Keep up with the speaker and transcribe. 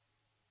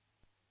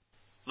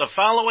The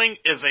following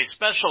is a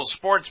special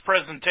sports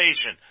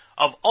presentation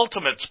of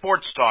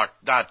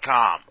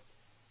UltimateSportsTalk.com.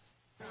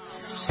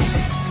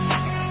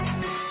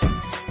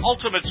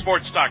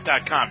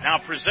 UltimateSportsTalk.com now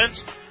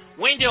presents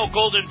Waynedale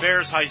Golden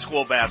Bears High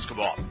School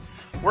basketball.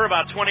 We're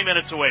about 20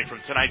 minutes away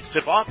from tonight's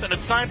tip-off, and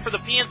it's time for the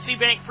PNC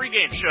Bank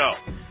pregame show.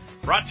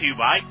 Brought to you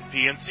by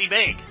PNC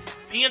Bank.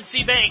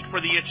 PNC Bank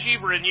for the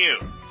achiever in you.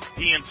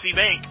 PNC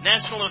Bank,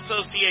 National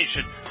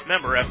Association,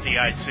 member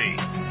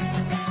FDIC.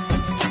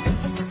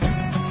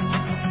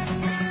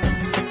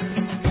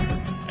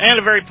 And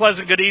a very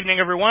pleasant good evening,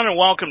 everyone, and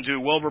welcome to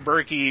Wilbur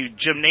Berkey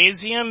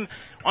Gymnasium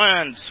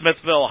on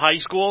Smithville High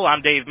School.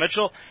 I'm Dave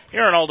Mitchell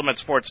here on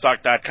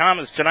UltimateSportsTalk.com.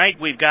 As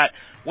tonight we've got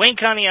Wayne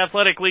County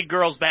Athletic League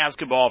girls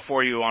basketball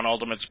for you on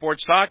Ultimate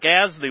Sports Talk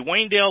as the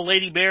Waynedale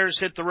Lady Bears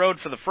hit the road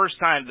for the first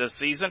time this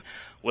season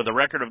with a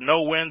record of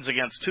no wins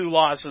against 2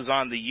 losses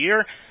on the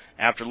year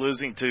after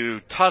losing to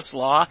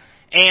Tuslaw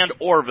and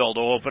Orville to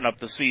open up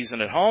the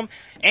season at home.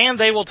 And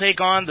they will take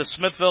on the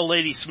Smithville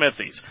Lady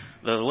Smithies.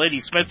 The Lady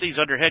Smithies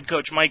under head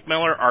coach Mike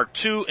Miller are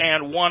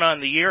 2-1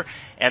 on the year,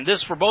 and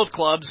this for both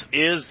clubs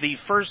is the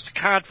first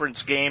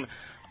conference game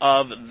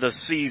of the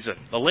season.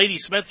 The Lady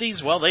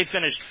Smithies, well, they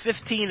finished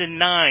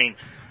 15-9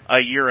 a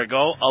year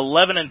ago,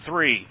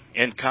 11-3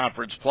 in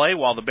conference play,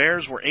 while the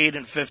Bears were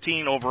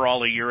 8-15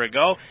 overall a year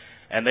ago,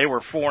 and they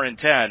were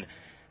 4-10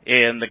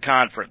 in the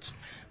conference.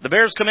 The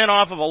Bears come in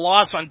off of a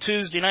loss on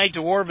Tuesday night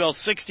to Orville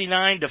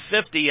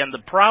 69-50, and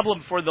the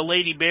problem for the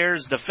Lady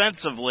Bears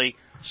defensively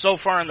so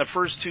far in the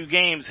first 2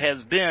 games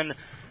has been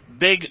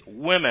big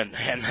women,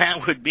 and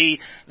that would be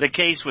the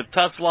case with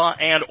Tuslaw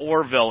and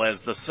Orville,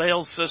 as the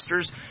Sales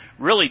sisters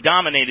really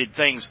dominated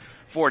things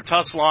for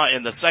Tuslaw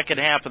in the second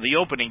half of the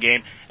opening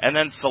game, and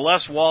then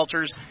Celeste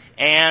Walters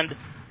and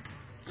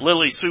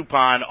Lily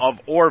Supon of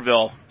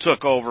Orville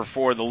took over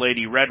for the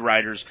Lady Red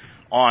Riders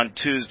on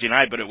Tuesday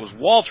night, but it was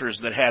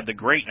Walters that had the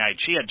great night.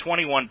 She had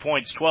 21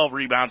 points, 12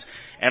 rebounds,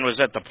 and was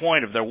at the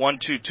point of their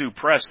 1-2-2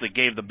 press that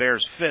gave the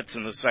Bears fits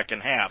in the second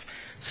half.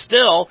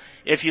 Still,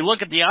 if you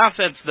look at the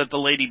offense that the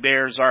Lady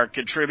Bears are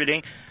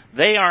contributing,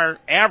 they are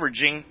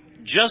averaging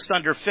just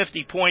under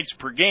 50 points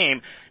per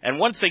game, and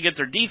once they get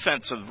their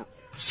defensive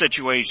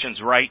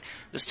situations right,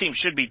 this team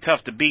should be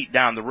tough to beat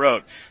down the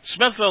road.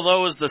 Smithville,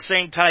 though, is the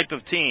same type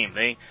of team.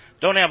 They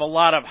don't have a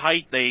lot of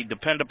height. They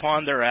depend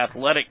upon their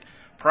athletic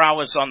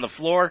prowess on the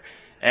floor,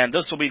 and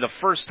this will be the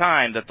first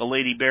time that the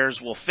Lady Bears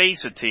will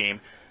face a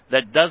team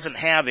that doesn't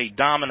have a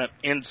dominant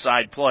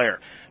inside player.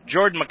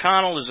 Jordan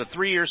McConnell is a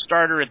 3-year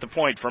starter at the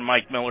point for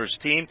Mike Miller's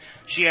team.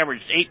 She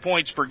averaged 8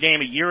 points per game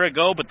a year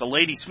ago, but the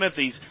Lady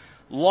Smithies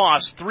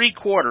lost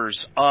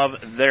 3/4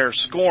 of their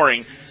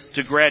scoring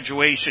to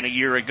graduation a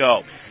year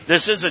ago.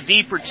 This is a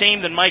deeper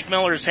team than Mike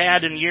Miller's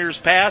had in years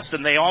past,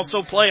 and they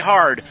also play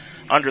hard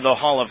under the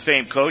Hall of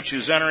Fame coach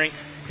who's entering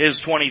his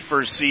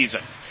 21st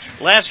season.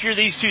 Last year,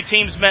 these 2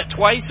 teams met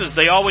twice, as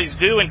they always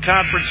do in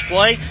conference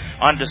play,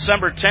 on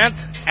December 10th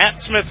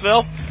at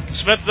Smithville.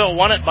 Smithville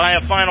won it by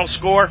a final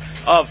score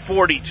of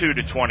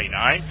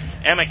 42-29.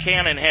 Emma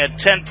Cannon had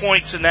 10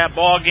 points in that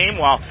ball game,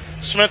 while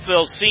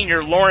Smithville's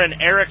senior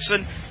Lauren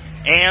Erickson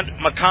and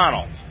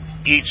McConnell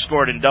each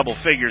scored in double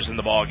figures in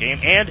the ball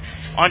game. And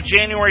on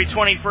January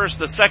 21st,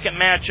 the second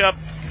matchup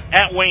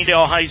at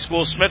Waynedale High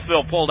School,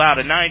 Smithville pulled out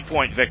a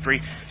 9-point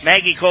victory.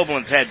 Maggie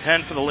Koblenz had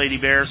 10 for the Lady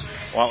Bears,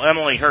 while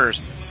Emily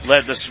Hurst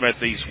led the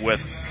Smithies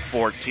with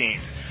 14.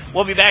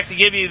 We'll be back to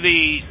give you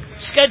the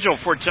schedule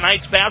for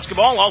tonight's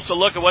basketball. Also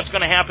look at what's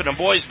going to happen in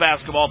boys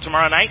basketball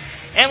tomorrow night.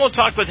 And we'll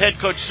talk with head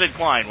coach Sid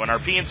Klein when our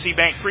PNC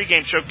Bank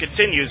pregame show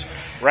continues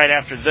right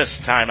after this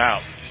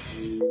timeout.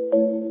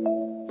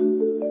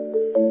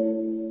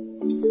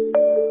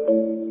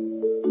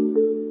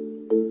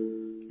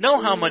 Know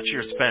how much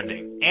you're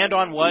spending and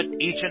on what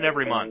each and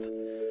every month.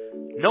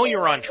 Know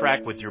you're on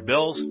track with your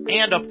bills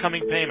and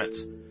upcoming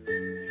payments.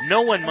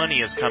 Know when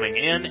money is coming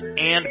in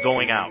and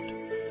going out.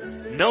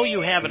 Know you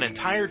have an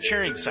entire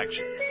cheering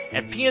section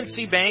at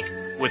PNC Bank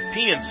with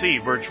PNC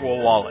Virtual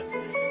Wallet.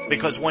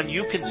 Because when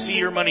you can see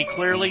your money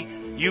clearly,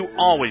 you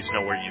always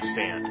know where you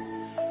stand.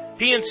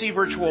 PNC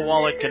Virtual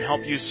Wallet can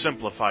help you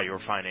simplify your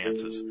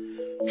finances,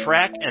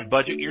 track and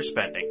budget your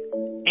spending,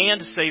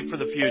 and save for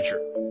the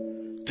future.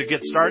 To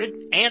get started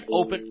and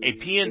open a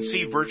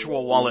PNC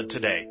Virtual Wallet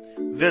today,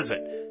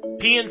 visit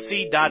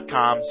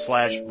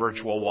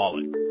pnc.com/virtual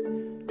wallet.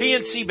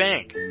 PNC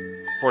Bank,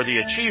 for the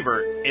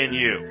achiever in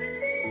you.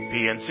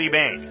 PNC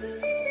Bank,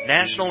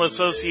 National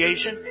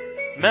Association,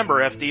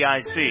 member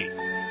FDIC.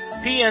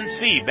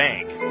 PNC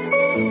Bank.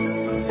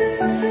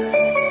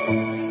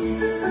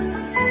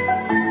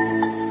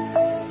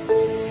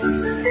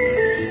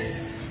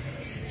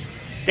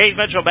 Dave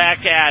Mitchell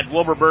back at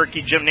Wilbur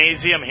Berkey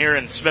Gymnasium here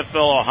in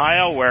Smithville,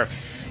 Ohio, where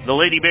the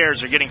Lady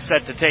Bears are getting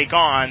set to take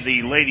on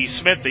the Lady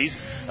Smithies.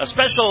 A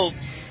special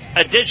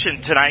edition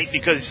tonight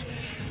because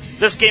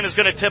this game is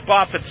going to tip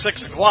off at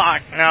 6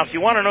 o'clock. Now, if you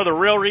want to know the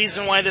real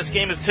reason why this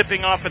game is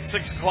tipping off at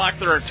 6 o'clock,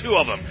 there are 2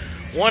 of them.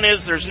 One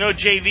is there's no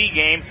JV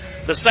game.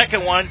 The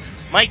second one,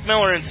 Mike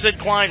Miller and Sid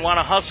Klein want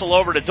to hustle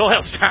over to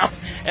Doylestown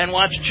and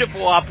watch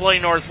Chippewa play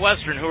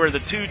Northwestern, who are the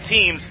two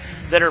teams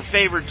that are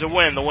favored to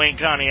win the Wayne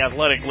County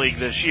Athletic League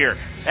this year.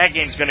 That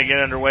game's going to get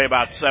underway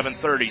about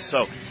 7:30.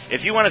 So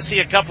if you want to see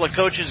a couple of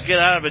coaches get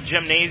out of a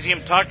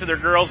gymnasium, talk to their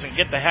girls, and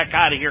get the heck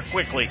out of here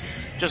quickly,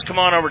 just come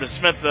on over to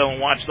Smithville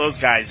and watch those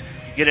guys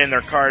get in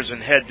their cars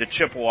and head to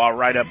Chippewa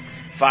right up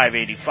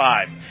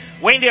 585.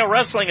 Waynedale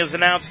Wrestling has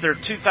announced their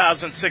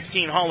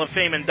 2016 Hall of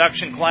Fame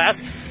induction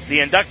class. The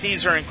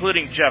inductees are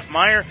including Jeff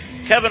Meyer,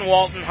 Kevin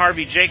Walton,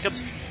 Harvey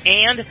Jacobs,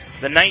 and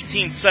the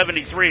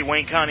 1973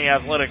 Wayne County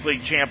Athletic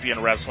League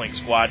champion wrestling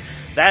squad.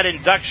 That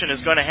induction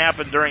is going to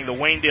happen during the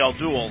Waynedale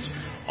Duels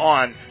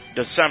on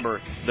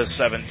December the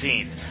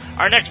 17th.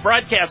 Our next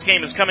broadcast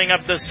game is coming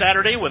up this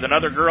Saturday with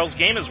another girls'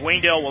 game as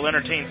Waynedale will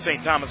entertain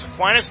St. Thomas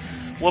Aquinas.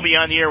 We'll be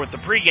on the air with the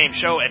pregame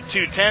show at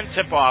 2:10,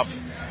 tip-off,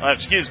 at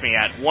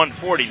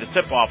 1:40. The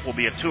tip-off will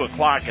be at 2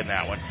 o'clock in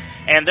that one.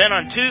 And then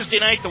on Tuesday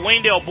night, the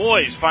Waynedale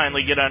boys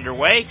finally get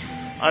underway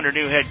under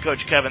new head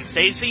coach Kevin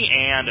Stacy,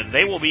 and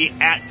they will be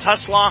at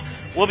Tuslaw.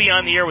 We'll be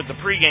on the air with the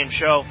pregame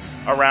show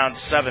around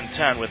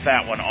 7:10 with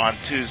that one on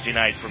Tuesday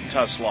night from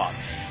Tuslaw.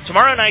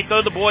 Tomorrow night,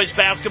 though, the boys'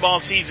 basketball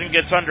season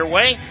gets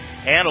underway,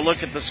 and a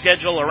look at the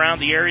schedule around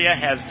the area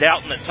has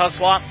Dalton at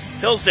Tuslaw,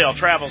 Hillsdale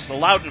travels to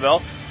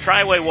Loudonville,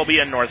 Triway will be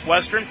in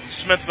Northwestern,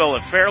 Smithville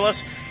at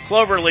Fairless,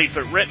 Cloverleaf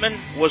at Rittman,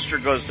 Worcester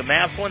goes to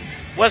Massillon,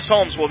 West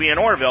Holmes will be in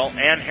Orville,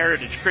 and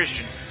Heritage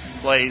Christian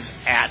plays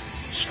at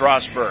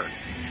Strasburg.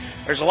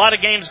 There's a lot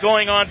of games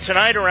going on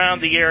tonight around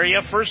the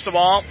area. First of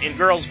all, in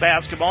girls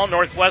basketball,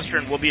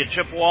 Northwestern will be at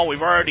Chippewa.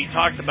 We've already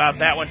talked about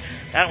that one.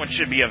 That one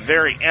should be a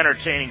very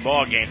entertaining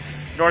ball game.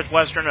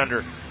 Northwestern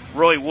under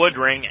Roy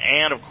Woodring,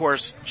 and, of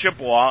course,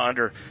 Chippewa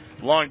under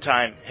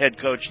longtime head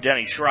coach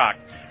Denny Schrock.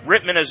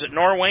 Rittman is at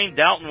Norwayne,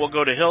 Dalton will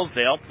go to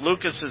Hillsdale,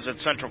 Lucas is at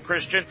Central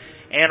Christian,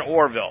 and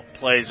Orville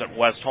plays at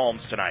West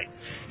Holmes tonight.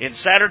 In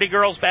Saturday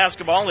girls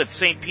basketball, it's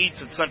St.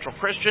 Pete's at Central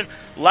Christian,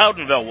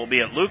 Loudonville will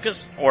be at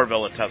Lucas,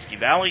 Orville at Tusky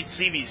Valley,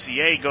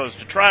 CVCA goes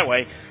to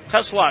Triway,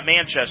 Tuslaw at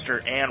Manchester,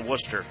 and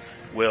Worcester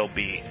will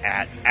be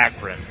at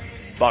Akron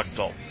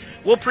Buckle.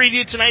 We'll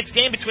preview tonight's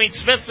game between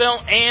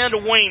Smithville and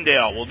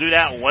Waynedale. We'll do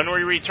that when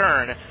we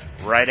return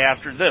right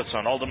after this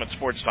on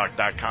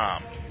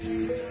UltimateSportsTalk.com.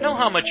 Know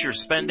how much you're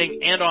spending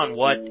and on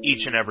what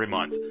each and every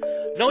month.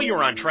 Know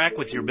you're on track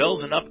with your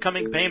bills and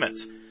upcoming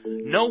payments.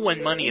 Know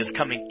when money is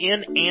coming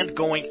in and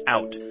going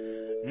out.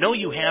 Know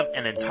you have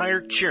an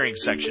entire cheering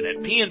section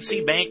at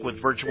PNC Bank with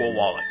Virtual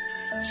Wallet.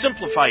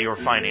 Simplify your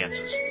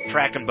finances,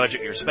 track and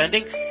budget your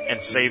spending, and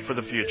save for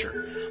the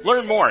future.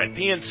 Learn more at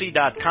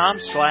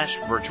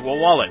pnc.com/virtual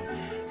wallet.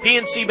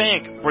 PNC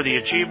Bank, for the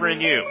achiever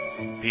in you.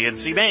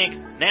 PNC Bank,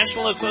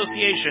 National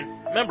Association,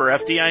 member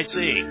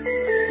FDIC.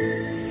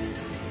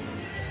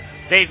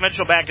 Dave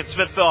Mitchell back at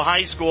Smithville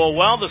High School.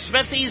 Well, the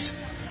Smithies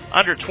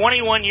under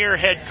 21-year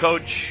head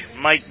coach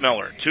Mike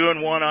Miller,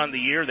 2-1 on the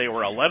year. They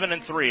were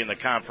 11-3 in the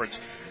conference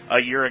a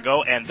year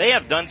ago, and they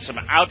have done some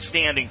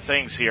outstanding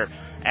things here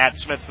at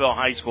Smithville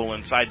High School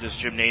inside this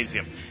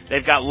gymnasium.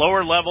 They've got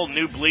lower level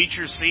new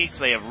bleacher seats.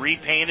 They have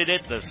repainted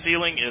it. The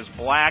ceiling is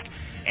black,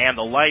 and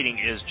the lighting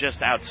is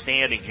just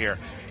outstanding here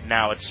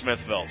now at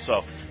Smithville.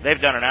 So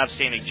they've done an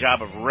outstanding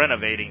job of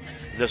renovating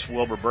this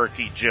Wilbur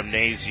Berkey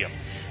gymnasium.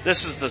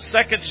 This is the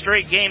second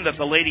straight game that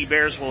the Lady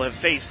Bears will have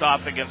faced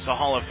off against a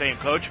Hall of Fame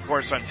coach. Of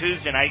course, on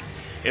Tuesday night,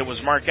 it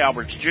was Mark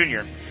Alberts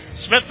Jr.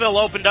 Smithville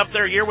opened up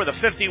their year with a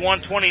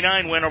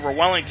 51-29 win over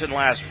Wellington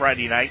last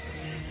Friday night.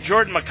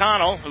 Jordan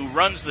McConnell, who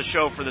runs the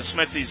show for the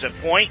Smithies at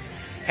point,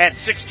 had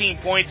 16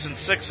 points and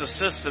 6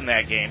 assists in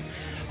that game.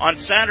 On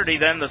Saturday,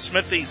 then, the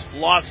Smithies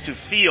lost to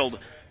Field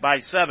by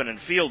 7,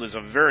 and Field is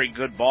a very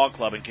good ball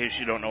club in case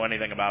you don't know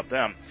anything about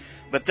them.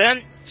 But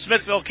then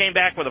Smithville came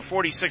back with a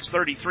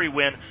 46-33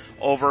 win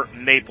over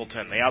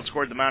Mapleton. They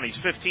outscored the Mounties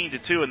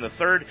 15-2 in the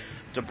third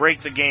to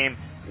break the game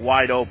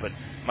wide open.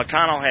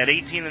 McConnell had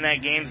 18 in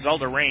that game.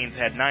 Zelda Raines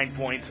had 9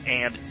 points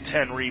and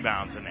 10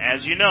 rebounds. And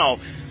as you know,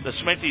 the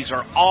Smithies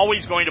are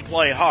always going to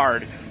play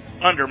hard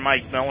under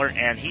Mike Miller,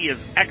 and he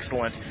is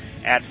excellent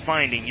at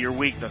finding your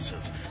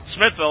weaknesses.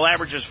 Smithville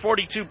averages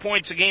 42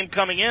 points a game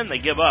coming in. They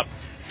give up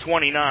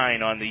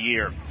 29 on the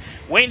year.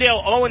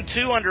 Waynedale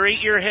 0-2 under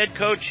 8-year head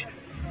coach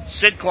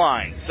Sid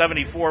Klein.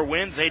 74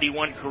 wins,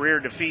 81 career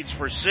defeats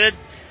for Sid.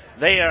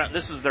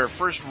 This is their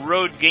first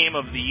road game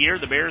of the year.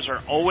 The Bears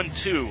are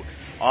 0-2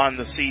 on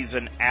the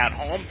season at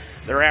home.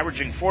 They're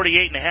averaging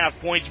 48.5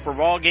 points per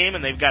ball game,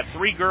 and they've got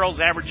 3 girls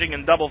averaging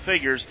in double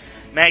figures,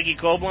 Maggie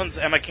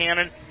Koblenz, Emma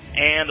Cannon,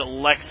 and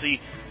Lexi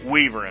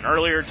Weaver. And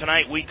earlier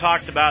tonight, we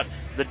talked about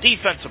the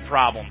defensive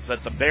problems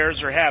that the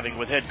Bears are having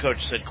with head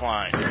coach Sid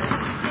Klein.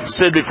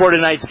 Sid, before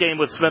tonight's game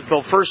with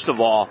Smithville, first of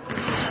all,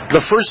 the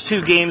first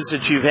 2 games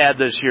that you've had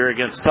this year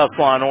against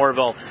Tuslaw and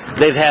Orville,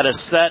 they've had a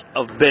set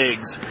of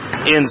bigs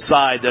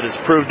inside that has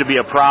proved to be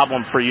a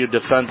problem for you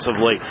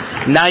defensively.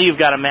 Now you've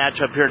got a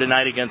matchup here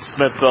tonight against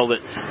Smithville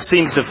that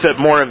seems to fit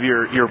more of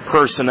your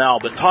personnel.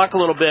 But talk a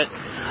little bit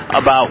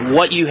about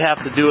what you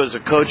have to do as a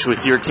coach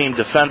with your team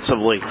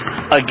defensively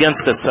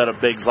against a set of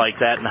bigs like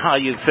that and how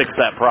you fix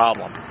that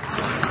problem.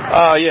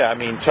 Yeah, I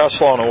mean,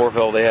 Tuslaw and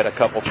Orville, they had a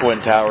couple twin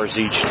towers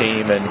each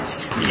team, and,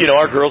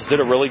 our girls did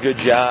a really good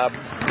job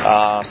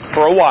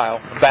for a while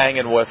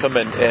banging with them,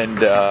 and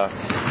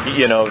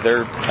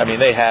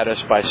they had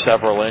us by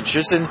several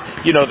inches, and,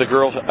 the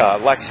girls,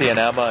 Lexi and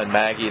Emma and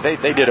Maggie,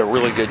 they did a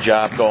really good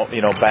job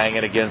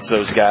banging against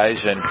those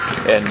guys, and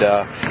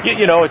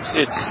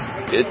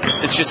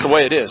it's just the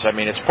way it is. I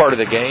mean, it's part of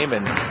the game,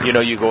 and,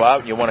 you go out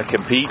and you want to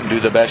compete and do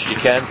the best you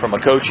can. From a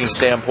coaching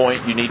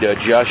standpoint, you need to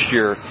adjust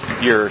your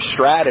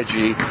strategy,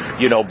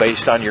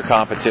 based on your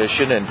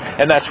competition,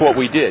 and that's what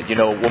we did.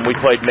 When we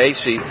played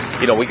Macy,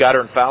 we got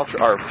her in foul,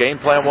 our game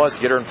plan was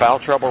get her in foul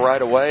trouble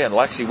right away, and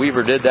Lexi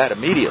Weaver did that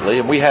immediately,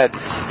 and we had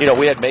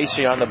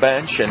Macy on the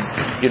bench, and,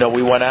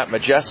 we went out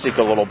Majestic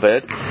a little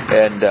bit,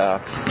 and,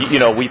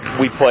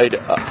 we played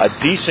a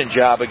decent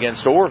job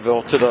against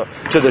Orville to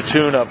the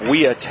tune of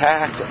we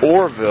attacked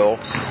Orville,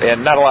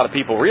 and not a lot of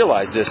people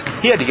realize this.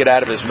 He had to get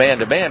out of his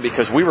man-to-man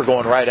because we were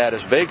going right at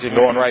his bigs and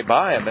going right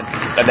by him,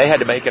 and they had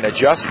to make an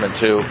adjustment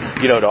to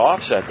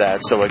offset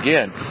that. So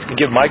again,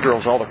 give my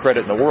girls all the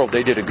credit in the world.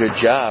 They did a good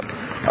job,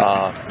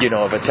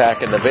 of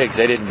attacking the bigs.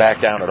 They didn't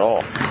back down at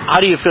all. How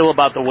do you feel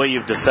about the way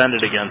you've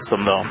defended against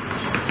them, though?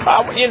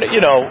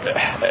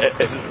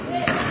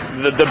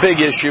 The big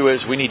issue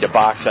is we need to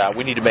box out.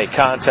 We need to make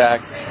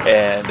contact,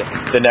 and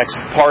the next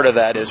part of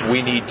that is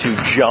we need to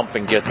jump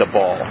and get the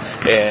ball.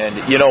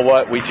 And you know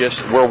what?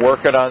 We're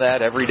working on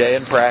that every day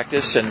in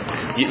practice, and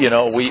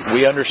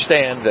we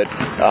understand that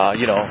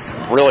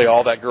really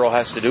all that girl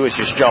has to do is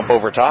just jump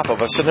over top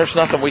of us, and there's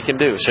nothing we can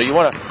do. So you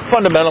want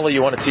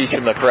to teach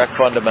them the correct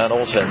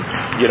fundamentals, and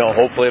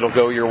hopefully it'll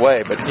go your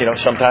way. But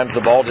sometimes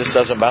the ball just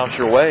doesn't bounce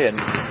your way,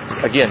 and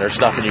again, there's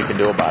nothing you can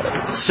do about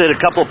it. Sid, a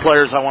couple of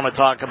players I want to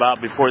talk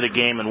about before the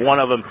game, and one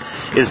of them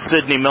is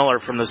Sydney Miller,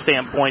 from the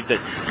standpoint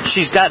that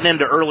she's gotten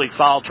into early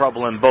foul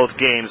trouble in both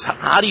games.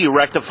 How do you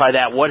rectify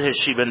that? What has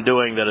she been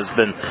doing that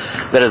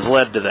has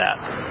led to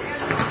that?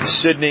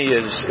 Sydney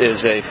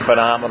is a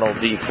phenomenal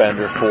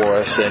defender for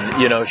us,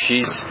 and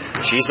she's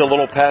a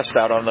little pest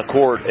out on the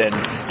court, and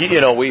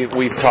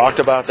we've talked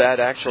about that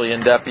actually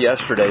in depth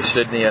yesterday,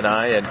 Sydney and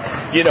I, and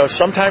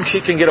sometimes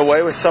she can get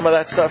away with some of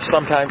that stuff,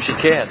 sometimes she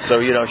can't. So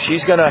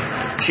she's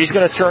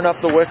gonna turn up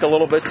the wick a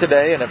little bit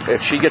today, and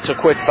if she gets a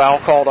quick foul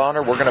called on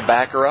her, we're gonna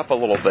back her up a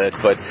little bit.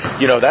 But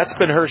that's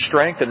been her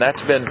strength, and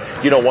that's been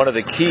one of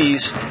the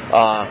keys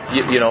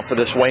for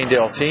this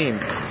Waynedale team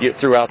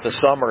throughout the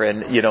summer,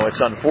 and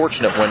it's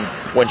unfortunate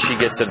when she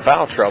gets in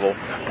foul trouble,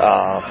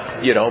 but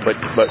we're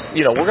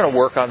going to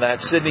work on that.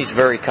 Sydney's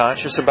very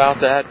conscious about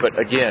that, but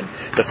again,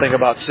 the thing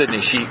about Sydney,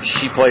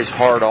 she plays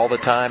hard all the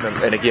time,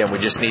 and again, we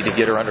just need to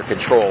get her under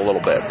control a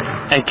little bit.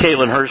 And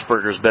Caitlin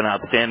Hirschberger's been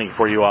outstanding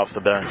for you off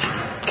the bench.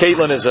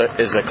 Caitlin is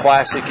a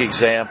classic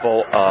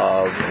example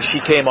of, she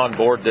came on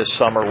board this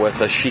summer with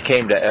us. She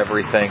came to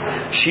everything.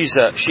 She's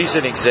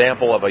an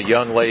example of a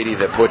young lady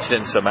that puts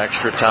in some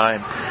extra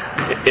time.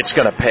 It's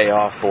going to pay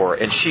off for her,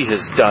 and she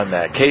has done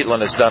that. Caitlin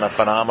has done a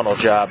phenomenal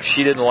job.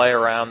 She didn't lay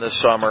around this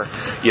summer.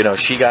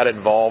 She got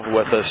involved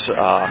with us.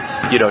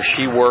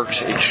 She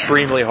works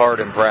extremely hard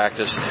in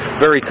practice.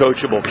 Very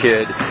coachable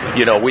kid.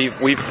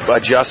 We've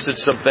adjusted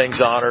some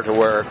things on her to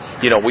where,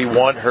 we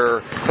want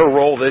her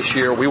role this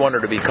year. We want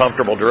her to be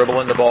comfortable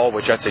dribbling the ball,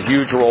 which that's a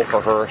huge role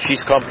for her.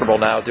 She's comfortable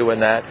now doing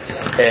that.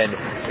 And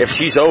if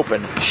she's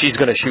open, she's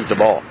going to shoot the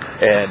ball.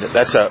 And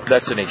that's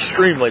an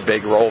extremely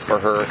big role for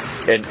her.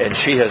 And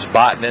she has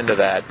bought into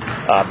that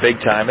big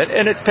time.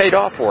 And it paid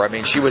off for her. I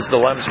mean, she was the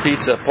Lem's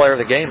Pizza player of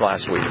the game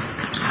last week.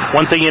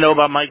 One thing you know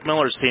about Mike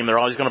Miller's team, they're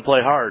always going to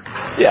play hard.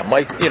 Yeah,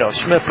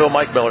 Smithville,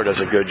 Mike Miller does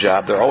a good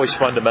job. They're always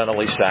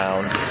fundamentally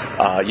sound.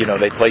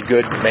 They play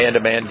good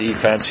man-to-man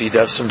defense. He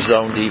does some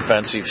zone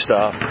defensive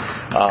stuff.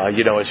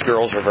 His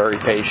girls are very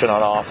patient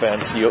on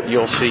offense.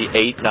 You'll see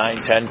 8,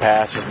 9, 10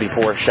 passes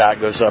before a shot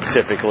goes up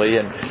typically.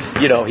 And,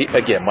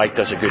 Mike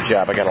does a good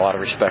job. I got a lot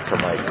of respect for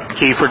Mike.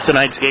 Key for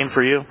tonight's game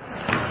for you?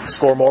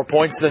 Score more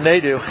points than they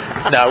do.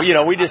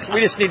 No, we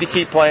just need to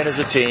keep playing as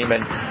a team,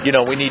 and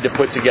we need to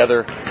put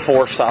together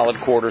 4 solid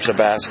quarters of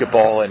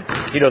basketball. And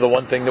the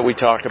one thing that we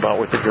talked about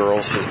with the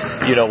girls,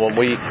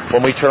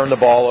 when we turn the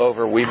ball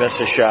over, we miss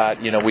a shot.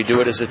 We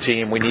do it as a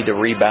team. We need to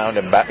rebound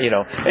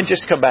and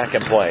just come back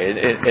and play.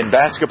 And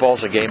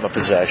basketball's a game of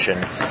possession,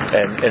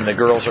 and the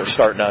girls are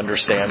starting to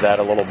understand that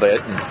a little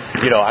bit. And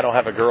I don't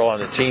have a girl on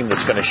the team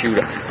that's going to shoot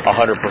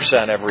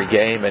 100% every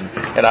game, and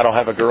I don't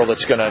have a girl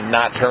that's going to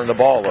not turn the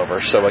ball over.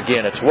 So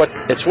again, it's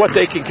what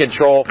they can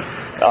control.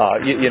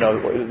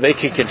 They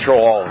can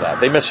control all of that.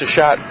 They miss a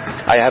shot,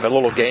 I have a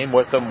little game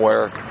with them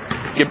where,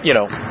 give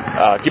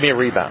me a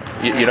rebound.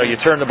 You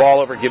turn the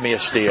ball over, give me a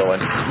steal.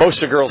 And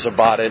most of the girls have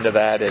bought into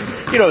that, and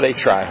they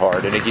try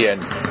hard. And again,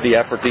 the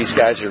effort these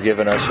guys are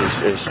giving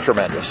us is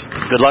tremendous.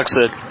 Good luck,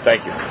 Sid.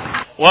 Thank you.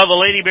 Well, the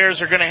Lady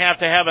Bears are going to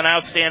have an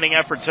outstanding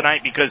effort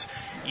tonight, because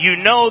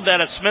that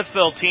a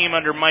Smithville team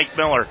under Mike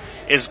Miller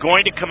is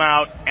going to come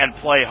out and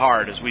play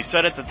hard. As we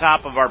said at the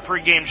top of our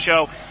pregame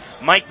show,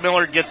 Mike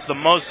Miller gets the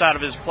most out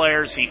of his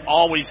players. He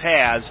always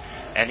has,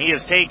 and he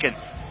has taken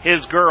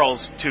his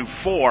girls to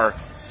 4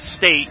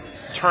 state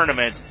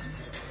tournament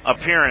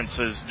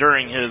appearances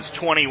during his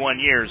 21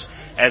 years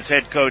as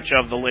head coach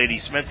of the Lady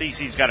Smithies.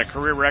 He's got a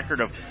career record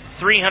of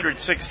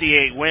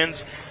 368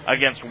 wins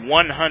against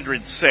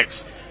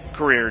 106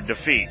 career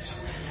defeats.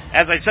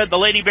 As I said, the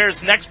Lady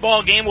Bears' next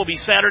ball game will be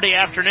Saturday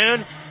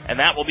afternoon, and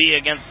that will be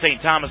against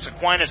St. Thomas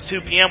Aquinas,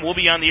 2 p.m. We'll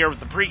be on the air with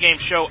the pregame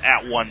show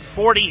at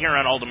 1:40 here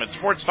on Ultimate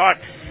Sports Talk.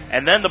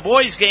 And then the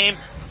boys' game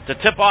to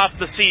tip off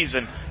the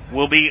season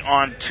will be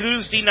on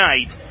Tuesday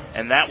night,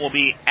 and that will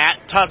be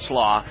at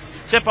Tuslaw.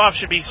 Tip-off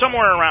should be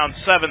somewhere around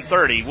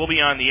 7:30. We'll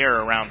be on the air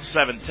around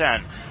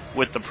 7:10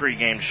 with the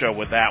pregame show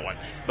with that one.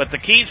 But the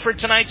keys for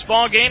tonight's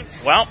ball game,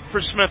 well,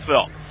 for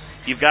Smithville,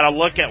 you've got to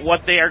look at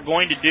what they are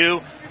going to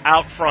do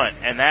out front,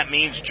 and that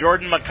means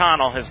Jordan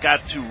McConnell has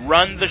got to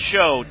run the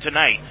show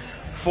tonight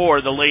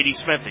for the Lady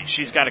Smithies.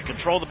 She's got to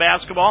control the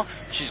basketball.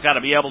 She's got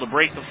to be able to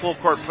break the full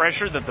court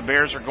pressure that the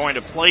Bears are going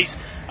to place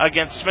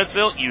against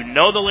Smithville. You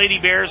know the Lady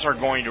Bears are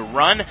going to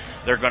run.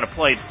 They're going to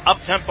play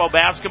up-tempo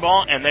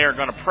basketball, and they are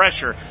going to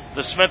pressure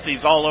the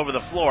Smithies all over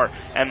the floor.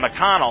 And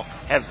McConnell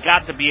has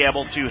got to be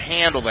able to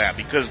handle that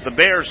because the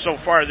Bears so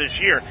far this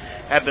year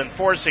have been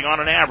forcing on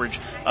an average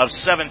of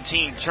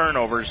 17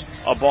 turnovers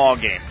a ball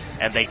game.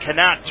 And they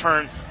cannot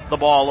turn the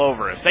ball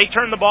over. If they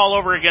turn the ball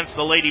over against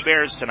the Lady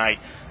Bears tonight,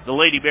 the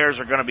Lady Bears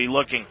are going to be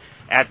looking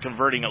at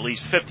converting at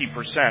least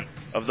 50%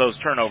 of those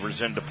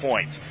turnovers into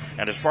points.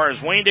 And as far as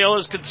Waynedale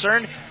is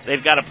concerned,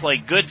 they've got to play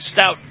good,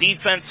 stout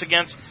defense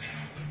against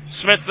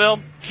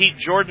Smithville, keep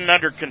Jordan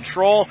under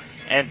control,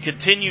 and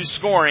continue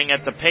scoring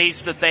at the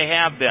pace that they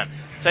have been.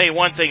 Tell you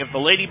one thing, if the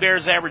Lady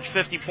Bears average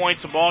 50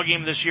 points a ball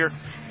game this year,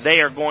 they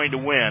are going to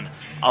win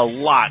a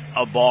lot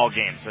of ball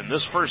games. And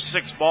this first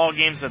 6 ball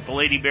games that the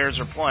Lady Bears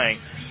are playing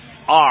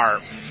are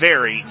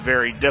very,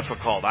 very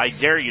difficult. I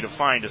dare you to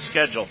find a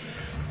schedule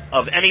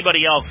of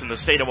anybody else in the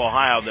state of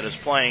Ohio that is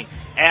playing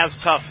as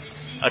tough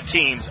a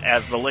teams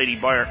as the Lady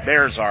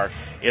Bears are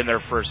in their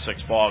first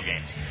 6 ball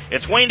games.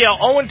 It's Waynedale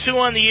 0-2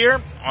 on the year,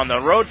 on the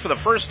road for the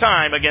first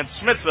time against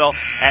Smithville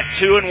at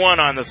 2-1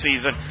 on the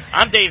season.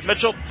 I'm Dave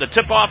Mitchell. The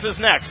tip-off is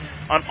next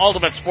on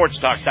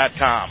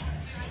UltimateSportsTalk.com.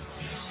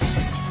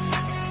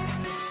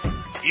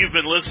 You've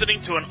been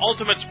listening to an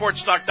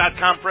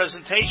UltimateSportsTalk.com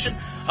presentation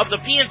of the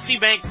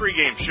PNC Bank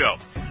pregame show,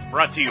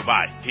 brought to you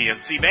by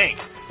PNC Bank.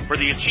 For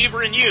the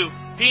achiever in you,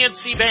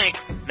 PNC Bank,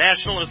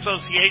 National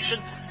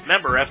Association,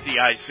 member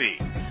FDIC.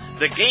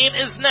 The game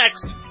is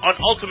next on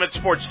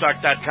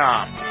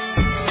UltimateSportsTalk.com.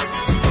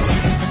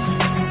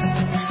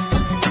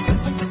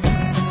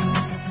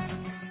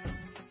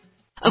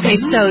 Okay,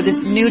 so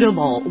this noodle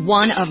bowl,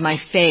 one of my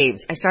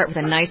faves. I start with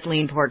a nice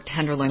lean pork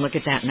tenderloin. Look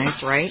at that,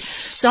 nice, right?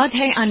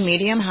 Saute on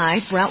medium-high,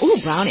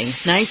 browning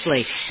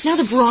nicely. Now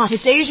the broth,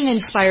 it's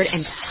Asian-inspired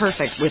and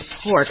perfect with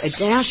pork, a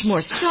dash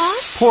more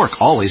sauce. Pork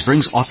always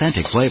brings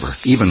authentic flavor,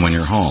 even when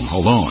you're home,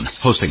 alone,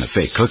 hosting a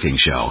fake cooking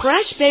show.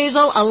 Fresh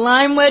basil, a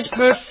lime wedge,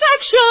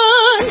 perfection!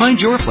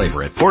 Find your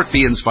flavor at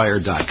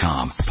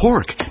porkbeinspired.com.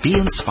 Pork, be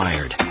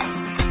inspired.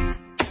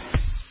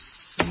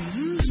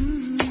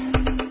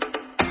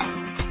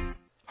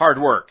 Hard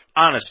work,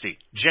 honesty,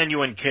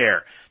 genuine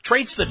care,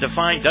 traits that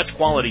define Dutch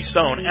Quality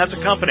Stone as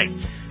a company.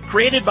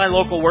 Created by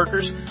local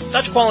workers,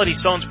 Dutch Quality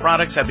Stone's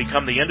products have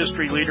become the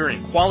industry leader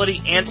in quality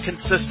and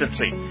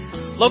consistency.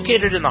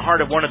 Located in the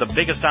heart of one of the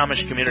biggest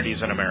Amish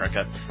communities in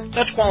America,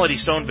 Dutch Quality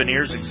Stone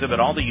veneers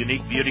exhibit all the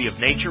unique beauty of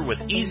nature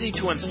with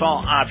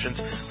easy-to-install options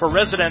for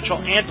residential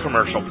and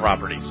commercial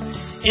properties.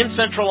 In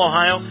Central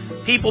Ohio,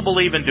 people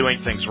believe in doing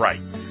things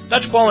right.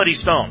 Dutch Quality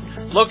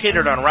Stone,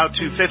 located on Route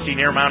 250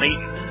 near Mount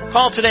Eaton.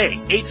 Call today,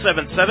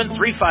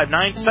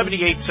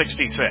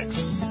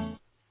 877-359-7866.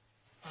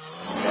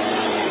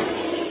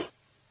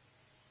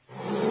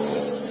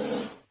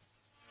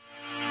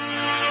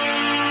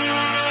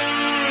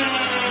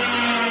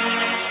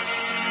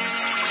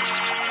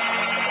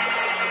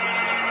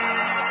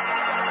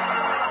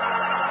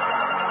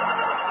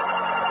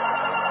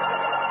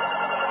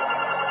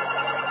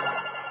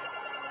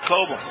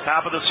 Coble,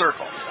 top of the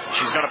circle.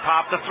 She's going to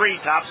pop the 3,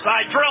 top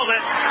side, drilled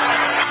it.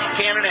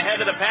 Cannon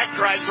ahead of the pack,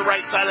 drives the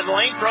right side of the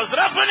lane, throws it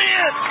up and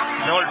in.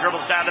 Miller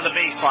dribbles down to the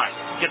baseline,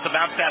 gets the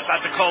bounce pass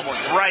out to Coble.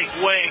 Right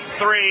wing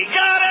 3,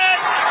 got it!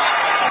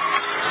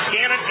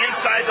 Cannon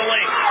inside the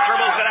lane,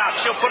 dribbles it out.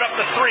 She'll put up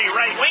the 3,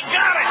 right wing,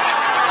 got it!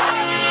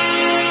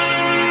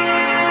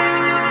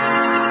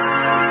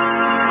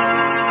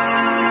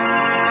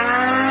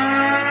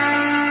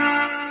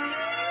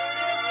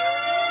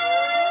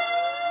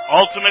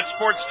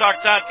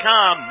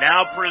 UltimateSportsTalk.com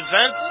now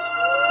presents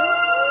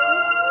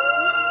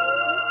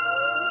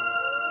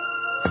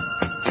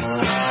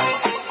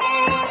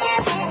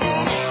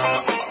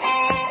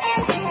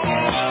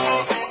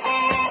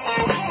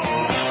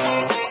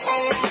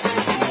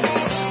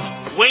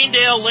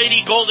Waynedale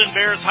Lady Golden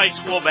Bears High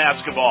School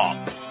Basketball.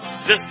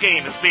 This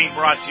game is being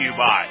brought to you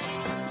by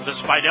the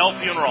Spidell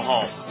Funeral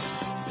Home,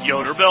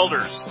 Yoder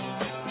Builders,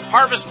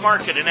 Harvest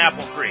Market in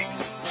Apple Creek,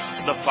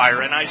 the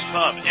Fire and Ice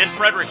Pub in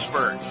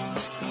Fredericksburg,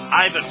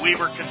 Ivan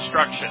Weaver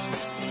Construction,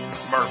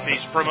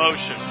 Murphy's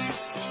Promotions,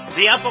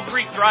 the Apple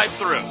Creek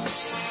Drive-Thru,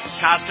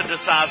 Casa de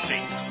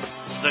Sassi,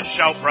 the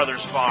Shout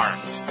Brothers Farm,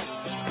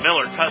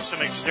 Miller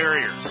Custom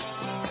Exteriors,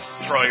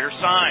 Troyer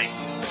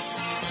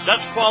Signs,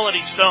 Dutch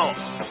Quality Stone,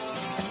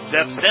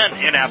 Death's Den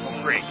in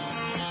Apple Creek,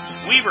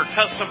 Weaver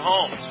Custom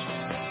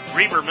Homes,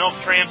 Reber Milk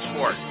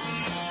Transport,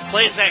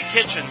 Plazak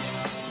Kitchens,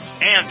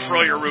 and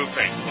Troyer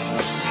Roofing.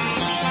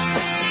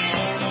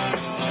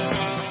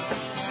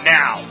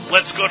 Now,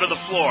 let's go to the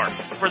floor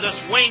for this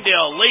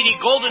Waynedale Lady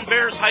Golden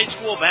Bears High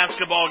School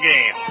basketball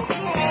game.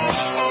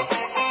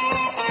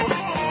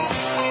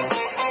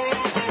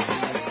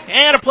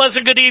 And a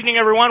pleasant good evening,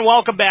 everyone.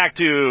 Welcome back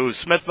to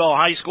Smithville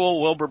High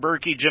School, Wilbur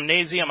Berkey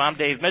Gymnasium. I'm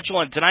Dave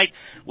Mitchell, and tonight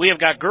we have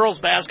got girls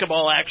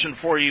basketball action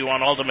for you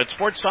on Ultimate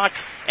Sports Talk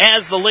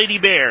as the Lady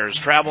Bears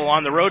travel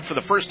on the road for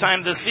the first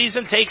time this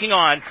season, taking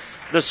on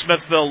the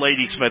Smithville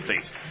Lady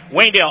Smithies.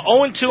 Waynedale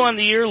 0-2 on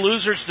the year,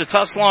 losers to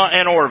Tuslaw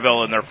and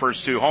Orville in their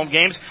first two home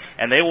games,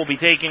 and they will be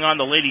taking on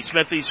the Lady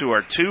Smithies, who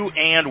are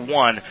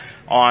 2-1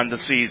 on the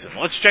season.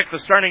 Let's check the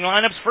starting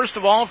lineups. First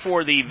of all,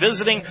 for the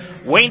visiting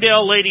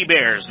Waynedale Lady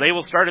Bears, they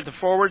will start at the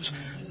forwards,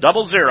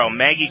 0-0.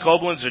 Maggie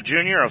Koblenz, a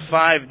junior, a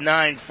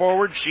 5'9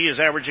 forward. She is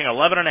averaging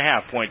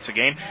 11.5 points a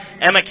game.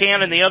 Emma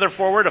Cannon, the other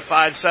forward, a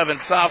 5'7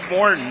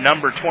 sophomore,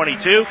 number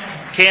 22.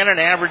 Cannon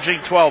averaging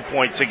 12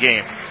 points a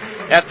game.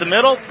 At the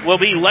middle will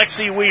be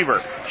Lexi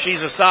Weaver.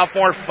 She's a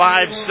sophomore,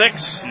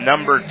 5'6",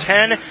 number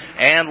 10,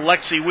 and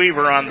Lexi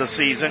Weaver on the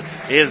season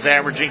is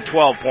averaging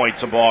 12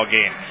 points a ball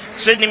game.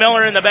 Sydney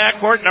Miller in the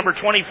backcourt, number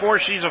 24,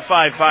 she's a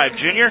 5'5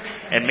 junior,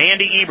 and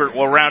Mandy Ebert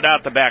will round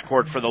out the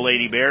backcourt for the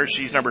Lady Bears.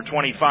 She's number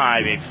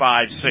 25, a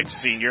 5'6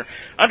 senior.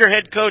 Under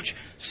head coach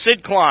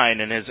Sid Klein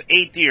in his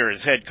 8th year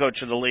as head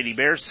coach of the Lady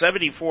Bears,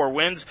 74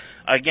 wins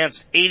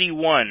against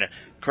 81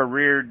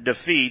 career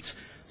defeats.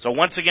 So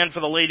once again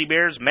for the Lady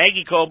Bears,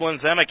 Maggie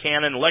Koblenz, Emma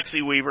Cannon,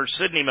 Lexi Weaver,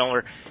 Sydney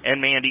Miller,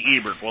 and Mandy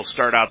Ebert will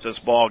start out this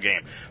ball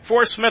game.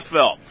 For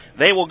Smithville,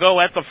 they will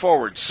go at the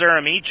forward.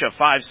 Sarah Meach, a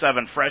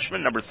 5'7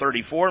 freshman, number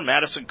 34.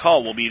 Madison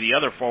Cull will be the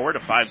other forward, a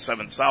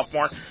 5'7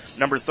 sophomore,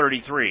 number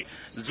 33.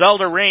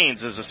 Zelda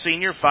Raines is a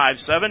senior,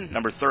 5'7,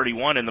 number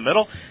 31 in the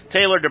middle.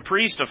 Taylor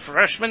DePriest, a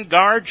freshman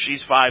guard,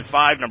 she's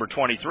 5'5, number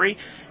 23.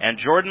 And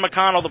Jordan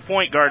McConnell, the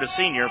point guard, a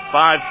senior,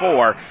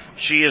 5'4.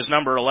 She is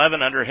number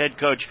 11 under head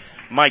coach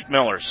Mike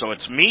Miller. So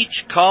it's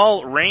Meach,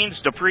 Cull,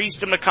 Raines,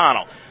 DePriest, and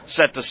McConnell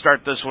set to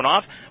start this one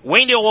off.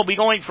 Waynedale will be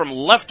going from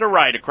left to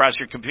right across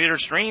your computer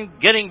screen,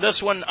 getting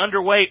this one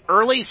underway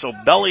early, so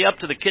belly up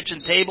to the kitchen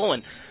table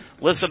and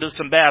listen to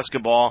some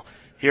basketball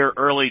here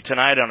early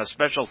tonight on a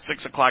special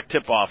 6 o'clock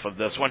tip-off of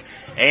this one.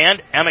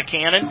 And Emma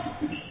Cannon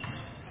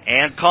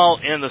and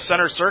Cull in the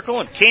center circle,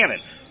 and Cannon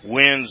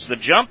wins the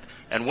jump,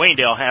 and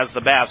Waynedale has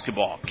the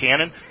basketball.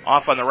 Cannon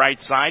off on the right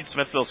side.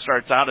 Smithville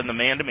starts out in the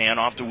man-to-man,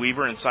 off to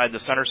Weaver inside the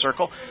center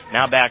circle.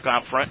 Now back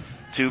out front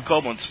to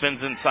Koblenz,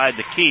 spins inside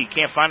the key.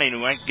 Can't find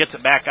anyone. Gets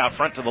it back out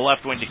front to the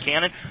left wing to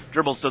Cannon.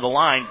 Dribbles to the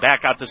line.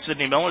 Back out to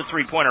Sydney Miller.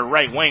 Three-pointer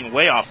right wing,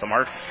 way off the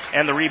mark.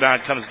 And the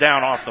rebound comes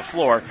down off the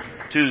floor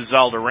to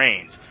Zelda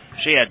Raines.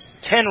 She had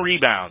 10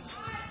 rebounds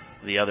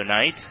the other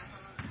night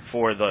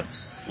for the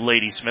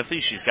Lady Smithy.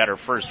 She's got her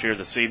first here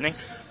this evening.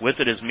 With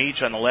it is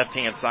Meach on the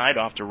left-hand side,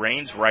 off to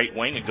Raines, right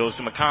wing. It goes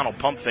to McConnell.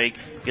 Pump fake,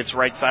 gets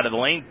right side of the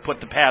lane, put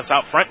the pass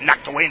out front,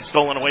 knocked away and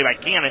stolen away by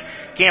Cannon.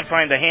 Can't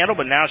find the handle,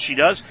 but now she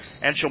does,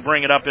 and she'll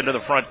bring it up into the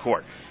front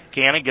court.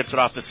 Cannon gets it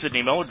off to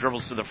Sydney Miller,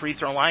 dribbles to the free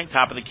throw line,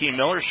 top of the key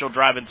Miller. She'll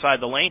drive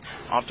inside the lane,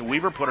 off to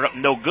Weaver, put it up,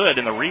 no good,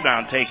 and the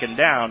rebound taken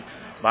down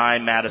by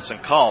Madison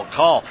Cull.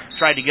 Cull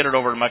tried to get it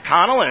over to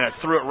McConnell, and it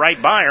threw it right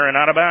by her and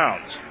out of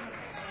bounds.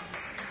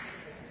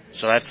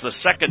 So that's the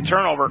second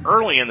turnover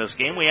early in this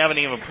game. We haven't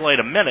even played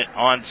a minute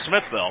on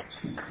Smithville.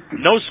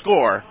 No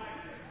score.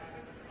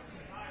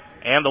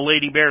 And the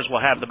Lady Bears will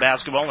have the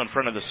basketball in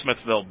front of the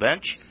Smithville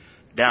bench.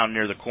 Down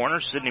near the corner,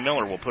 Sydney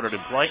Miller will put it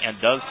in play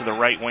and does to the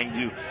right wing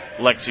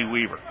to Lexi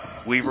Weaver.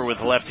 Weaver with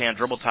the left-hand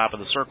dribble, top of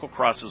the circle,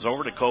 crosses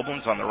over to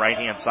Koblenz on the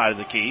right-hand side of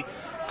the key.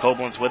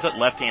 Koblenz with it,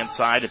 left-hand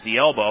side at the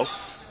elbow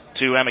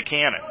to Emma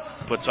Cannon.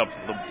 Puts up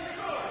the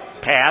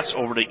pass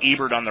over to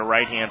Ebert on the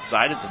right-hand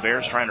side as the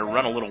Bears trying to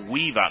run a little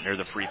weave out near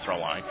the free throw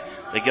line.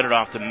 They get it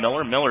off to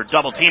Miller. Miller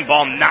double team,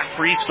 ball knocked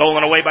free,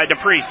 stolen away by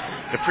DePriest.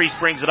 DePriest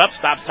brings it up,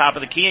 stops top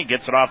of the key, and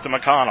gets it off to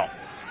McConnell.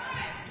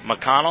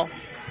 McConnell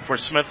for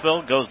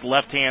Smithville goes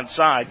left-hand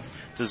side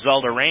to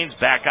Zelda Raines,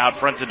 back out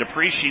front to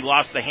DePriest. She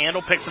lost the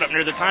handle, picks it up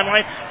near the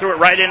timeline, threw it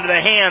right into the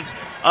hands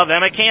of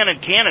Emma Cannon.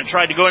 Cannon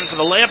tried to go in for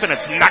the layup, and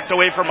it's knocked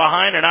away from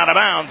behind and out of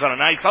bounds on a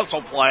nice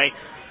hustle play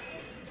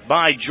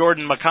by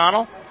Jordan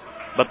McConnell.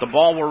 But the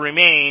ball will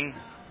remain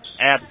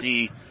at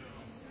the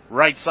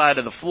right side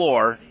of the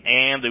floor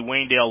and the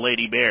Waynedale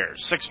Lady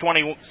Bears.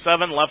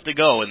 6:27 left to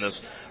go in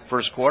this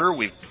first quarter.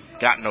 We've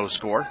got no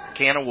score.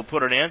 Cannon will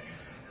put it in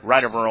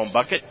right of her own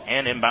bucket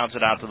and inbounds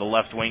it out to the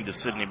left wing to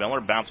Sydney Miller.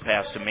 Bounce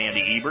pass to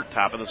Mandy Ebert,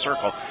 top of the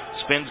circle.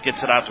 Spins,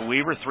 gets it out to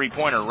Weaver.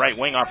 Three-pointer right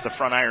wing off the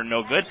front iron,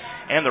 no good.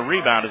 And the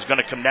rebound is going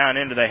to come down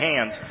into the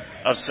hands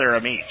of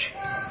Sarah Meach.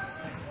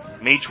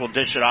 Meach will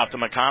dish it off to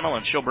McConnell,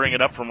 and she'll bring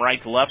it up from right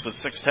to left with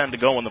 6:10 to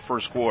go in the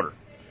first quarter.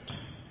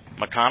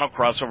 McConnell,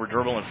 crossover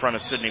dribble in front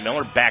of Sydney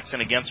Miller, backs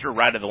in against her,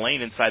 right of the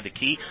lane, inside the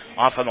key,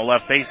 off on the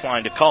left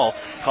baseline to Cull.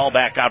 Cull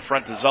back out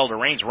front to Zelda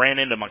Raines, ran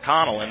into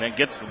McConnell, and then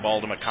gets the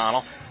ball to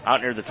McConnell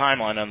out near the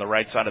timeline on the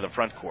right side of the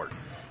front court.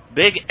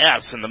 Big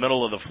S in the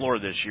middle of the floor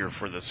this year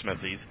for the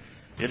Smithies.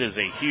 It is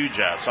a huge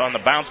S. On the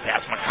bounce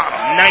pass,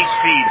 McConnell,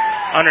 nice feed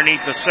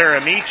underneath the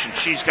Sarah Meach, and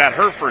she's got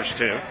her first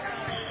two.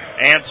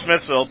 And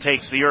Smithville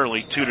takes the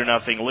early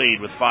 2-0 lead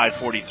with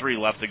 5:43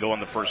 left to go in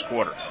the first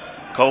quarter.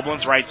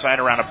 Koblenz right side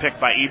around a pick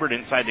by Ebert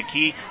inside the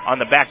key. On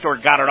the back door,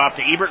 got it off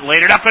to Ebert,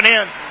 laid it up and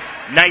in.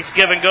 Nice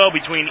give and go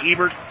between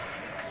Ebert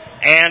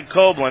and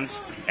Koblenz.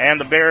 And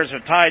the Bears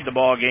have tied the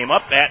ball game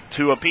up at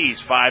 2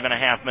 apiece.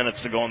 5.5 minutes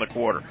to go in the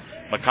quarter.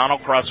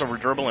 McConnell crossover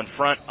dribble in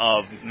front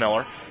of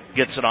Miller.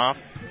 Gets it off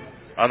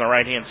on the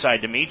right-hand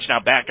side to Meach. Now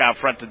back out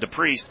front to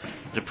DePriest.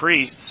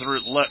 DePriest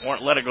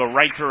let it go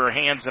right through her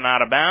hands and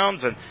out of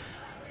bounds. And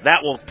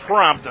that will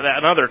prompt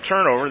another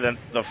turnover, then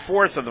the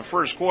fourth of the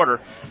first quarter,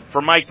 for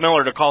Mike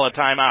Miller to call a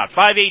timeout.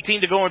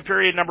 5:18 to go in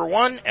period number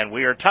 1, and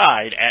we are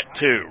tied at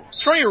 2.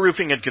 Troyer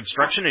Roofing and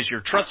Construction is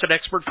your trusted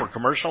expert for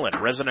commercial and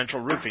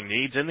residential roofing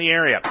needs in the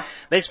area.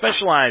 They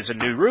specialize in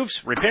new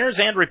roofs, repairs,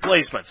 and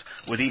replacements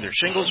with either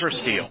shingles or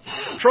steel.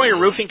 Troyer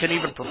Roofing can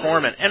even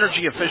perform an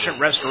energy-efficient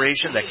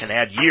restoration that can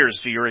add years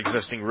to your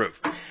existing roof.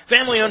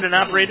 Family owned and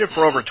operated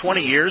for over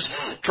 20 years,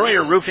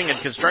 Troyer Roofing and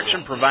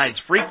Construction provides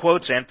free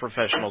quotes and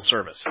professional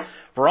service.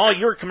 For all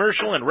your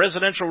commercial and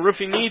residential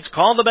roofing needs,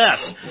 call the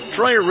best.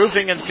 Troyer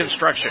Roofing and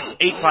Construction,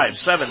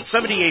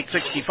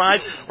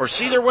 857-7865, or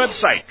see their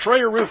website,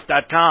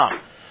 TroyerRoof.com.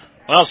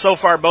 Well, so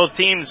far both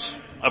teams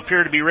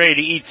appear to be ready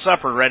to eat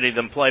supper, ready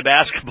to play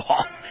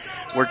basketball.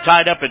 We're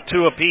tied up at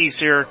 2 apiece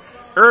here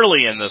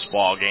early in this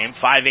ball game.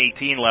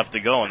 5:18 left to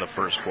go in the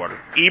first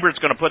quarter. Ebert's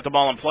going to put the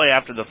ball in play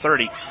after the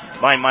 30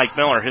 by Mike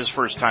Miller, his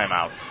first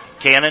timeout.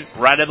 Cannon,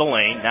 right of the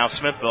lane. Now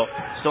Smithville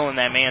still in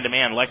that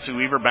man-to-man. Lexi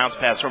Weaver, bounce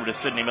pass over to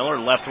Sydney Miller.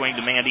 Left wing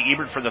to Mandy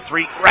Ebert for the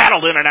 3.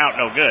 Rattled in and out,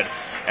 no good.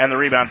 And the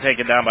rebound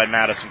taken down by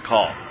Madison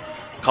Cull.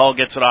 Cull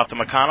gets it off to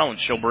McConnell, and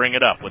she'll bring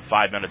it up with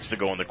 5 minutes to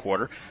go in the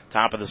quarter.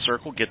 Top of the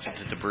circle, gets it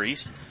to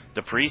DePriest.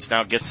 DePriest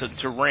now gets it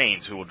to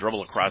Raines, who will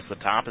dribble across the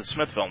top, as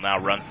Smithville now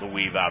runs the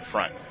weave out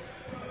front.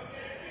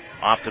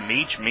 Off to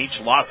Meach. Meach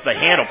lost the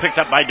handle. Picked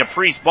up by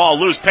DePriest. Ball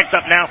loose. Picked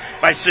up now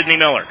by Sydney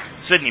Miller.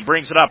 Sydney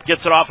brings it up.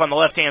 Gets it off on the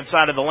left-hand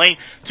side of the lane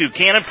to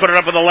Cannon. Put it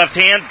up with the left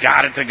hand.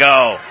 Got it to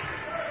go.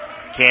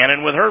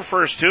 Cannon with her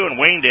first two, and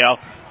Waynedale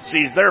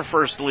sees their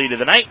first lead of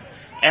the night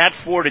at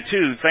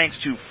 4-2 thanks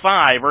to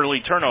 5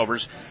 early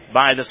turnovers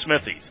by the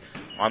Smithies.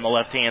 On the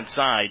left-hand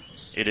side,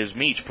 it is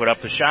Meach. Put up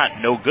the shot.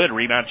 No good.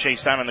 Rebound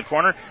chased down in the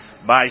corner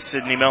by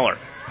Sydney Miller.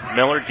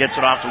 Miller gets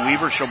it off to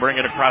Weaver. She'll bring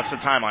it across the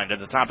timeline to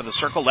the top of the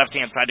circle.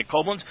 Left-hand side to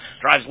Koblenz.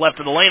 Drives left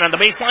of the lane on the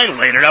baseline.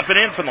 Laid it up and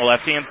in from the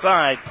left-hand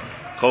side.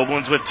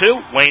 Koblenz with 2.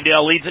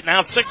 Waynedale leads it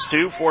now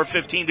 6-2.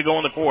 4:15 to go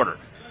in the quarter.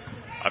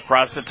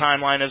 Across the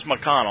timeline is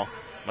McConnell.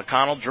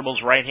 McConnell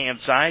dribbles right-hand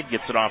side.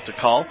 Gets it off to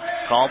Cull.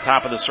 Cull,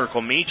 top of the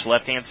circle, Meach.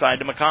 Left-hand side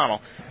to McConnell.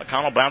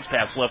 McConnell bounce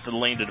pass left of the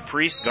lane to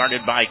DePriest.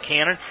 Guarded by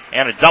Cannon.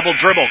 And a double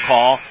dribble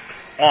call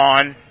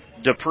on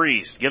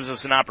DePriest. Gives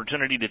us an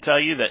opportunity to tell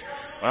you that,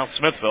 well,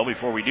 Smithville,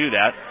 before we do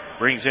that,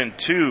 brings in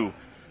 2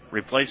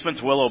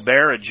 replacements. Willow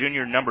Bear, a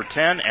junior number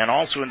 10, and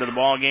also into the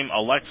ball game,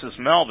 Alexis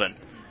Melvin.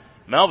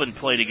 Melvin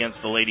played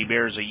against the Lady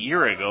Bears a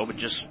year ago, but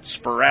just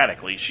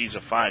sporadically. She's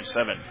a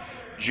 5'7"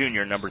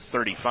 junior number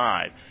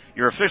 35.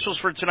 Your officials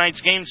for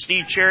tonight's game,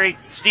 Steve Cherry,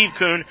 Steve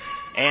Kuhn,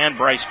 and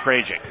Bryce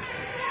Krajik.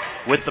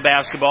 With the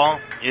basketball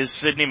is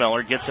Sydney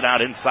Miller. Gets it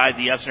out inside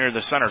the S near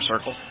the center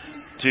circle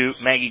to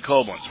Maggie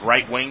Koblenz.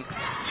 Right wing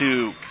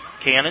to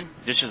Cannon.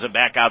 Dishes it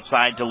back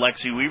outside to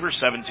Lexi Weaver.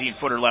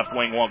 17-footer left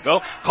wing won't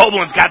go.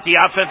 Koblenz got the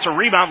offensive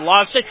rebound,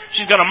 lost it.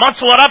 She's going to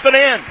muscle it up and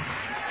in.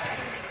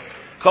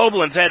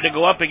 Koblenz had to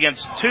go up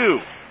against 2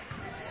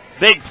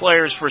 big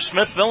players for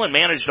Smithville and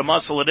managed to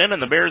muscle it in,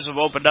 and the Bears have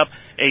opened up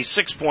a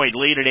 6-point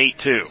lead at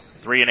 8-2.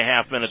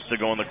 3.5 minutes to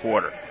go in the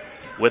quarter.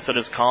 With it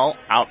is Cull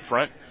out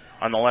front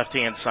on the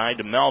left-hand side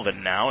to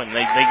Melvin now, and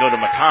they go to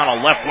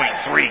McConnell. Left wing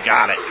 3,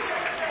 got it.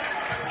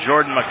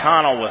 Jordan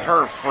McConnell with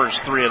her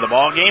first 3 of the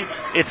ball game.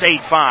 It's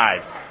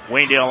 8-5.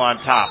 Waynedale on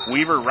top.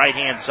 Weaver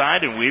right-hand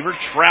side, and Weaver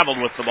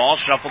traveled with the ball,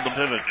 shuffled the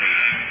pivot.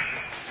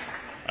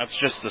 That's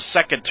just the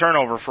second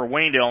turnover for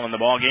Waynedale in the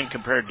ball game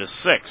compared to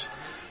 6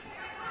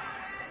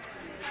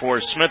 for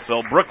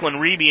Smithville. Brooklyn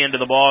Reeby into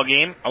the ball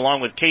game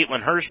along with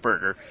Caitlin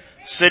Hirschberger.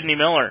 Sydney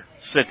Miller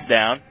sits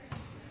down,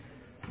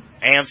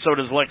 and so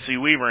does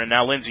Lexi Weaver, and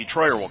now Lindsey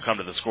Troyer will come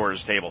to the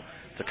scorer's table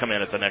to come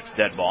in at the next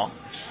dead ball.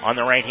 On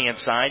the right-hand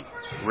side,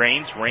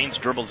 Raines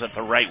dribbles at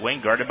the right wing,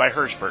 guarded by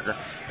Hirschberger.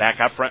 Back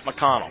out front,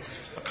 McConnell.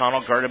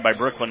 McConnell guarded by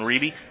Brooklyn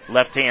Reeby.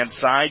 Left-hand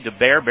side to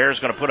Bear. Bear's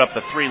going to put up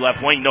the 3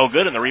 left wing, no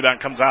good, and the rebound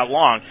comes out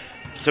long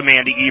to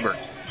Mandy Ebert.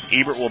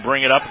 Ebert will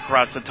bring it up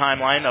across the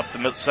timeline, up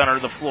the center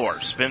of the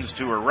floor. Spins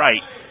to her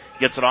right.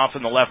 Gets it off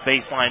in the left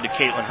baseline to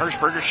Caitlin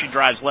Hirschberger. She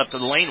drives left of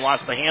the lane,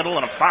 lost the handle,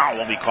 and a foul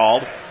will be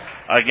called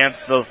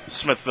against the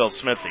Smithville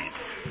Smithies.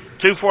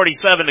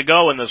 2:47 to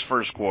go in this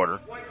first quarter.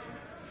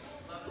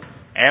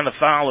 And the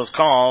foul is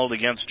called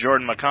against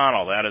Jordan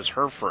McConnell. That is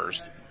her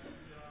first.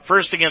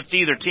 First against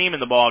either team in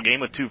the ball game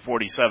with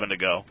 2:47 to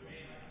go.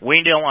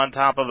 Waynedale on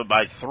top of it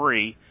by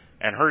 3,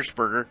 and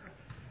Hirschberger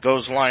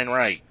goes line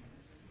right.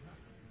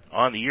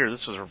 On the year,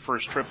 this was her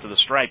first trip to the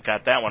stripe.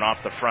 Got that one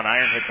off the front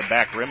iron, hit the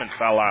back rim, and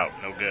fell out.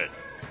 No good.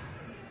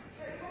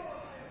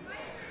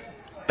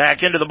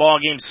 Back into the ball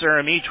game,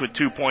 Sarah Meach with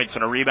 2 points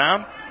and a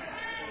rebound.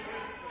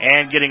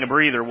 And getting a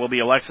breather will be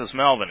Alexis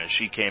Melvin as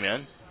she came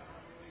in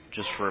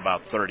just for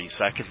about 30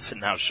 seconds,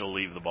 and now she'll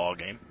leave the ball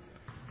game.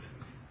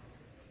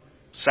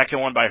 Second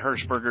one by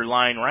Hirschberger,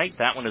 line right.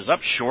 That one is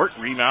up short.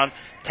 Rebound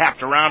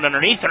tapped around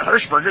underneath, and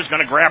Hirschberger's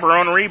going to grab her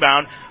own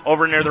rebound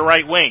over near the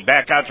right wing.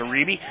 Back out to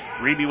Reby.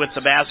 Reby with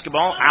the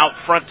basketball. Out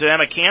front to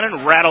Emma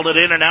Cannon. Rattled it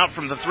in and out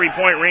from the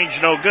three-point range.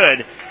 No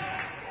good.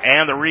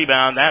 And the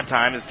rebound that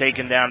time is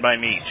taken down by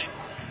Meach.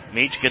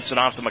 Meach gets it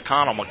off to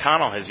McConnell.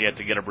 McConnell has yet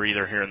to get a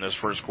breather here in this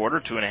first quarter.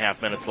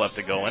 2.5 minutes left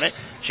to go in it.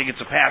 She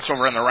gets a pass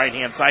over on the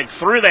right-hand side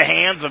through the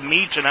hands of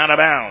Meach and out of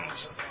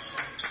bounds.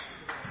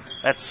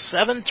 That's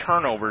 7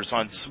 turnovers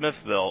on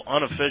Smithville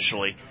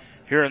unofficially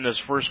here in this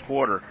first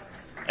quarter.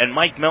 And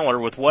Mike Miller,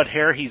 with what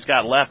hair he's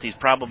got left, he's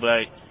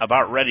probably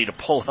about ready to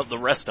pull the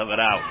rest of it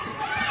out.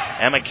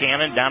 Emma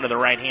Cannon down to the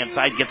right-hand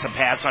side, gets a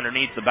pass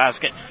underneath the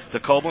basket. The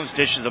Koblenz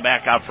dishes it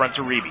back out front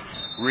to Reby.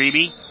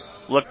 Reby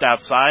looked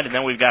outside, and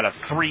then we've got a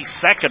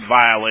 3-second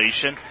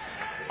violation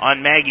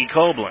on Maggie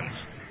Koblenz.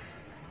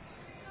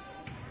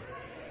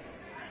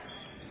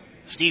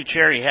 Steve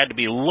Cherry had to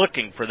be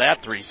looking for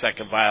that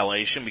 3-second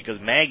violation because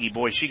Maggie,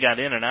 boy, she got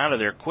in and out of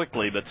there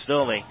quickly, but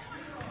still they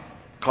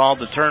called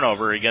the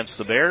turnover against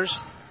the Bears.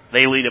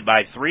 They lead it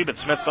by 3, but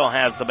Smithville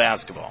has the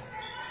basketball.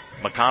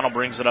 McConnell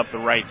brings it up the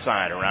right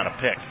side around a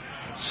pick.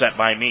 Set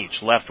by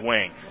Meach, left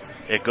wing.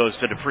 It goes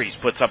to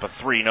DePriest, puts up a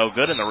 3, no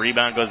good, and the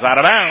rebound goes out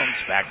of bounds.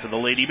 Back to the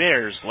Lady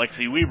Bears.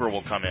 Lexi Weaver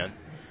will come in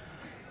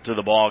to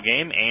the ball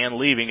game, and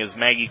leaving is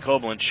Maggie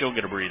Koblenz. She'll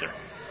get a breather.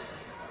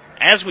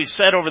 As we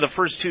said over the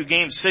first 2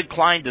 games, Sid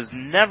Klein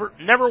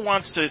never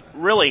wants to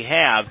really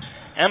have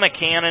Emma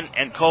Cannon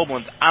and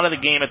Koblenz out of the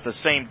game at the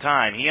same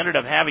time. He ended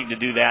up having to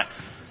do that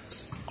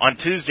on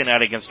Tuesday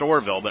night against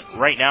Orville, but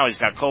right now he's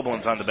got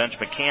Koblenz on the bench,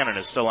 but Cannon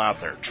is still out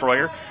there.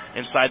 Troyer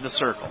inside the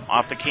circle,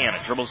 off to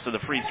Cannon, dribbles to the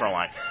free throw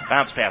line,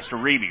 bounce pass to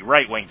Reby,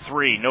 right wing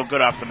 3, no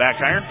good off the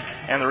back iron,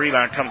 and the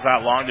rebound comes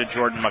out long to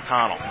Jordan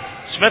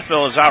McConnell.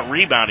 Smithville is out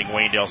rebounding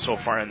Waynedale so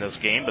far in this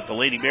game, but the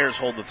Lady Bears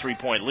hold the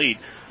 3-point lead.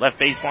 Left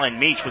baseline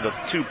Meach with a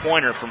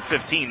 2-pointer from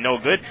 15, no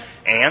good,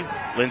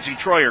 and Lindsey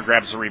Troyer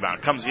grabs the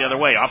rebound, comes the other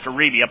way, off to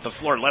Reby, up the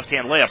floor,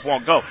 left-hand layup,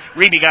 won't go.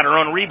 Reby got her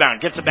own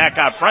rebound, gets it back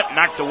out front,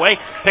 knocked away,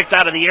 picked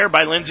out of the air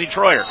by Lindsey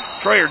Troyer.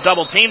 Troyer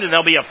double teamed, and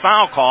there'll be a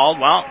foul called.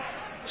 Well,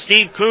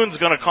 Steve Kuhn's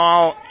going to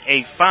call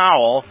a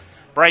foul.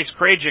 Bryce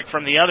Krajik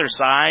from the other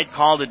side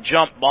called a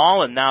jump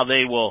ball, and now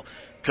they will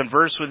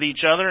converse with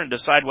each other and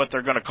decide what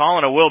they're going to call,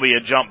 and it will be a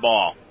jump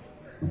ball.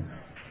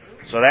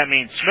 So that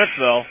means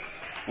Smithville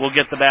will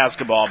get the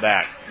basketball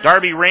back.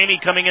 Darby Ramey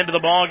coming into the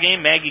ball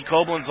game. Maggie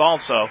Koblenz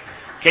also.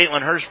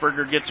 Caitlin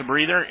Hirschberger gets a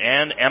breather,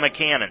 and Emma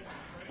Cannon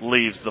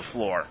leaves the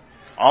floor.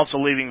 Also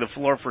leaving the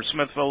floor for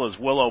Smithville is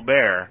Willow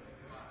Bear.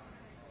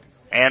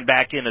 And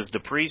back in is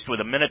DePriest with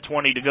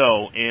 1:20 to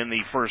go in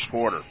the first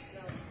quarter.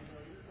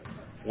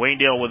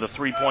 Waynedale with a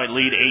 3-point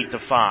lead,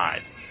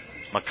 8-5.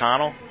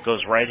 McConnell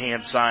goes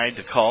right-hand side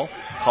to Cull.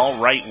 Cull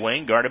right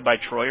wing, guarded by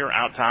Troyer,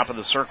 out top of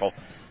the circle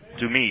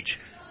to Meach.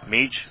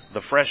 Meach,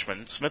 the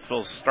freshman.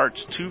 Smithville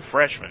starts 2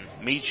 freshmen,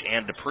 Meach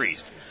and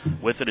DePriest.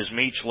 With it is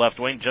Meach, left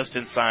wing, just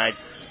inside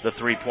the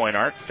 3-point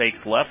arc.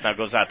 Fakes left, now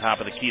goes out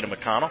top of the key to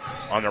McConnell.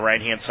 On the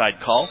right-hand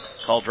side, Cull.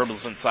 Cull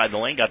dribbles inside the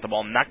lane, got the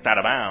ball knocked out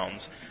of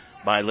bounds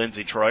by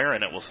Lindsey Troyer,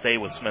 and it will stay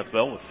with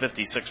Smithville with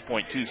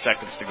 56.2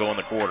 seconds to go in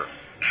the quarter.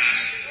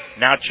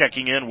 Now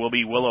checking in will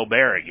be Willow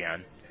Bear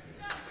again.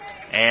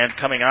 And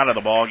coming out of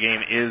the ball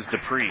game is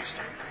DePriest.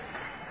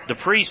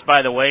 DePriest,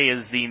 by the way,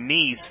 is the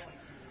niece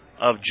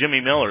of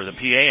Jimmy Miller, the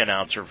PA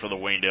announcer for the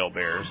Waynedale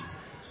Bears.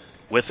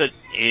 With it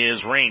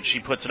is Rain. She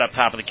puts it up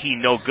top of the key.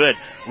 No good.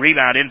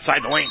 Rebound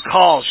inside the lane.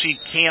 Call. She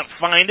can't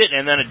find it.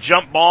 And then a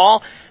jump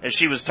ball as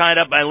she was tied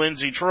up by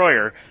Lindsey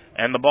Troyer.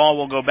 And the ball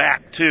will go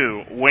back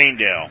to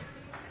Waynedale.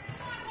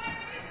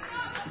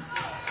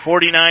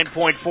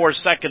 49.4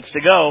 seconds to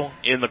go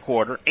in the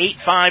quarter.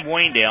 8-5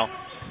 Waynedale.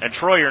 And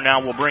Troyer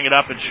now will bring it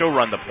up and she'll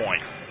run the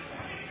point.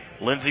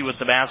 Lindsey with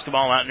the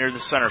basketball out near the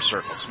center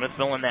circle.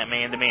 Smithville in that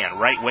man-to-man.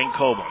 Right wing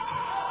Koblenz.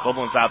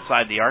 Koblenz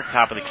outside the arc,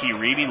 top of the key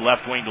Reedy.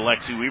 Left wing to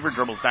Lexi Weaver.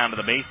 Dribbles down to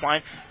the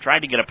baseline. Tried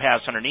to get a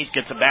pass underneath.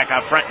 Gets it back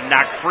out front and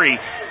knocked free.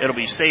 It'll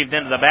be saved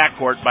into the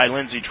backcourt by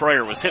Lindsey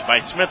Troyer. Was hit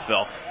by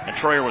Smithville. And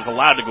Troyer was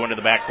allowed to go into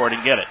the backcourt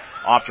and get it.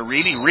 Off to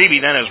Reedy.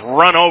 Reedy then is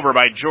run over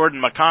by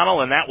Jordan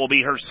McConnell, and that will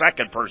be her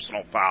second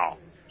personal foul.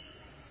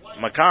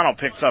 McConnell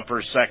picks up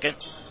her second.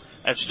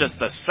 That's just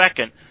the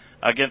second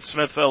against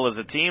Smithville as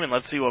a team, and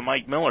let's see what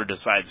Mike Miller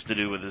decides to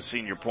do with his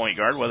senior point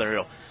guard, whether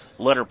he'll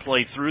let her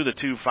play through the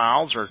 2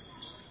 fouls or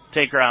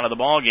take her out of the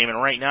ball game.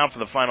 And right now for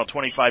the final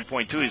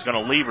 25.2, he's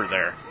going to leave her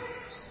there.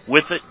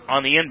 With it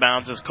on the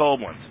inbounds is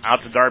Koblenz.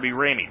 Out to Darby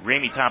Ramey.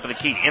 Ramey top of the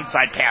key.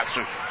 Inside pass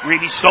to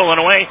Ramey, stolen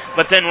away,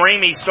 but then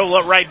Ramey stole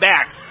it right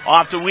back.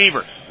 Off to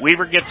Weaver.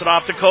 Weaver gets it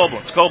off to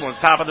Koblenz. Koblenz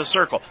top of the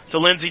circle to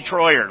Lindsey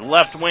Troyer.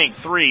 Left wing,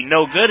 3,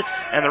 no good.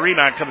 And the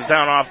rebound comes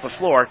down off the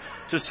floor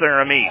to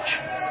Sarah Meach.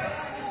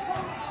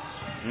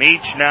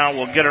 Meach now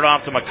will get it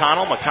off to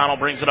McConnell. McConnell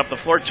brings it up the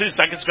floor. 2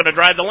 seconds, going to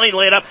drive the lane,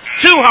 lay it up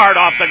too hard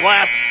off the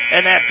glass,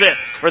 and that's it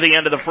for the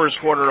end of the first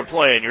quarter of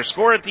play. And your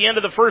score at the end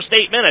of the first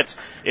 8 minutes,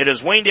 it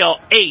is Waynedale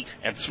 8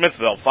 and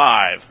Smithville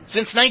 5.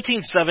 Since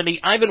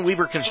 1970, Ivan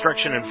Weaver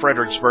Construction in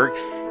Fredericksburg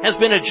has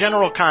been a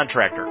general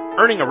contractor,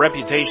 earning a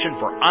reputation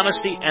for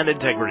honesty and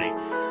integrity.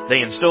 They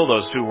instill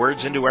those 2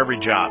 words into every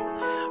job.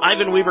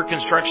 Ivan Weaver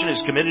Construction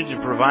is committed to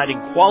providing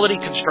quality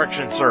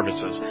construction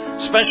services,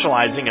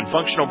 specializing in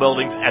functional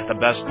buildings at the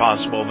best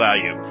possible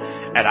value.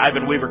 At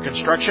Ivan Weaver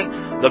Construction,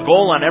 the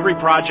goal on every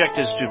project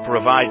is to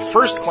provide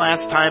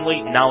first-class,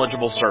 timely,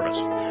 knowledgeable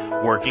service.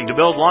 Working to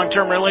build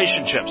long-term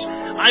relationships,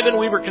 Ivan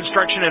Weaver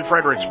Construction in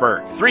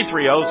Fredericksburg,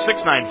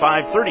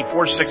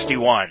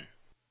 330-695-3461.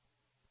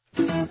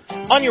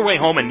 On your way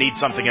home and need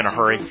something in a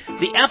hurry,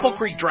 the Apple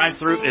Creek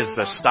drive-thru is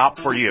the stop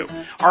for you.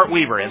 Art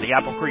Weaver and the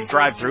Apple Creek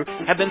drive-thru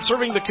have been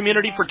serving the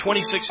community for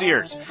 26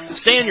 years.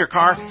 Stay in your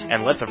car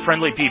and let the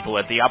friendly people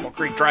at the Apple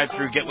Creek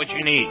drive-thru get what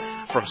you need.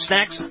 From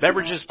snacks,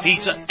 beverages,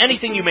 pizza,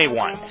 anything you may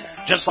want.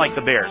 Just like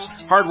the Bears,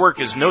 hard work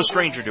is no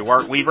stranger to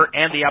Art Weaver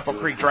and the Apple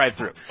Creek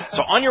drive-thru.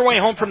 So on your way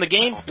home from the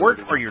game,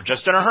 work, or you're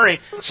just in a hurry,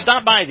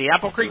 stop by the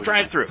Apple Creek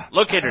drive-thru,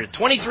 located at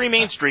 23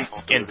 Main Street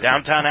in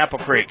downtown Apple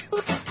Creek.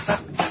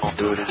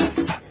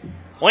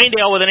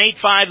 Waynedale with an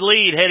 8-5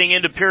 lead heading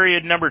into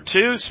period number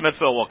 2.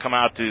 Smithville will come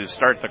out to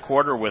start the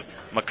quarter with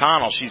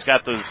McConnell. She's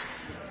got those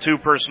 2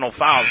 personal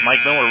fouls.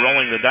 Mike Miller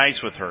rolling the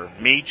dice with her.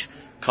 Meach,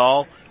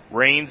 Cull,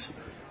 Raines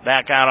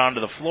back out onto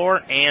the floor,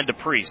 and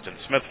DePriest. And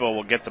Smithville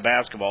will get the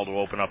basketball to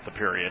open up the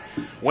period.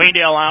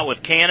 Waynedale out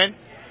with Cannon,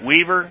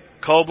 Weaver,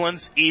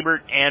 Koblenz,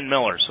 Ebert, and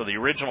Miller. So the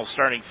original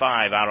starting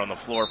 5 out on the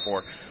floor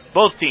for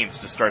both teams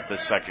to start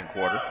this second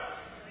quarter.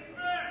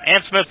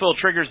 And Smithville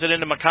triggers it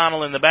into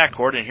McConnell in the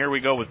backcourt, and here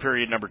we go with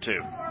period number 2.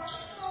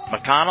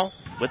 McConnell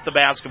with the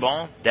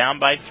basketball, down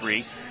by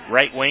 3.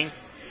 Right wing,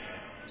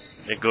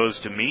 it goes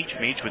to Meach.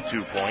 Meach with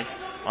 2 points.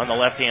 On the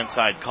left-hand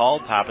side, Cull,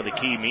 top of the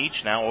key,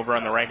 Meach. Now over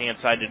on the right-hand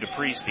side to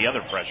DePriest, the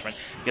other freshman.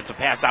 Gets a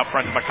pass out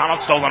front to McConnell,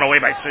 stolen away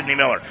by Sidney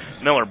Miller.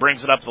 Miller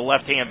brings it up the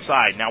left-hand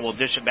side. Now we'll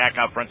dish it back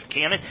out front to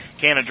Cannon.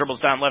 Cannon dribbles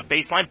down left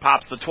baseline,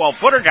 pops the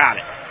 12-footer, got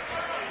it.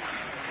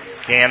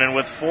 Cannon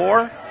with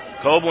 4.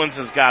 Koblenz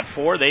has got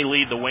 4. They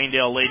lead the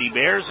Waynedale Lady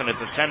Bears, and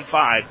it's a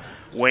 10-5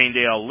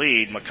 Waynedale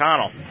lead.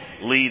 McConnell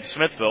leads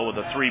Smithville with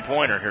a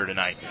 3-pointer here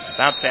tonight.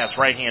 Bounce pass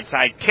right-hand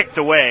side, kicked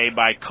away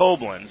by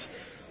Koblenz,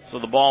 so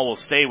the ball will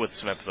stay with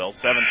Smithville,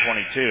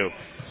 7:22.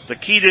 The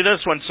key to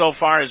this one so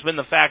far has been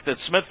the fact that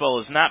Smithville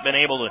has not been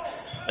able to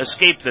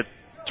escape the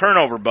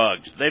turnover bug.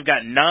 They've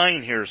got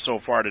 9 here so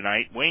far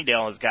tonight.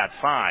 Waynedale has got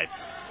 5.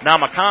 Now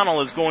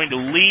McConnell is going to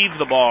leave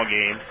the ball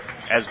game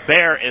as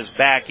Bear is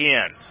back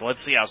in. So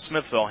let's see how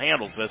Smithville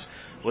handles this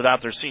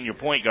without their senior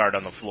point guard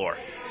on the floor.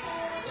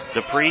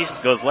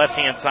 DePriest goes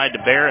left-hand side to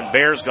Bear, and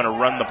Bear's going to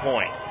run the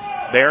point.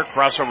 Bear,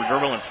 crossover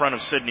dribble in front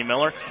of Sidney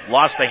Miller.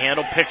 Lost the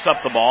handle, picks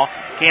up the ball.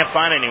 Can't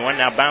find anyone.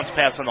 Now bounce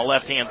pass on the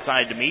left-hand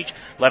side to Meach.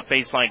 Left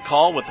baseline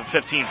Cull with the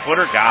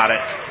 15-footer. Got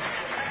it.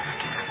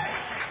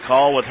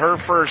 Cull with her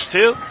first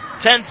 2.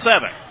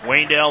 10-7.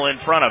 Waynedale in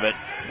front of it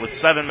with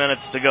 7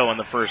 minutes to go in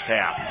the first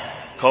half.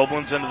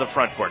 Koblenz into the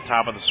front court,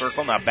 top of the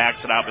circle, now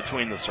backs it out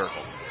between the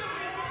circles.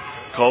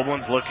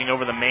 Koblenz looking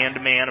over the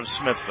man-to-man of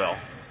Smithville,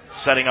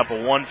 setting up a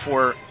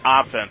 1-4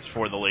 offense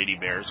for the Lady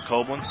Bears.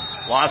 Koblenz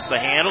lost the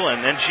handle,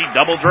 and then she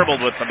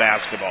double-dribbled with the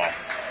basketball.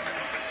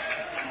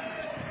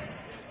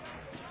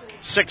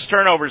 6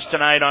 turnovers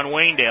tonight on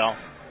Waynedale.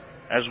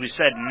 As we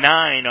said,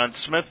 9 on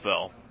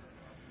Smithville.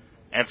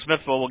 And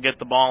Smithville will get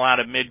the ball out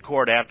of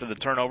midcourt after the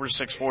turnover,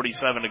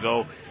 6:47 to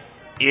go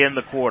in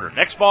the quarter.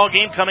 Next ball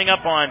game coming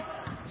up on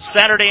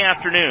Saturday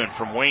afternoon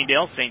from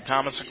Waynedale, St.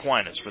 Thomas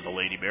Aquinas for the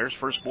Lady Bears.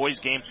 First boys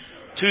game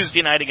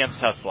Tuesday night against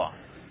Tuslaw.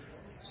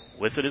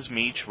 With it is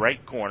Meach,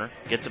 right corner.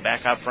 Gets it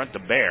back out front to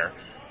Bear.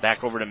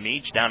 Back over to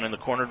Meach, down in the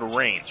corner to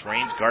Raines.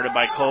 Raines guarded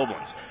by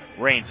Koblenz.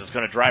 Raines is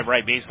going to drive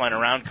right baseline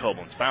around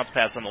Koblenz. Bounce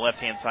pass on the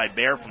left-hand side.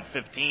 Bear from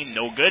 15,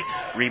 no good.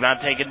 Rebound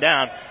taken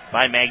down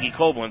by Maggie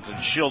Koblenz,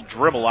 and she'll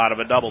dribble out of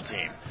a double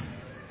team.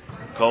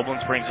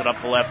 Koblenz brings it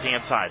up the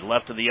left-hand side.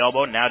 Left of the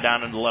elbow, now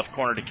down in the left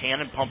corner to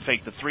Cannon. Pump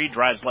fake the 3,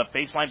 drives left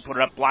baseline, put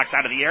it up, blocked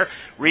out of the air.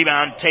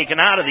 Rebound taken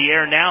out of the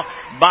air now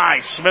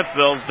by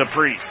Smithville's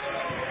DePriest.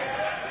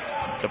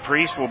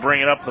 DePriest will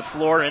bring it up the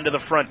floor into the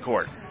front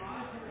court.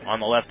 On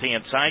the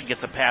left-hand side,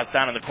 gets a pass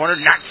down in the corner,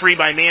 knocked free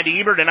by Mandy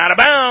Ebert and out of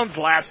bounds.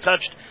 Last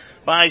touched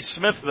by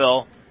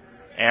Smithville,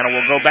 and it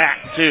will go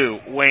back to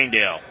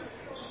Waynedale.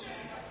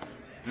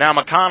 Now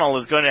McConnell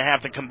is going to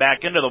have to come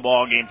back into the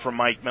ball game for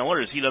Mike Miller,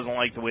 as he doesn't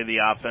like the way the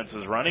offense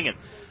is running, and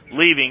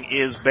leaving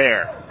is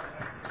Bear.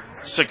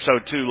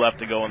 6:02 left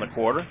to go in the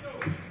quarter.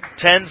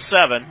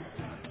 10-7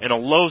 in a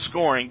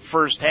low-scoring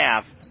first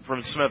half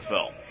from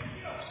Smithville.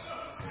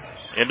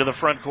 Into the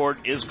front court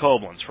is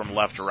Koblenz from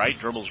left to right.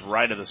 Dribbles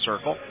right of the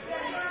circle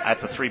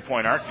at the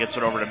three-point arc. Gets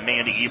it over to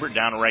Mandy Ebert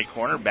down the right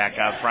corner. Back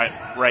out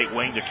right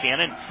wing to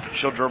Cannon.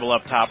 She'll dribble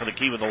up top of the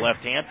key with the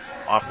left hand.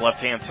 Off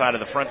left-hand side of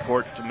the front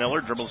court to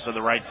Miller. Dribbles to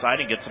the right side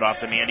and gets it off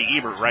to Mandy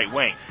Ebert, right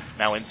wing.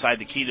 Now inside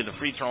the key to the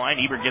free throw line.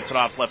 Ebert gets it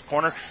off left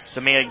corner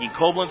to Maggie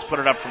Koblenz. Put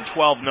it up from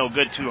 12. No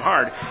good. Too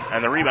hard.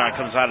 And the rebound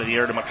comes out of the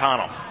air to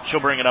McConnell. She'll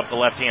bring it up the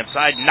left-hand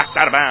side. Knocked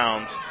out of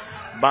bounds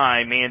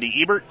by Mandy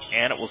Ebert.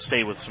 And it will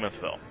stay with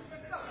Smithville.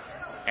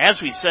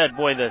 As we said,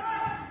 boy, the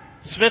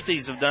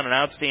Smithies have done an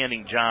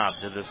outstanding job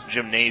to this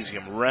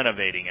gymnasium,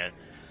 renovating it.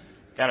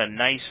 Got a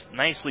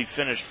nicely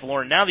finished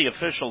floor. Now the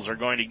officials are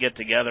going to get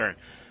together and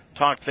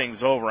talk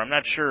things over. I'm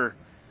not sure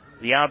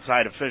the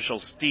outside official,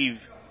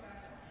 Steve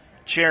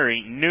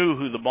Cherry, knew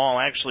who the ball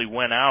actually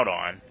went out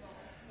on.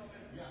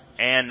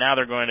 And now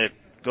they're going to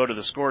go to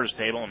the scorer's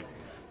table and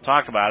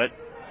talk about it.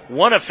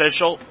 One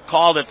official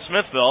called at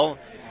Smithville.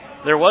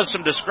 There was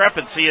some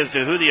discrepancy as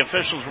to who the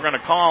officials were going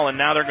to call, and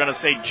now they're going to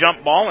say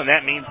jump ball, and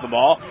that means the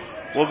ball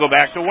will go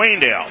back to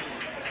Waynedale.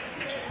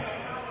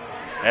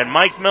 And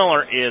Mike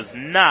Miller is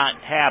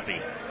not happy.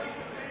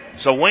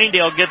 So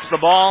Waynedale gets the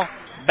ball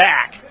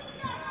back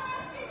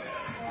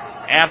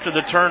after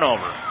the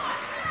turnover.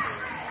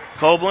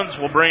 Koblenz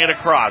will bring it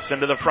across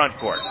into the front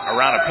court.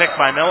 Around a pick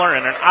by Miller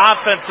and an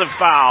offensive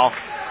foul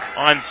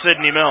on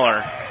Sydney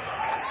Miller.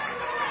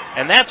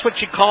 And that's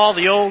what you call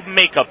the old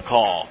makeup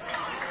call.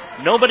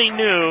 Nobody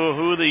knew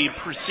who the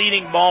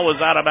preceding ball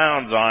was out of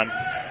bounds on,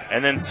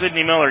 and then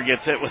Sydney Miller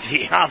gets hit with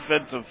the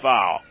offensive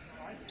foul.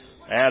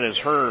 That is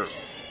her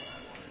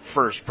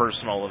first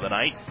personal of the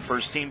night.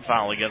 First team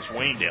foul against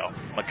Waynedale.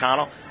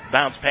 McConnell,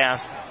 bounce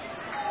pass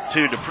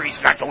to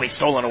DePriest, knocked away,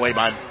 stolen away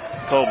by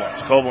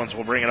Koblenz. Koblenz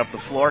will bring it up the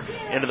floor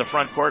into the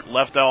front court,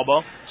 left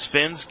elbow,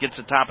 spins, gets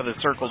the top of the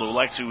circle to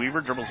Alexi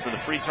Weaver, dribbles to the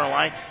free throw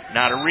line,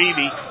 now to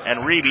Reeby,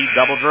 and Reeby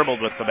double dribbled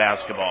with the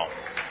basketball.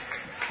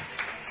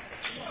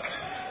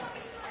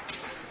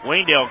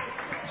 Waynedale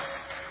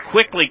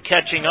quickly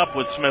catching up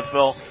with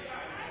Smithville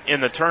in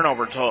the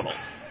turnover total.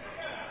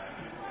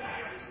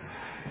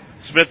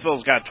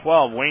 Smithville's got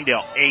 12,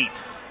 Waynedale 8.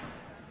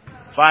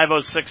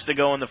 5:06 to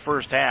go in the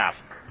first half.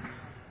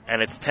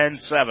 And it's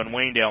 10-7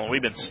 Waynedale, and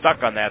we've been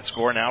stuck on that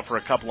score now for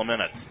a couple of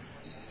minutes.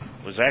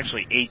 It was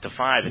actually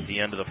 8-5 at the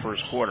end of the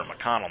first quarter.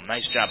 McConnell,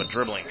 nice job of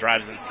dribbling,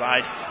 drives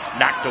inside,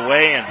 knocked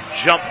away, and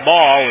jump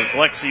ball as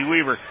Lexi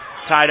Weaver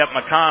tied up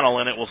McConnell,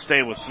 and it will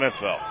stay with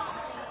Smithville.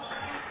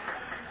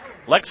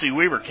 Lexi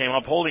Weaver came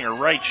up holding her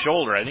right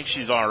shoulder. I think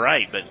she's all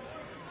right, but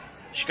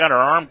she got her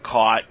arm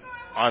caught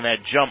on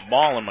that jump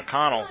ball, and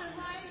McConnell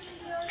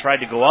tried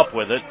to go up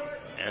with it,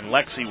 and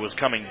Lexi was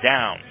coming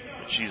down.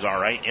 But she's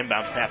all right.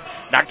 Inbounds pass.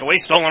 Knocked away,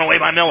 stolen away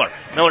by Miller.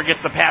 Miller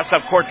gets the pass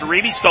up court to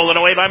Reeby, stolen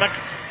away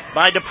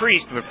by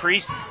DePriest.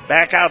 DePriest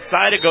back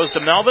outside. It goes to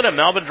Melvin, and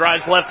Melvin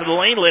drives left of the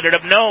lane, lit it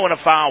up, no, and a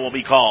foul will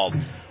be called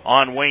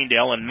on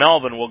Waynedale, and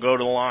Melvin will go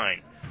to the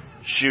line,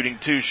 shooting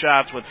 2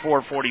 shots with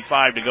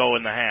 4:45 to go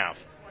in the half.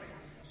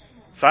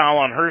 Foul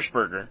on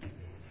Hirschberger.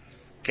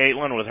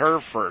 Caitlin with her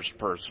first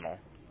personal.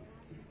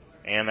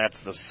 And that's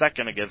the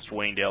second against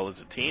Waynedale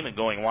as a team. And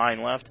going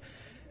line left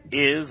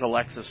is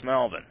Alexis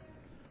Melvin.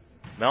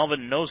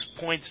 Melvin, no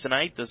points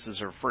tonight. This is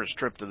her first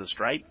trip to the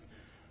stripe.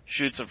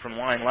 Shoots it from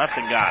line left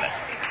and got it.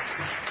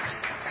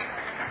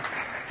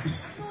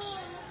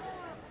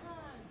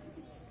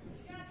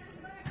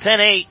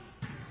 (10-8).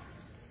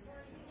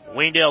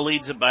 Waynedale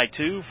leads it by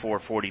 2.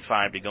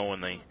 4:45 to go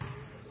in the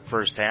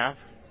first half.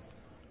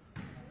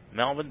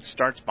 Melvin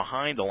starts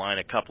behind the line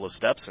a couple of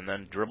steps and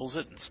then dribbles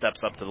it and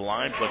steps up to the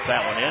line, puts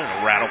that one in,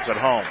 and rattles it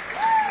home.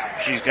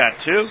 She's got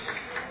 2.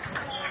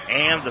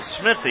 And the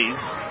Smithies,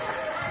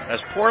 as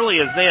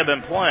poorly as they have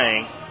been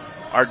playing,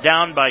 are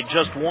down by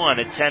just 1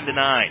 at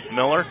 10-9.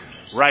 Miller,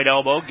 right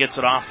elbow, gets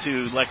it off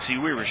to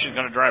Lexi Weaver. She's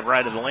going to drive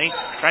right of the lane,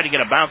 try to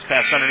get a bounce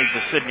pass underneath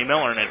to Sydney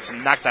Miller, and it's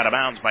knocked out of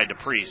bounds by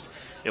DePriest.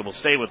 It will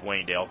stay with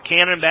Waynedale.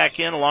 Cannon back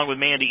in along with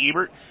Mandy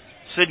Ebert.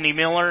 Sydney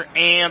Miller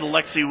and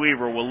Lexi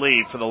Weaver will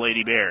leave for the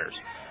Lady Bears.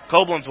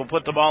 Koblenz will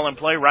put the ball in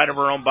play right of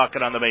her own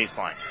bucket on the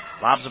baseline.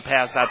 Lobs a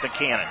pass out to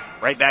Cannon.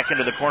 Right back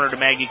into the corner to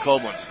Maggie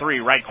Koblenz. 3,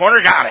 right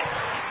corner, got it.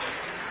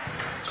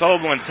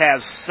 Koblenz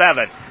has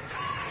 7.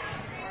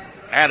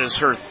 That is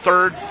her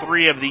third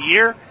 3 of the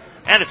year.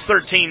 And it's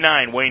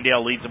 13-9.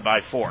 Waynedale leads it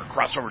by 4.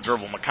 Crossover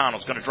dribble.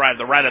 McConnell's going to drive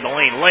the right of the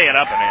lane, lay it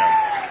up and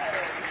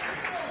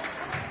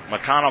in.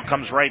 McConnell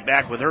comes right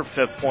back with her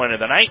 5th point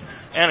of the night.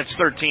 And it's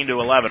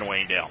 13-11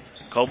 Waynedale.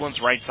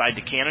 Koblenz right side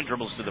to Cannon,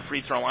 dribbles to the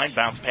free throw line,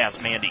 bounce past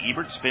Mandy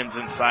Ebert, spins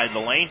inside the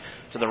lane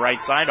to the right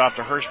side, off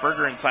to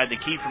Hirschberger, inside the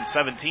key from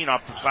 17,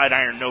 off the side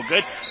iron, no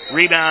good.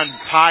 Rebound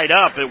tied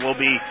up. It will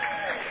be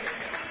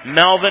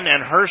Melvin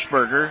and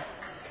Hirschberger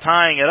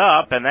tying it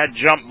up, and that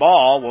jump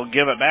ball will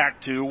give it back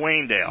to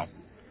Waynedale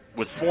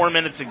with 4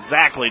 minutes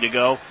exactly to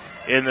go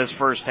in this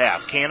first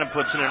half. Cannon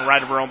puts it in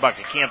right of her own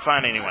bucket. Can't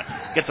find anyone.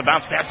 Gets a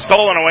bounce pass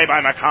stolen away by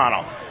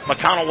McConnell.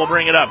 McConnell will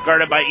bring it up,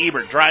 guarded by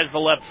Ebert. Drives the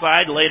left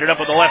side, laid it up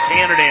with the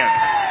left-handed in.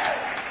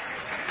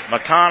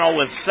 McConnell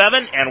with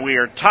 7, and we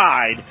are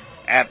tied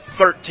at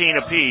 13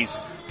 apiece.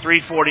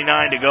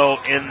 3:49 to go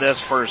in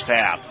this first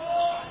half.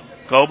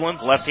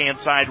 Koblenz, left-hand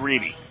side,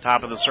 Reeby.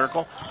 Top of the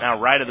circle. Now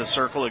right of the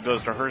circle, it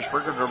goes to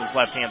Hirschberger. Dribbles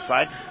left-hand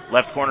side.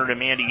 Left corner to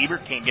Mandy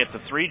Ebert. Can't get the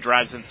three.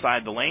 Drives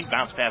inside the lane.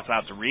 Bounce pass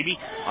out to Reeby.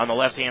 On the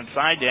left-hand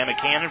side, to Emma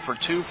Cannon for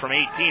two from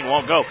 18.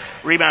 Won't go.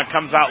 Rebound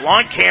comes out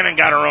long. Cannon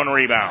got her own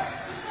rebound.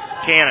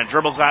 Cannon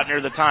dribbles out near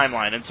the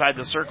timeline. Inside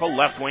the circle,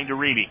 left wing to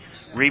Reeby.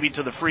 Reeby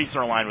to the free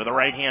throw line with a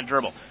right-hand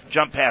dribble.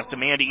 Jump pass to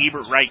Mandy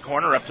Ebert, right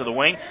corner, up to the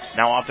wing.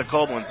 Now off to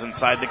Koblenz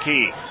inside the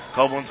key.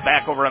 Koblenz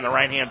back over on the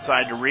right-hand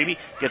side to Reeby.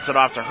 Gets it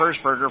off to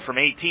Hirschberger from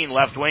 18,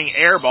 left wing,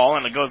 air ball,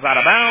 and it goes out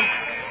of bounds.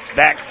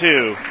 Back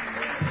to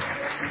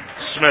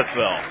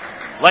Smithville.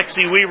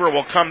 Lexi Weaver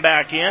will come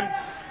back in.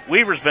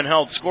 Weaver's been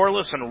held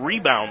scoreless and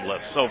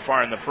reboundless so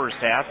far in the first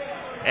half,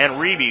 and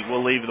Reeby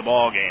will leave the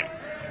ball game.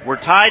 We're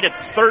tied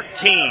at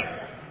 13.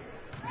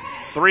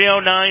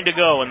 3:09 to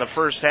go in the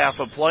first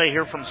half of play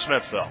here from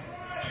Smithville.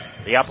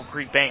 The Apple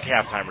Creek Bank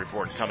halftime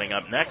report coming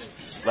up next.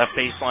 Left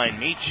baseline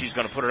meet. She's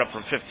going to put it up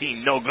from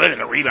 15. No good. And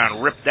the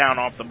rebound ripped down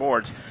off the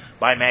boards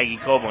by Maggie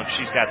Koblenz.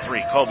 She's got three.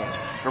 Koblenz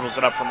dribbles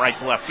it up from right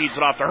to left. Feeds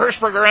it off to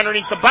Hirschberger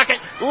underneath the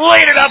bucket.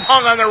 Laid it up,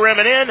 hung on the rim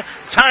and in.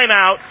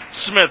 Timeout,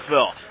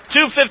 Smithville.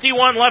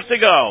 2:51 left to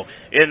go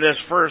in this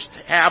first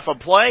half of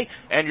play.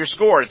 And your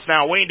score, it's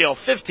now Waynedale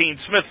 15,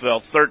 Smithville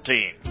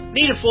 13.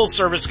 Need a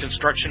full-service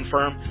construction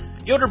firm?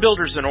 Yoder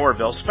Builders in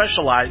Orrville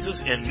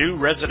specializes in new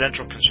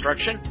residential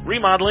construction,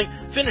 remodeling,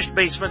 finished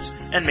basements,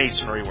 and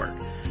masonry work.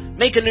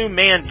 Make a new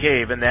man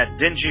cave in that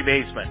dingy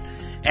basement.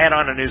 Add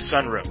on a new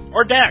sunroom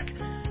or deck.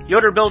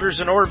 Yoder Builders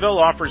in Orrville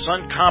offers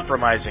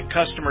uncompromising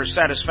customer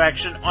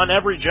satisfaction on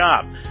every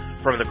job,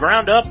 from the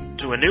ground up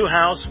to a new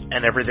house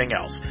and everything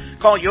else.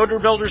 Call Yoder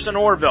Builders in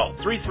Orrville,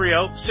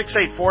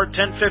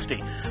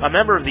 330-684-1050, a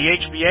member of the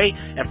HBA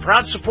and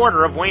proud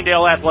supporter of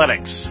Waynedale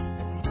Athletics.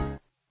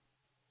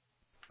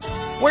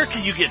 Where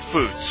can you get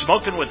food?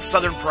 Smoking with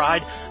Southern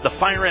Pride, the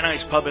Fire and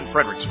Ice Pub in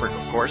Fredericksburg,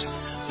 of course.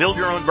 Build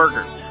your own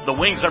burger. The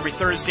wings every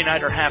Thursday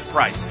night are half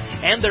price.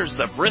 And there's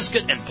the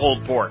brisket and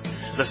pulled pork.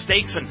 The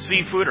steaks and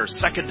seafood are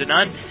second to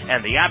none,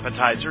 and the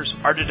appetizers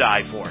are to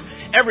die for.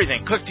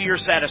 Everything cooked to your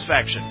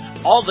satisfaction.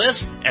 All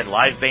this and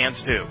live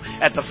bands too.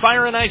 At the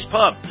Fire and Ice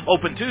Pub.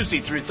 Open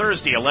Tuesday through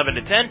Thursday 11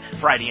 to 10,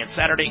 Friday and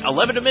Saturday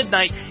 11 to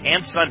midnight,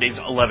 and Sundays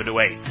 11 to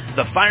 8.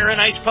 The Fire and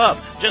Ice Pub,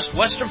 just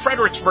west of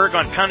Fredericksburg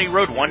on County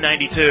Road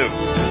 192.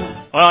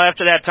 Well,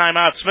 after that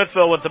timeout,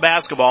 Smithville with the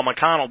basketball.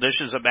 McConnell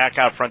dishes it back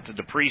out front to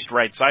DePriest,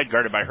 right side,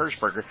 guarded by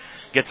Hirschberger.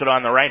 Gets it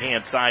on the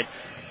right-hand side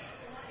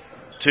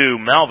to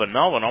Melvin.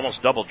 Melvin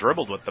almost double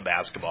dribbled with the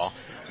basketball.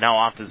 Now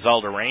off to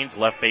Zelda Raines,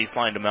 left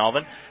baseline to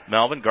Melvin.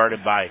 Melvin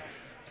guarded by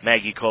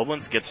Maggie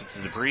Koblenz, gets it to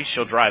DePriest.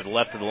 She'll drive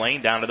left of the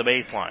lane down to the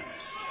baseline.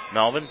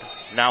 Melvin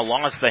now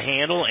lost the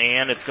handle,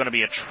 and it's going to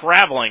be a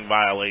traveling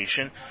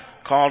violation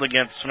called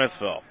against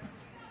Smithville.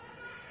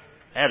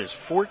 That is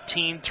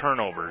 14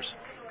 turnovers,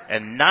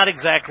 and not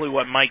exactly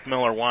what Mike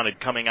Miller wanted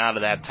coming out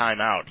of that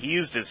timeout. He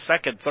used his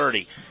second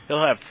 30.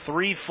 He'll have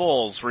 3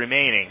 fulls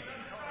remaining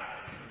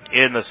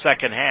in the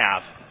second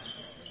half.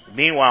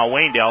 Meanwhile,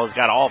 Waynedale has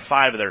got all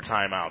 5 of their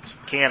timeouts.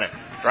 Cannon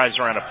drives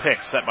around a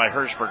pick set by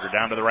Hirschberger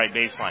down to the right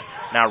baseline.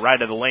 Now right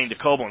of the lane to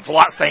Koblenz.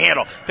 Lost the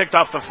handle. Picked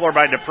off the floor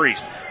by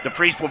DePriest.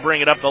 DePriest will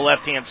bring it up the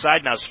left-hand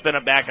side. Now spin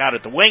it back out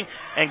at the wing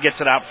and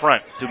gets it out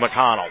front to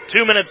McConnell.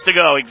 2 minutes to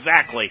go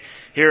exactly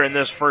here in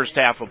this first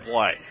half of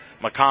play.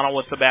 McConnell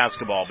with the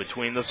basketball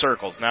between the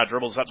circles. Now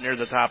dribbles up near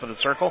the top of the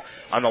circle.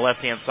 On the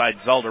left-hand side,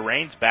 Zelda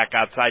Raines. Back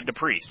outside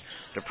DePriest.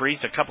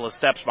 DePriest a couple of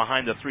steps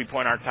behind the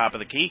three-point arc top of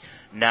the key.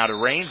 Now to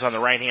Raines on the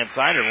right-hand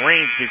side. And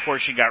Raines, before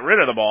she got rid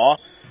of the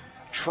ball,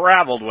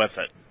 traveled with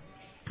it.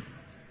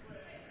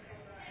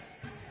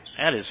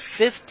 That is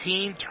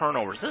 15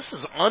 turnovers. This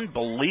is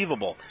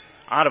unbelievable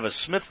out of a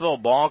Smithville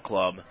ball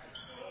club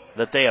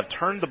that they have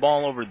turned the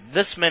ball over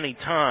this many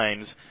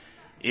times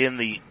in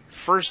the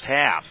first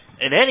half,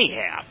 in any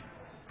half.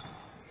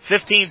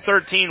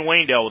 15-13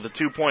 Waynedale with a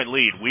 2-point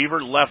lead.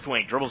 Weaver, left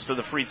wing, dribbles to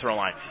the free throw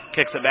line.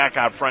 Kicks it back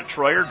out front.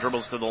 Troyer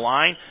dribbles to the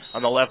line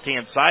on the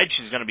left-hand side.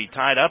 She's going to be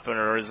tied up,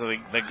 or is they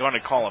going to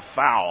call a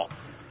foul?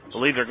 I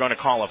believe they're going to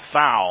call a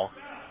foul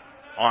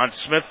on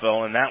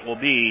Smithville, and that will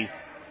be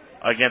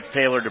against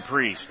Taylor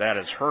DePriest. That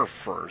is her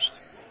first,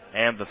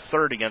 and the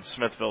third against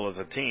Smithville as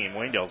a team.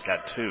 Waynedale's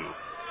got 2.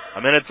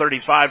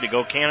 1:35 to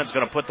go. Cannon's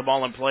going to put the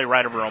ball in play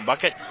right of her own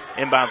bucket.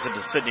 Inbounds it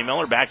to Sydney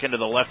Miller. Back into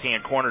the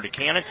left-hand corner to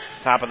Cannon.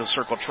 Top of the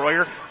circle,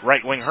 Troyer. Right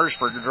wing,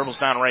 Hirschberger dribbles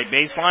down right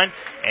baseline.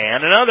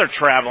 And another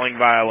traveling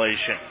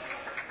violation.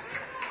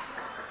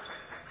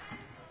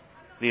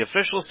 The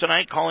officials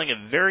tonight calling it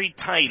very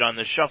tight on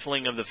the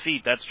shuffling of the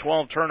feet. That's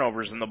 12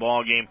 turnovers in the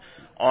ball game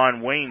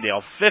on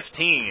Waynedale.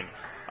 15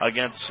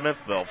 against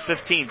Smithville.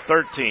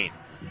 15-13.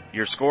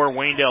 Your score,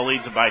 Waynedale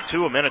leads it by 2.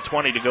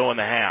 1:20 to go in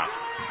the half.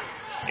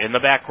 In the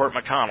backcourt,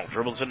 McConnell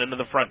dribbles it into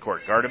the front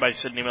court, guarded by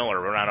Sidney Miller.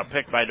 Around a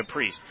pick by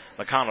DePriest.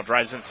 McConnell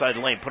drives inside the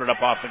lane, put it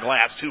up off the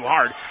glass, too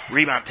hard.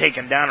 Rebound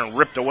taken down and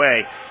ripped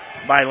away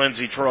by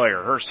Lindsay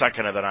Troyer, her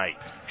second of the night.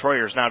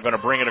 Troyer's now going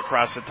to bring it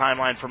across the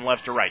timeline from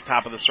left to right.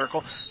 Top of the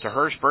circle to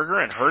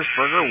Hirschberger, and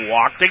Hirschberger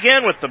walked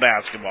again with the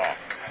basketball.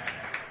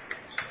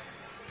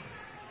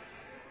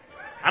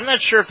 I'm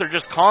not sure if they're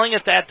just calling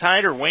it that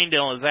tight or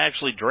Waynedale is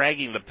actually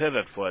dragging the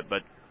pivot foot,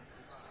 but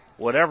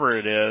whatever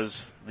it is,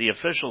 the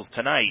officials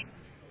tonight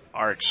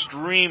are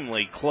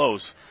extremely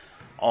close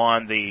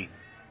on the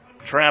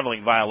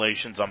traveling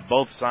violations on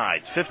both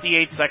sides.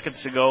 58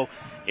 seconds to go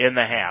in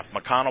the half.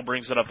 McConnell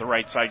brings it up the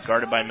right side,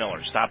 guarded by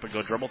Miller. Stop and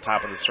go dribble,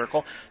 top of the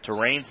circle to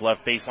Raines,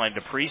 left baseline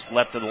to Priest,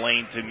 left of the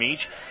lane to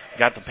Meach.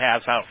 Got the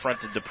pass out front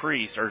to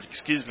DePriest,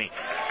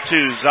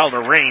 to Zelda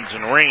Raines,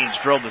 and Raines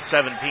drilled the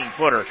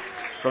 17-footer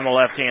from the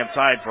left-hand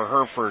side for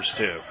her first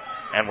two.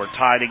 And we're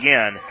tied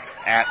again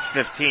at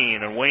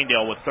 15, and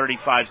Waynedale with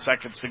 35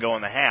 seconds to go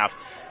in the half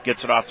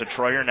gets it off to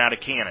Troyer, now to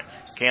Cannon.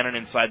 Cannon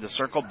inside the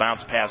circle,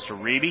 bounce pass to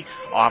Reeby,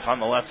 off on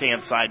the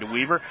left-hand side to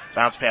Weaver,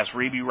 bounce pass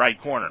Reeby right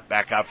corner,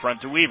 back out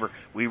front to Weaver.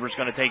 Weaver's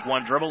going to take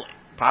one dribble,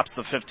 pops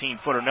the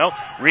 15-footer, no.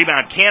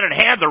 Rebound, Cannon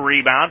had the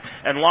rebound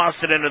and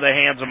lost it into the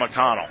hands of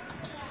McConnell.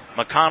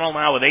 McConnell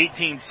now with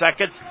 18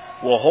 seconds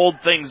will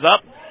hold things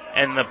up,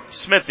 and the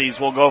Smithies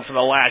will go for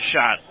the last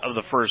shot of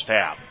the first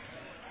half.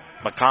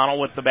 McConnell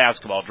with the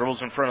basketball,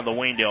 dribbles in front of the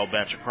Waynedale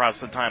bench across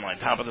the timeline,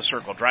 top of the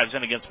circle, drives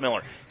in against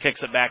Miller,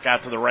 kicks it back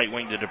out to the right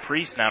wing to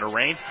DePriest, now to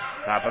Raines,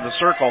 top of the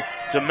circle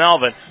to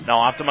Melvin, now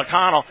off to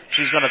McConnell,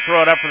 she's going to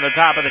throw it up from the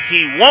top of the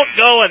key, won't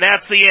go, and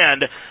that's the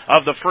end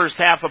of the first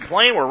half of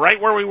play. We're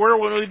right where we were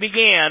when we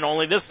began,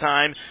 only this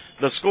time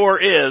the score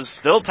is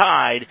still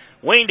tied,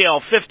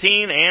 Waynedale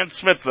 15 and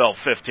Smithville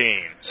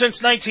 15.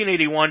 Since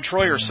 1981,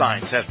 Troyer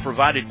Signs has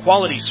provided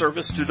quality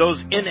service to those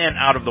in and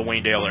out of the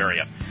Waynedale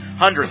area.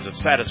 Hundreds of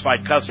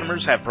satisfied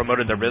customers have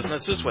promoted their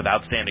businesses with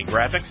outstanding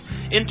graphics,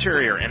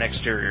 interior and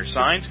exterior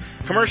signs,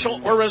 commercial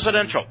or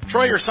residential.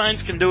 Troyer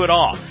Signs can do it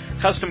all.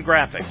 Custom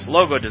graphics,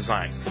 logo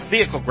designs,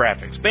 vehicle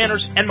graphics,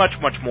 banners, and much,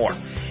 much more.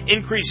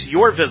 Increase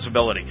your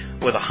visibility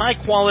with a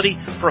high-quality,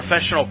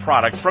 professional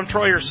product from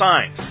Troyer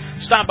Signs.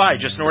 Stop by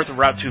just north of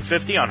Route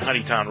 250 on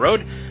Honeytown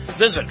Road.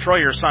 Visit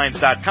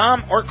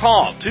TroyerSigns.com or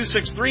call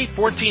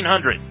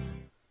 263-1400.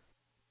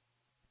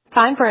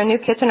 Time for a new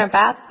kitchen or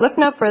bath? Look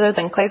no further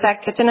than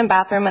Clazak Kitchen and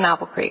Bathroom in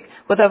Apple Creek.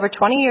 With over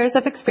 20 years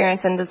of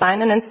experience in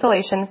design and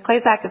installation,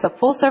 Clazak is a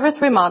full-service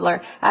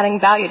remodeler,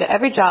 adding value to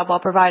every job while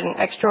providing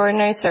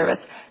extraordinary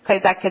service.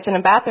 Clazak Kitchen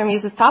and Bathroom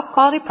uses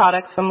top-quality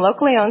products from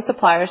locally owned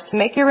suppliers to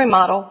make your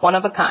remodel one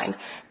of a kind.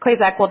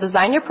 Clazak will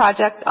design your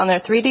project on their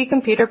 3D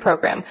computer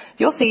program.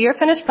 You'll see your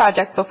finished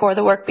project before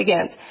the work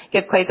begins.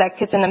 Give Clazak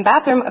Kitchen and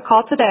Bathroom a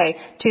call today,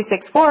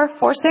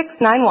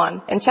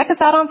 264-4691, and check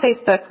us out on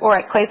Facebook or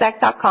at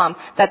clazak.com.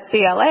 That's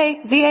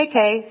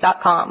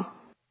CLAZAK.com.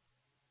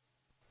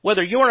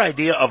 Whether your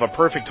idea of a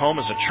perfect home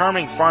is a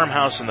charming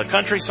farmhouse in the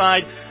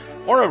countryside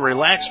or a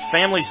relaxed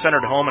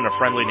family-centered home in a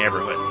friendly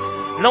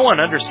neighborhood, no one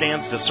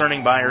understands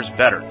discerning buyers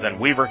better than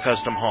Weaver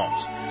Custom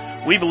Homes.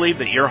 We believe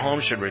that your home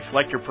should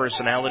reflect your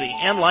personality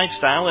and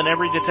lifestyle in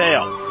every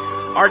detail.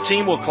 Our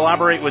team will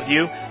collaborate with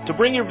you to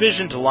bring your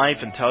vision to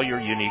life and tell your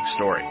unique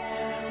story.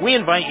 We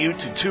invite you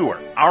to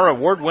tour our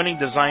award-winning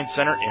design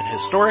center in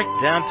historic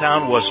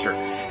downtown Worcester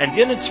and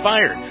get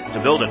inspired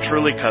to build a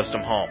truly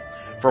custom home.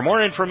 For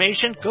more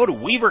information, go to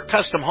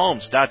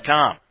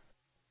WeaverCustomHomes.com.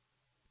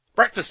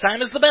 Breakfast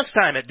time is the best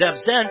time at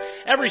Deb's Den.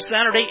 Every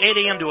Saturday, 8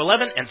 a.m. to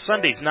 11, and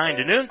Sundays, 9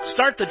 to noon.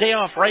 Start the day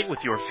off right with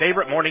your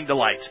favorite morning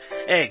delights.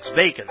 Eggs,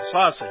 bacon,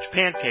 sausage,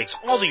 pancakes,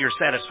 all to your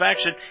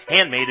satisfaction,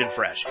 handmade and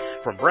fresh.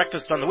 From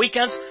breakfast on the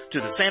weekends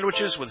to the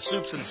sandwiches with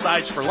soups and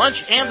sides for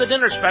lunch and the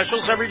dinner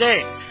specials every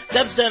day.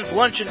 Deb's Den's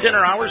lunch and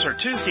dinner hours are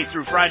Tuesday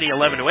through Friday,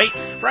 11 to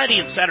 8, Friday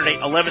and Saturday,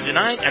 11 to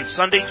 9, and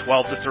Sunday,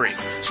 12 to 3.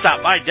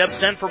 Stop by Deb's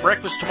Den for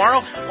breakfast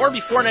tomorrow or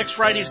before next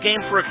Friday's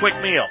game for a quick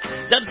meal.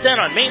 Deb's Den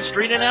on Main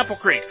Street in Apple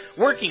Creek,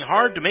 working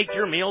hard to make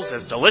your meals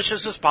as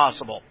delicious as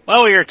possible.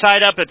 Well, we are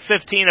tied up at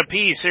 15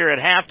 apiece here at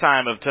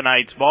halftime of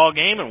tonight's ball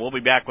game, and we'll be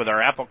back with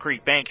our Apple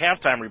Creek Bank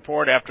halftime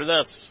report after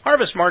this.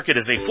 Harvest Market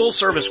is a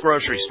full-service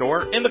grocery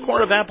store in the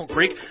core of Apple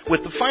Creek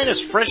with the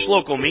finest fresh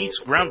local meats,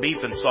 ground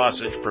beef and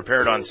sausage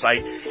prepared on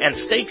site, and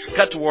steaks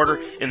cut to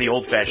order in the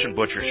old-fashioned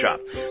butcher shop.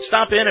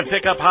 Stop in and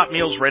pick up hot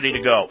meals ready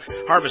to go.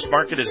 Harvest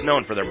Market is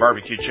known for their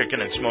barbecue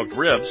chicken and smoked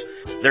ribs.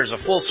 There's a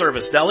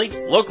full-service deli,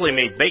 locally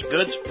made baked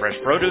goods, fresh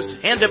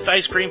produce, hand-dipped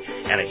ice cream,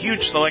 and a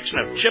huge selection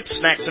of chips,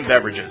 snacks, and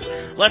beverages.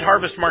 Let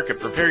Harvest Market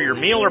prepare your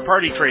meal or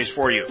party trays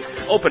for you.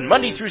 Open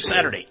Monday through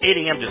Saturday, 8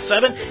 a.m. to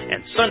 7,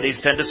 and Sundays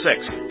 10 to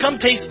 6. Come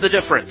taste the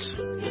difference.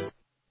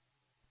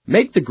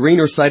 Make the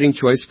greener siding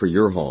choice for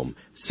your home.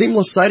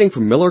 Seamless siding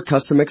from Miller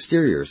Custom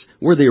Exteriors.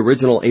 We're the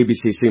original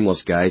ABC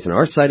Seamless guys, and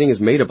our siding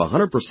is made of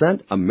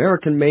 100%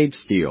 American-made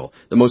steel,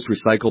 the most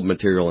recycled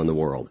material in the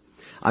world.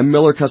 I'm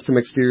Miller Custom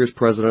Exteriors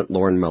President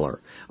Lauren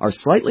Miller. Our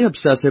slightly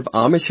obsessive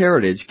Amish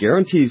heritage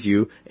guarantees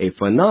you a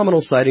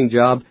phenomenal siding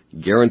job,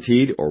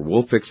 guaranteed, or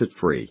we'll fix it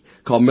free.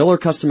 Call Miller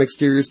Custom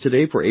Exteriors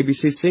today for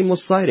ABC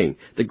Seamless Siding,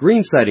 the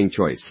green siding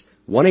choice.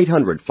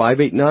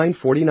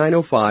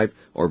 1-800-589-4905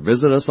 or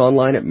visit us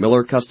online at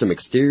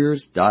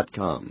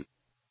MillerCustomExteriors.com.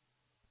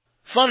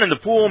 Fun in the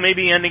pool may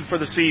be ending for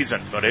the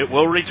season, but it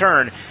will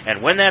return.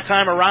 And when that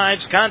time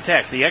arrives,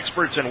 contact the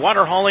experts in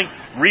water hauling,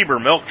 Reber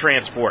Milk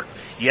Transport.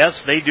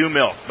 Yes, they do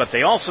milk, but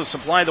they also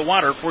supply the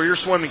water for your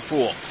swimming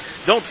pool.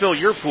 Don't fill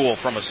your pool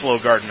from a slow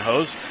garden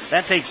hose.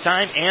 That takes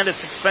time and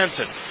it's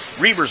expensive.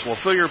 Reber's will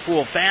fill your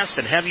pool fast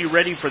and have you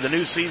ready for the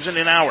new season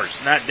in hours,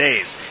 not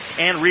days.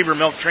 And Reber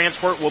Milk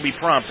Transport will be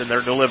prompt in their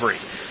delivery.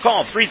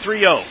 Call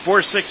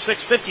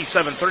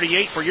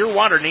 330-466-5738 for your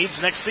water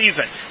needs next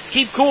season.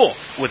 Keep cool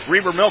with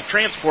Reber Milk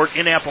Transport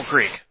in Apple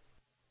Creek.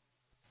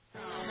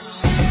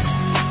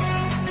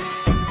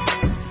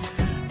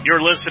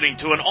 You're listening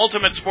to an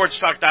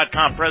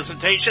UltimateSportsTalk.com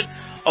presentation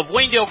of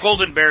Waynedale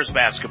Golden Bears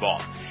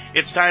basketball.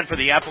 It's time for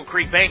the Apple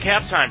Creek Bank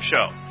Halftime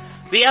Show.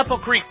 The Apple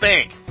Creek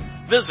Bank.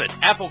 Visit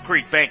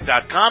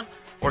applecreekbank.com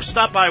or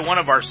stop by one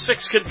of our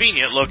 6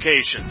 convenient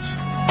locations.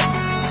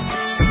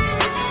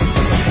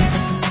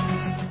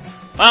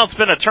 Well, it's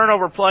been a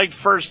turnover-plagued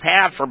first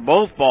half for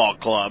both ball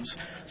clubs.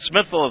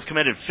 Smithville has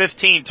committed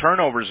 15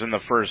 turnovers in the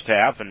first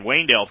half and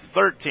Waynedale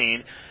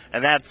 13,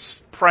 and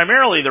that's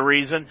primarily the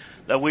reason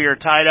that we are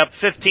tied up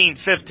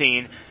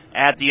 15-15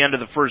 at the end of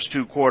the first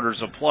 2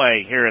 quarters of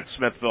play here at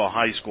Smithville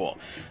High School.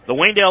 The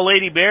Waynedale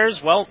Lady Bears,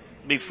 well,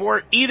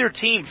 before either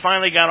team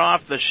finally got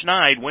off the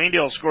schneid,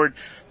 Waynedale scored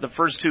the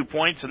first 2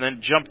 points and then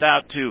jumped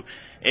out to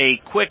a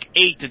quick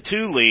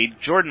 8-2 lead.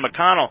 Jordan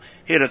McConnell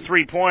hit a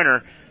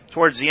 3-pointer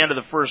towards the end of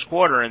the first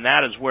quarter, and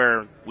that is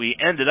where we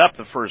ended up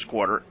the first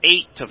quarter,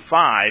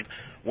 8-5.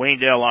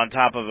 Waynedale on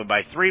top of it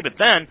by 3, but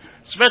then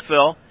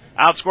Smithville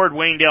outscored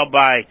Waynedale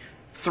by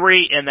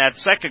 3 in that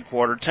second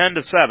quarter,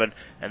 10-7,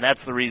 and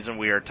that's the reason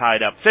we are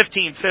tied up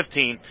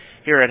 15-15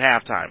 here at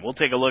halftime. We'll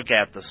take a look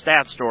at the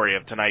stat story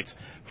of tonight's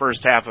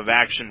first half of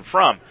action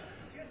from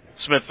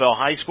Smithville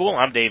High School.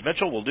 I'm Dave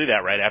Mitchell. We'll do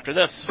that right after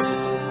this.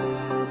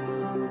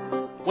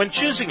 When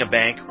choosing a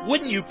bank,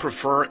 wouldn't you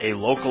prefer a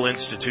local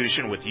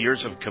institution with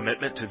years of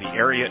commitment to the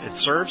area it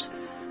serves?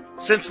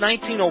 Since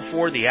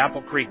 1904, the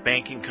Apple Creek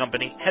Banking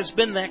Company has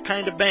been that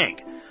kind of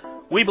bank.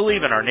 We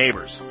believe in our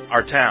neighbors,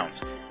 our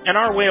towns, and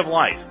our way of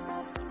life.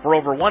 For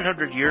over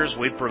 100 years,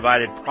 we've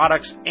provided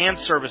products and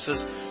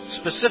services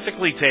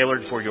specifically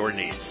tailored for your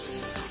needs.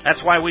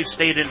 That's why we've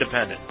stayed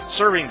independent,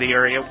 serving the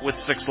area with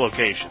 6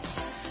 locations.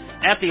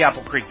 At the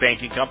Apple Creek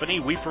Banking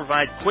Company, we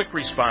provide quick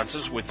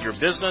responses with your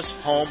business,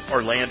 home,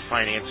 or land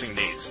financing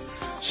needs.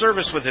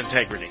 Service with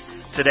integrity.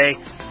 Today,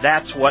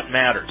 that's what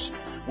matters.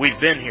 We've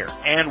been here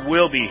and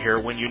will be here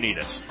when you need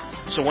us.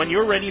 So when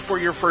you're ready for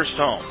your first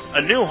home,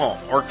 a new home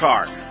or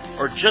car,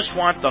 or just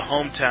want the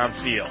hometown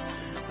feel,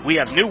 we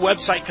have new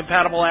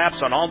website-compatible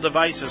apps on all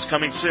devices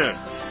coming soon.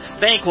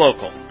 Bank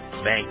local.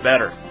 Bank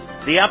better.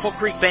 The Apple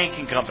Creek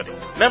Banking Company.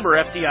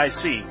 Member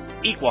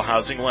FDIC. Equal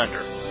housing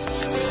lender.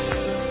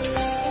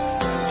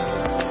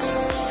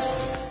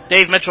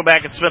 Dave Mitchell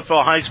back at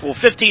Smithville High School.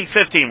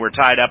 15-15, we're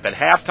tied up at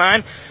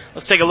halftime.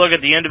 Let's take a look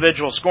at the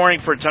individual scoring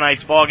for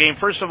tonight's ball game.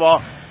 First of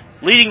all,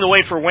 leading the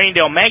way for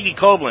Waynedale, Maggie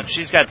Coblin.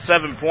 She's got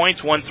 7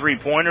 points, 1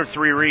 3-pointer,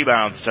 3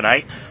 rebounds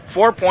tonight.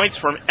 4 points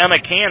from Emma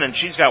Cannon.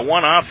 She's got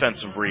 1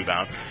 offensive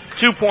rebound.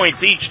 2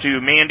 points each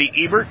to Mandy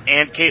Ebert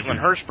and Caitlin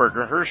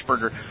Hirschberger.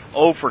 Hirschberger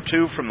 0 for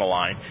 2 from the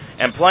line.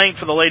 And playing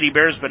for the Lady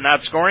Bears but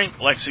not scoring,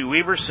 Lexi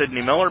Weaver,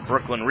 Sydney Miller,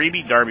 Brooklyn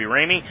Reeby, Darby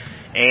Ramey,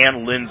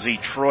 and Lindsay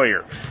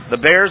Troyer. The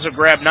Bears have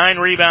grabbed 9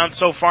 rebounds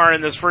so far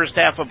in this first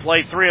half of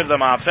play, 3 of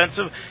them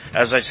offensive.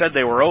 As I said,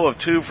 they were 0 of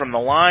 2 from the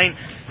line.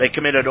 They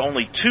committed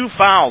only 2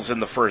 fouls in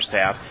the first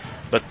half,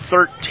 but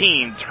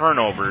 13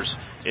 turnovers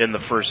in the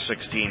first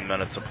 16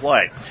 minutes of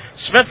play.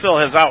 Smithville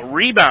has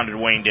out-rebounded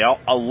Waynedale,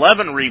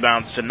 11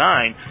 rebounds to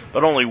 9,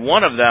 but only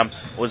 1 of them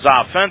was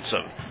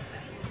offensive.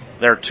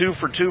 They're 2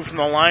 for 2 from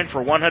the line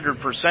for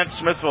 100%.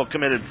 Smithville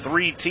committed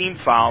 3 team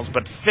fouls,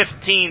 but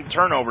 15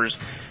 turnovers,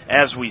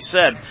 as we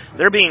said.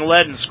 They're being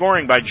led in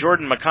scoring by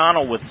Jordan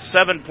McConnell with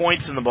 7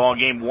 points in the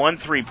ballgame, 1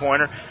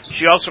 3-pointer.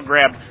 She also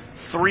grabbed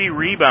 3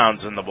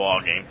 rebounds in the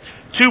ballgame.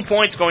 2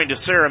 points going to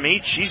Sarah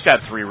Meach. She's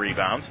got 3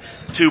 rebounds.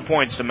 2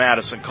 points to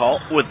Madison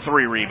Colt with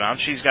 3 rebounds.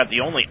 She's got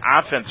the only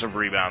offensive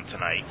rebound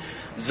tonight.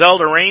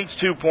 Zelda Raines,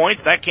 2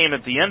 points. That came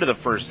at the end of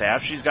the first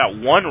half. She's got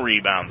 1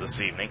 rebound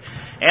this evening.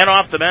 And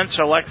off the bench,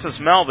 Alexis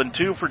Melvin,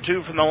 2 for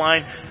 2 from the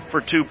line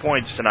for 2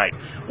 points tonight.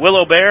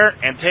 Willow Bear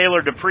and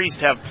Taylor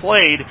DePriest have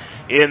played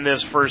in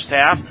this first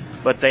half,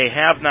 but they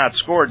have not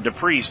scored.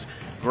 DePriest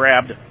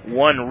grabbed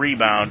 1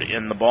 rebound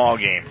in the ball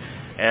game.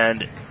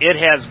 And it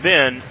has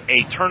been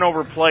a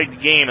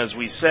turnover-plagued game, as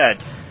we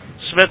said.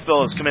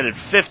 Smithville has committed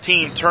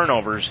 15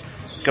 turnovers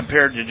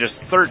compared to just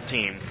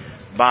 13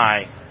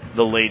 by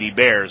the Lady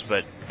Bears.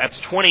 But that's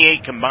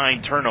 28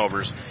 combined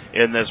turnovers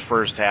in this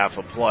first half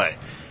of play.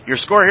 Your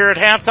score here at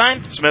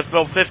halftime,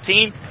 Smithville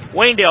 15,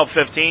 Waynedale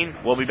 15.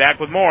 We'll be back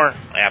with more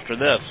after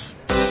this.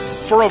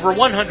 For over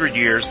 100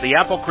 years, the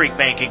Apple Creek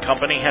Banking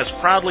Company has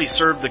proudly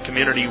served the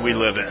community we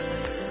live in.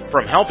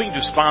 From helping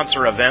to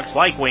sponsor events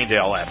like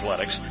Waynedale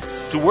Athletics,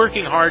 to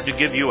working hard to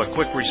give you a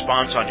quick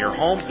response on your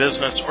home,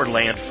 business, or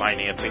land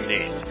financing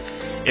needs.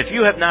 If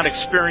you have not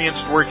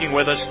experienced working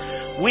with us,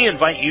 we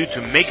invite you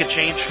to make a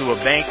change to a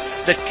bank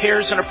that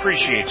cares and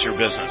appreciates your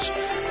business.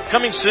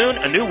 Coming soon,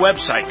 a new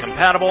website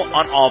compatible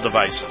on all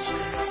devices.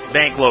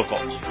 Bank local.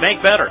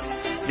 Bank better.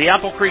 The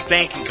Apple Creek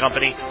Banking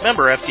Company,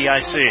 member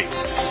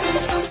FDIC.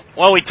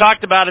 Well, we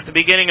talked about at the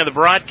beginning of the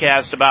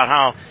broadcast about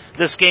how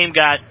this game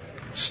got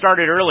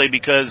started early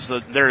because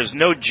there is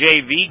no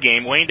JV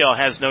game. Waynedale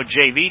has no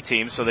JV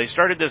team, so they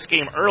started this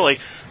game early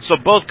so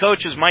both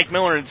coaches, Mike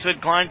Miller and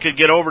Sid Klein, could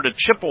get over to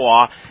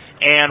Chippewa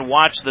and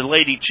watch the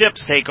Lady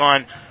Chips take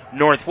on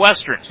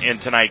Northwestern in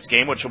tonight's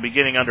game, which will be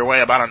getting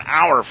underway about an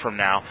hour from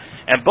now.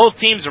 And both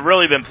teams have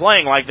really been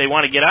playing like they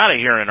want to get out of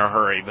here in a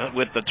hurry. But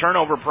with the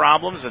turnover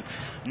problems and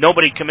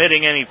nobody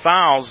committing any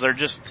fouls, they're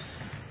just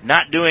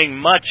not doing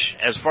much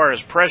as far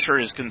as pressure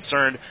is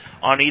concerned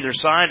on either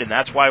side, and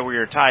that's why we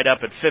are tied up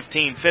at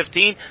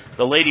 15-15.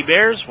 The Lady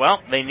Bears, well,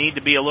 they need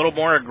to be a little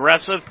more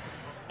aggressive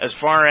as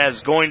far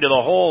as going to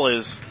the hole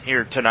is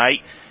here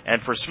tonight.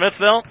 And for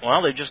Smithville,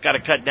 well, they just got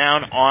to cut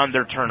down on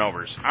their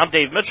turnovers. I'm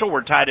Dave Mitchell.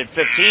 We're tied at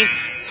 15.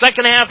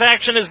 Second half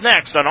action is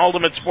next on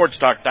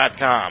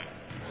UltimateSportsTalk.com.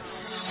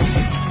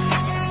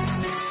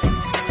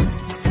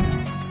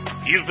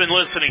 You've been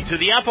listening to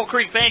the Apple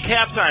Creek Bank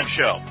Halftime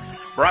Show,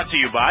 brought to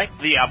you by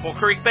the Apple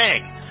Creek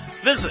Bank.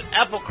 Visit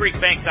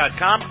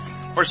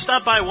AppleCreekBank.com or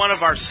stop by one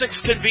of our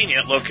 6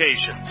 convenient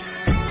locations.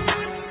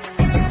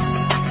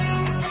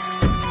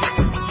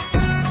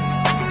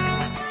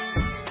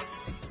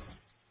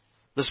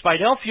 The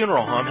Spidell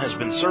Funeral Home has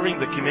been serving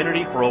the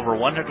community for over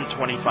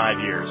 125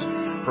 years,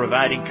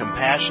 providing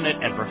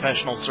compassionate and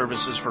professional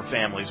services for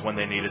families when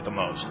they need it the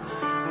most.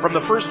 From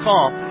the first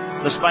call,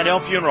 the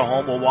Spidell Funeral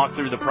Home will walk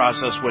through the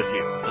process with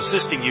you,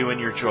 assisting you in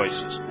your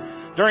choices.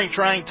 During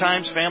trying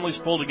times, families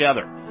pull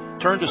together.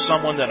 Turn to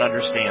someone that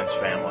understands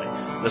family.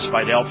 The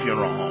Spidell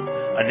Funeral Home,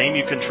 a name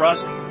you can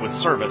trust with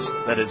service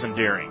that is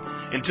endearing.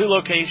 In 2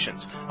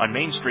 locations, on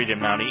Main Street in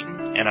Mount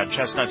Eaton and on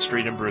Chestnut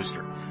Street in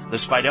Brewster. The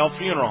Spidell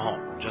Funeral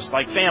Home, just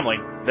like family,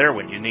 they're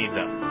when you need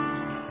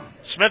them.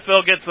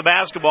 Smithville gets the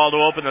basketball to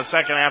open the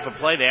second half of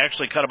play. They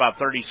actually cut about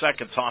 30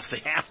 seconds off the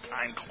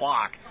halftime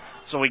clock.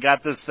 So we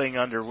got this thing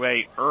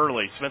underway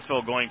early.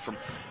 Smithville going from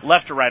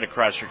left to right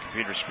across your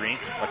computer screen.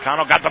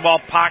 McConnell got the ball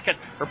pocket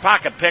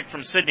pick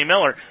from Sidney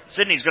Miller.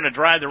 Sidney's going to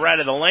drive the right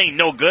of the lane.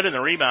 No good, and the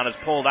rebound is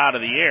pulled out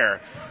of the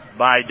air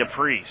by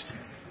DePriest.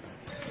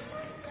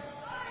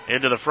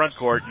 Into the front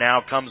court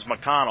now comes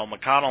McConnell.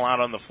 McConnell out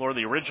on the floor.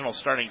 The original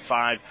starting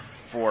 5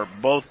 for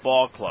both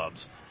ball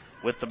clubs.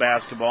 With the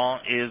basketball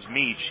is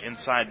Meach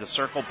inside the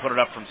circle. Put it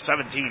up from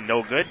 17.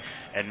 No good.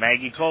 And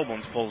Maggie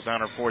Koblenz pulls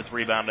down her 4th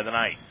rebound of the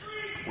night.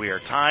 We are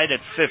tied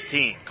at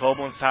 15.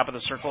 Koblenz top of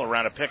the circle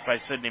around a pick by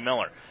Sidney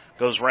Miller.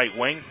 Goes right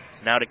wing.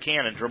 Now to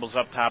Cannon. Dribbles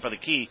up top of the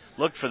key.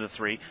 Looked for the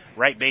 3.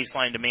 Right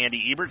baseline to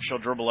Mandy Ebert. She'll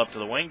dribble up to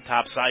the wing.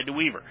 Top side to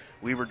Weaver.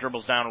 Weaver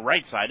dribbles down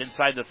right side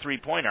inside the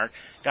 3-point arc.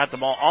 Got the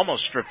ball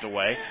almost stripped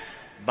away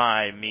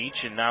by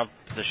Meach. And now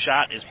the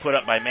shot is put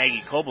up by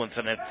Maggie Koblenz.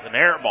 And it's an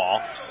air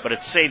ball. But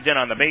it's saved in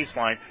on the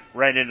baseline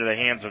right into the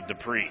hands of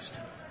DePriest.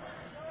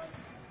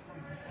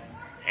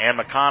 And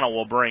McConnell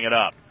will bring it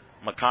up.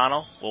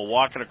 McConnell will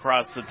walk it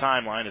across the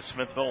timeline as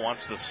Smithville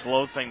wants to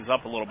slow things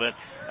up a little bit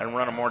and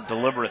run a more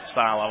deliberate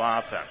style of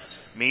offense.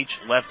 Meach,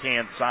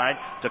 left-hand side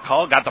to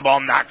Cull. Got the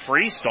ball knocked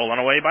free, stolen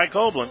away by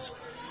Koblenz.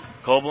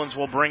 Koblenz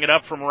will bring it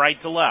up from right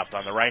to left.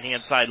 On the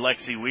right-hand side,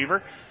 Lexi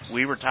Weaver.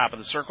 Weaver top of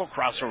the circle,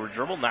 crossover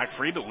dribble, knocked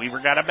free, but Weaver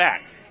got it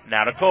back.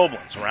 Now to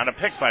Koblenz, around a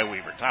pick by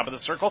Weaver. Top of the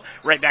circle,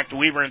 right back to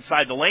Weaver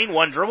inside the lane.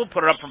 1 dribble,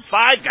 put it up from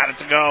 5, got it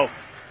to go.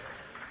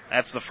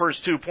 That's the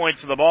first 2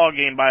 points of the ball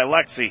game by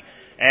Lexi.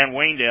 And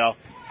Waynedale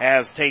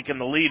has taken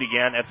the lead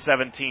again at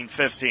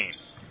 17-15.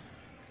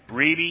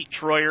 Reedy,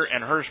 Troyer,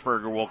 and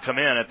Hirschberger will come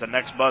in at the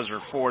next buzzer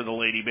for the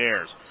Lady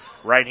Bears.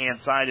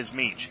 Right-hand side is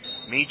Meach.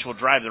 Meach will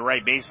drive the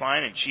right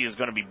baseline, and she is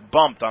going to be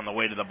bumped on the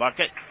way to the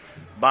bucket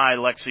by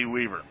Lexi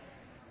Weaver.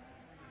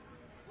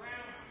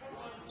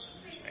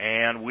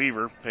 And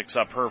Weaver picks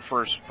up her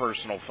first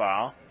personal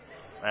foul.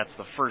 That's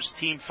the first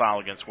team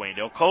foul against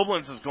Waynedale.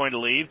 Koblenz is going to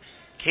leave.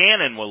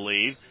 Cannon will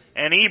leave.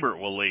 And Ebert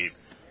will leave.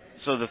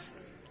 So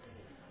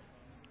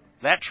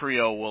that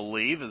trio will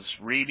leave as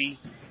Reedy,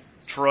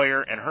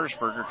 Troyer, and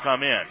Hirschberger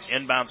come in.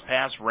 Inbounds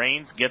pass,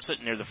 Raines gets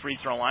it near the free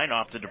throw line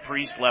off to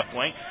DePriest, left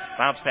wing.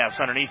 Bounce pass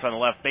underneath on the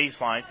left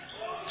baseline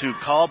to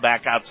Cull,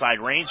 back outside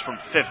Raines from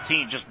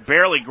 15. Just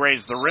barely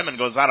grazed the rim and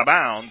goes out of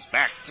bounds.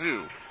 Back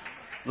to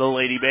the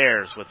Lady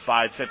Bears with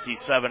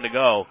 5:57 to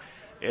go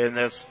in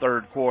this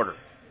third quarter.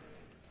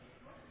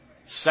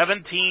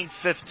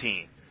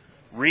 17-15.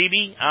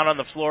 Reedy out on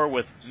the floor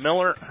with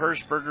Miller,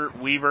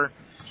 Hirschberger, Weaver,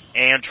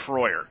 and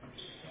Troyer.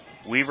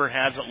 Weaver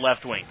has it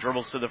left wing,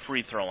 dribbles to the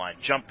free throw line,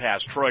 jump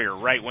pass, Troyer,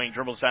 right wing,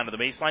 dribbles down to the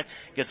baseline,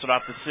 gets it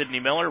off to Sydney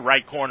Miller,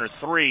 right corner,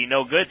 three,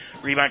 no good.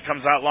 Rebound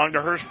comes out long to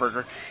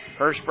Hirschberger.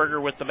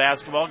 Hirschberger with the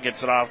basketball,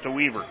 gets it off to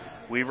Weaver.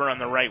 Weaver on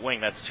the right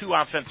wing. That's 2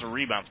 offensive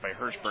rebounds by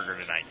Hirschberger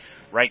tonight.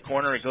 Right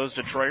corner, it goes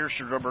to Troyer,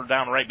 should dribble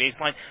down right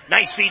baseline.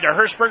 Nice feed to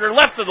Hirschberger,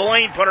 left of the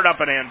lane, put it up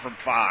and in from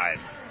 5.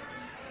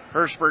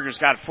 Hirschberger's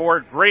got 4,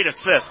 great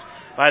assist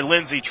by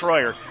Lindsey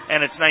Troyer,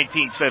 and it's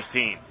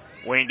 19-15.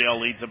 Wayndale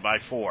leads it by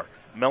 4.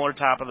 Miller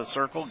top of the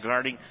circle,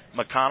 guarding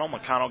McConnell.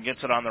 McConnell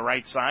gets it on the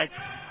right side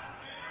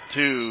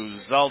to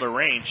Zelda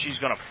Rain. She's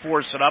going to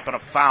force it up, and a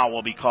foul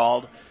will be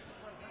called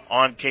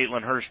on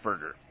Caitlin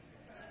Hirschberger.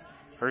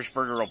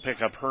 Hirschberger will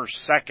pick up her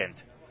second,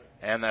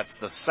 and that's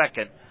the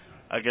second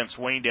against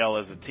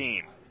Wayndale as a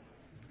team.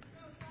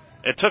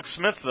 It took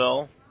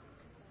Wayndale,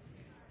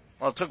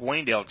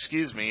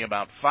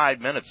 about 5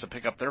 minutes to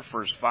pick up their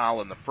first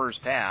foul in the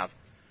first half.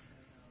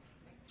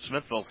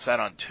 Smithville sat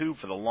on 2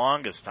 for the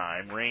longest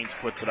time. Raines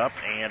puts it up,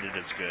 and it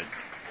is good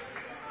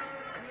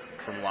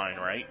from line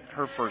right.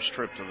 Her first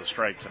trip to the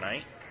stripe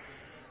tonight.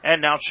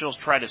 And now she'll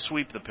try to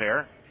sweep the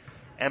pair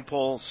and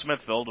pull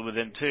Smithville to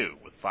within 2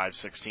 with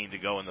 5:16 to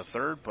go in the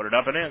third. Put it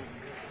up and in.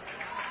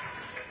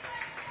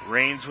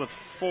 Raines with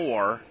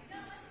 4,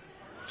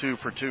 2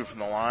 for 2 from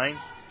the line.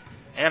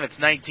 And it's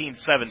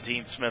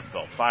 19-17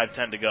 Smithville,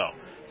 5:10 to go.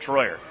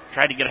 Troyer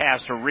tried to get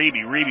past to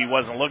Reeby. Reeby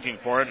wasn't looking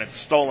for it, and it's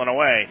stolen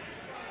away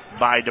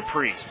by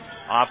DePriest.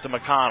 Off to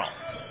McConnell.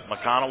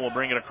 McConnell will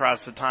bring it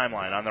across the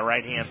timeline on the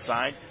right-hand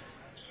side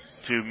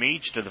to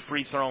Meach to the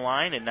free throw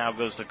line, and now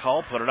goes to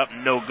Cull. Put it up,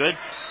 no good.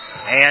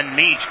 And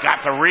Meach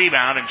got the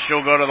rebound, and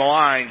she'll go to the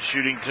line,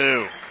 shooting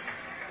 2.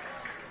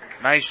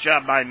 Nice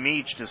job by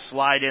Meach to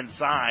slide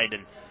inside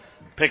and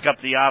pick up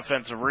the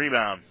offensive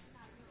rebound.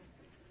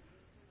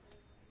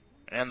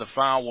 And the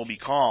foul will be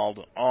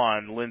called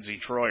on Lindsey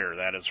Troyer.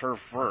 That is her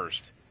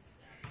first,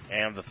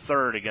 and the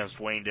third against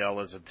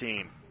Wayndale as a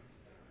team.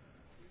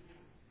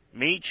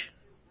 Meach,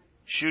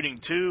 shooting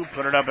 2,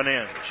 put it up and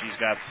in. She's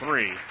got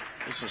 3.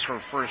 This is her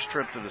first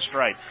trip to the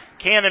stripe.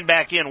 Cannon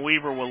back in,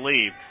 Weaver will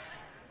leave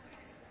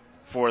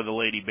for the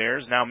Lady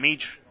Bears. Now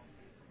Meach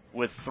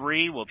with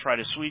 3 will try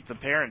to sweep the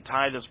pair and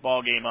tie this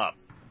ball game up.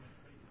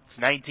 It's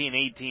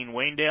 19-18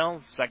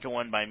 Wayndale. Second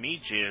one by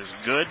Meach is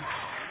good.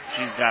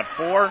 She's got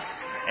 4,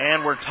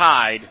 and we're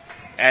tied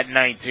at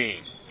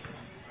 19.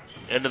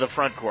 Into the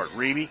front court.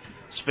 Reeby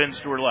spins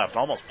to her left,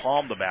 almost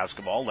palmed the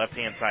basketball.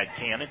 Left-hand side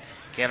Cannon.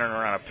 Cannon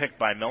around a pick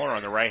by Miller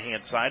on the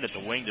right-hand side at the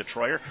wing to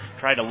Troyer.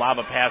 Tried to lob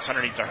a pass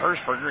underneath to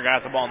Hirschberger.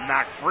 Got the ball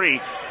knocked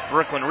free.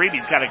 Brooklyn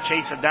Reeby's got to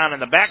chase it down in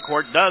the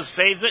backcourt. Does,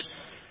 saves it.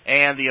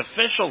 And the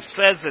official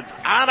says it's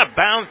out of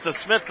bounds to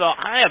Smithville.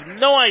 I have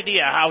no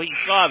idea how he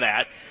saw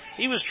that.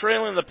 He was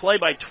trailing the play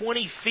by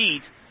 20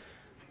 feet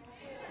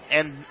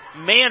and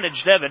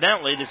managed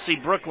evidently to see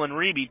Brooklyn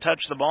Reeby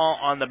touch the ball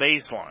on the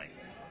baseline.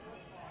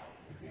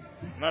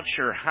 Not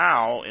sure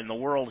how in the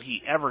world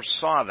he ever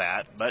saw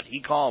that, but he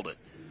called it.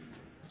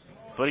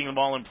 Putting the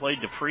ball in play,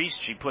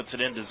 DePriest. She puts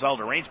it into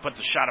Zelda Raines. Puts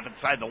a shot up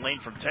inside the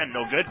lane from 10.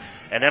 No good.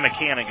 And Emma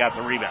Cannon got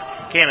the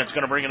rebound. Cannon's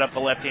going to bring it up the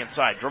left-hand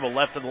side. Dribble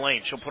left of the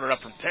lane. She'll put it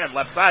up from 10.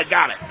 Left side.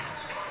 Got it.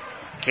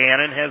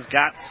 Cannon has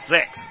got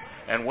 6.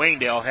 And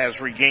Wayndale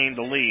has regained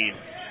the lead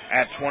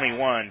at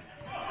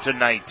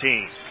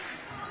 21-19.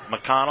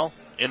 McConnell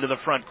into the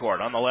front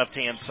court. On the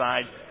left-hand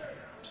side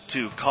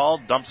to Cull.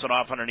 Dumps it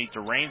off underneath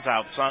the Raines.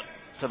 Outside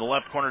to the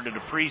left corner to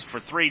DePriest for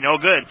 3. No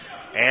good.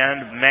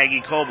 And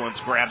Maggie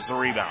Koblenz grabs the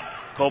rebound.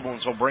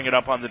 Koblenz will bring it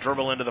up on the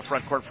dribble into the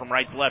front court from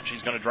right to left.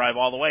 She's going to drive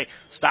all the way.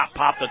 Stop,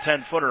 pop the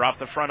 10-footer off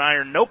the front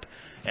iron. Nope.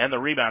 And the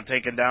rebound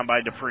taken down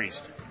by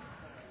DePriest.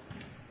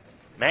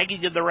 Maggie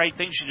did the right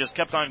thing. She just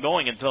kept on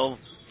going until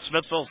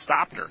Smithville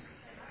stopped her.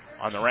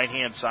 On the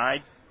right-hand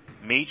side,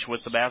 Meach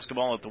with the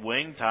basketball at the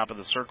wing, top of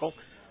the circle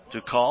to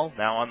Cull.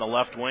 Now on the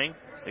left wing,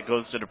 it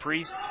goes to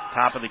DePriest.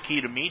 Top of the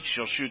key to Meach.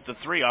 She'll shoot the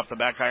 3 off the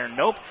back iron.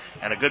 Nope.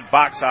 And a good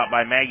box out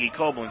by Maggie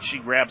Koblenz. She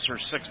grabs her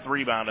 6th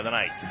rebound of the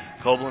night.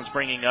 Koblenz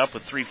bringing up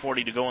with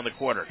 3:40 to go in the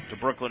quarter. To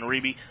Brooklyn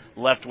Reeby,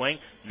 left wing.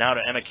 Now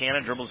to Emma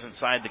Cannon. Dribbles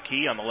inside the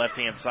key on the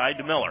left-hand side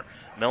to Miller.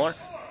 Miller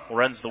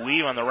runs the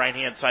weave on the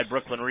right-hand side.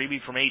 Brooklyn Reeby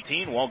from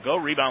 18. Won't go.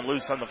 Rebound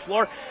loose on the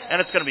floor.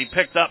 And it's going to be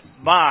picked up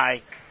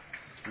by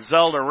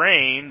Zelda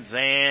Raines,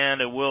 and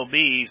it will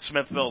be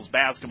Smithville's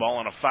basketball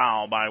and a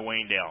foul by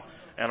Wayndale.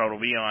 And it'll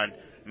be on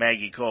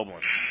Maggie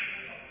Koblenz.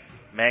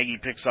 Maggie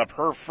picks up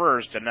her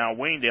first, and now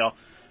Wayndale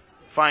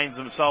finds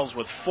themselves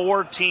with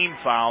 4 team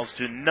fouls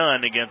to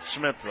none against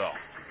Smithville.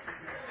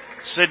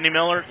 Sydney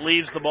Miller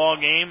leaves the ball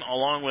game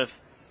along with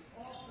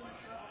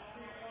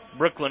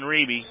Brooklyn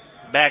Reeby.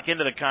 Back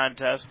into the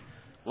contest,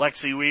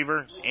 Lexi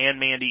Weaver and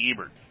Mandy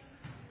Ebert.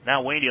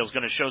 Now Wayndale's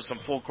going to show some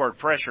full court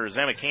pressure as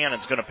Emma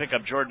Cannon's going to pick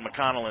up Jordan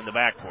McConnell in the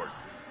backcourt.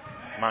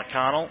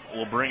 McConnell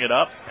will bring it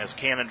up as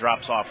Cannon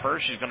drops off her.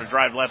 She's going to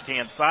drive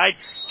left-hand side.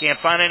 Can't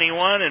find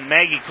anyone, and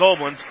Maggie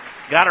Koblenz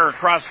got her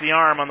across the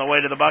arm on the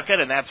way to the bucket,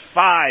 and that's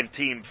 5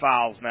 team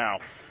fouls now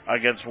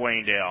against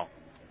Wayndale.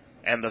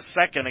 And the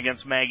second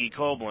against Maggie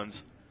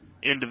Koblenz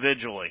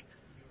individually.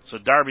 So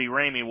Darby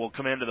Ramey will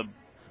come into the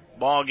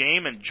ball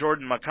game, and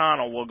Jordan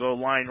McConnell will go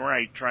line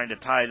right, trying to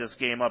tie this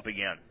game up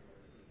again.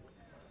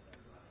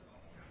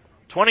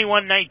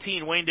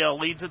 21-19, Waynedale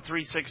leads it,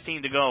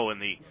 3:16 to go in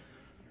the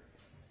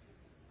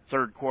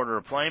third quarter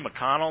of play.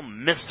 McConnell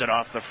missed it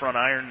off the front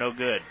iron, no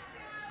good.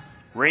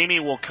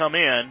 Ramey will come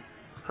in.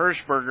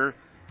 Hirschberger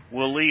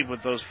will leave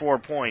with those 4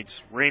 points.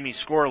 Ramey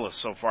scoreless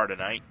so far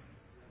tonight.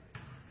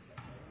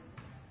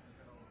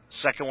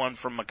 Second one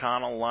from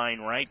McConnell, line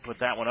right, put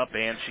that one up,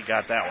 and she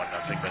got that one.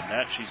 Nothing but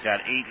net. She's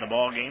got 8 in the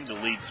ball game to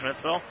lead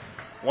Smithville.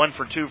 1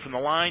 for 2 from the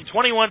line.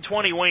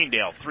 21-20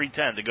 Waynedale.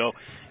 3:10 to go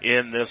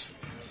in this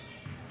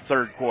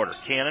third quarter.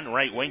 Cannon,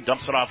 right wing,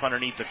 dumps it off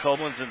underneath the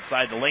Koblenz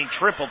inside the lane.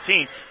 Triple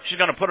team. She's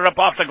going to put it up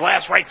off the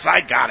glass. Right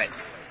side, got it.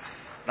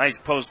 Nice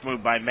post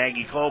move by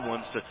Maggie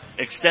Koblenz to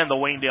extend the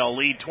Waynedale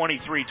lead.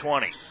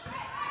 23-20.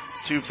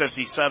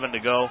 2:57 to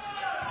go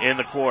in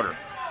the quarter.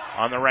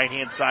 On the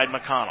right-hand side,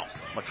 McConnell.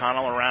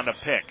 McConnell around a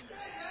pick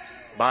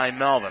by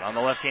Melvin. On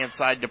the left-hand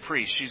side,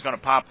 DePriest. She's going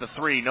to pop the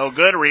three. No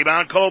good.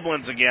 Rebound,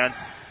 Koblenz again.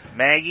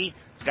 Maggie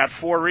has got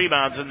 4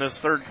 rebounds in this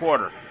third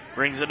quarter.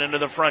 Brings it into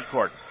the front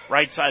court.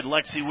 Right side,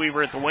 Lexi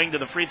Weaver at the wing to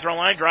the free throw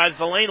line. Drives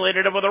the lane, laid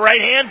it up with the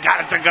right hand.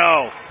 Got it to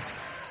go.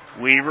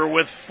 Weaver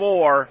with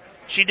 4.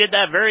 She did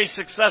that very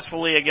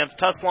successfully against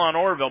Tuslaw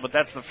Orville, but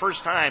that's the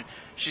first time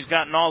she's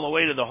gotten all the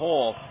way to the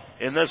hole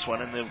in this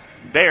one. And the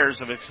Bears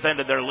have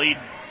extended their lead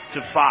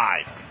to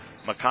 5.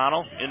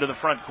 McConnell into the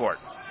front court.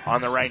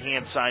 On the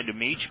right-hand side to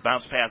Meach.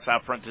 Bounce pass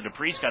out front to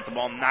DePriest. Got the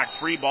ball knocked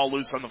free. Ball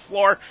loose on the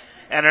floor.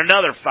 And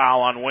another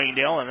foul on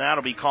Waynedale, and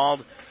that'll be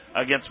called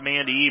against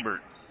Mandy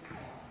Ebert,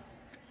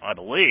 I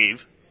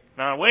believe.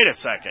 Now, wait a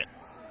second.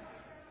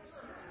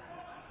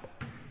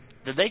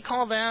 Did they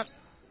call that?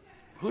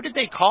 Who did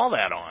they call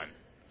that on?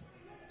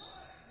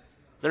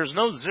 There's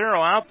no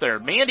 0 out there.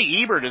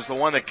 Mandy Ebert is the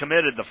one that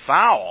committed the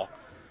foul.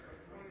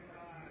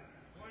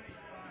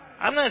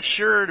 I'm not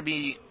sure to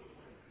be...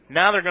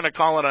 Now they're going to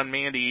call it on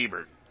Mandy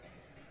Ebert.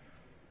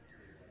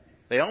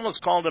 They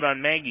almost called it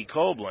on Maggie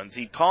Koblenz.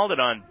 He called it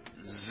on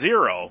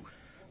 0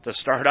 to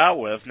start out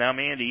with. Now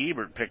Mandy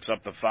Ebert picks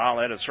up the foul.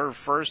 That is her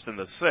first and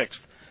the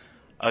 6th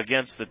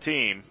against the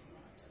team.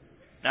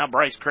 Now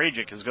Bryce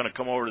Krajicek is going to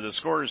come over to the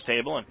scorer's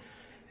table and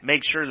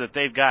make sure that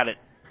they've got it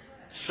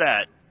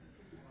set.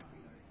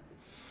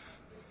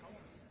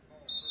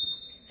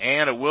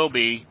 And it will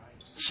be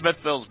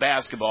Smithville's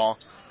basketball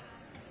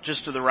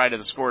just to the right of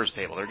the scorer's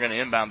table. They're going to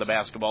inbound the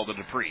basketball to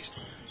DePriest.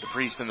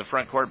 DePriest in the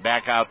front court,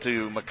 back out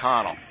to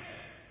McConnell.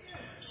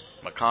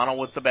 McConnell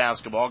with the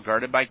basketball,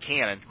 guarded by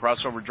Cannon.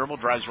 Crossover dribble,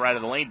 drives right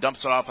of the lane,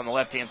 dumps it off on the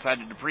left-hand side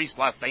to DePriest,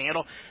 lost the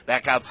handle,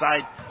 back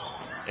outside.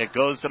 It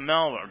goes to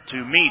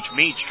Meach.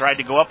 Meach tried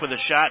to go up with a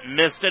shot,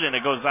 missed it, and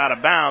it goes out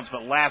of bounds,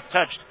 but last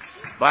touched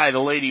by the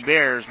Lady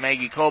Bears,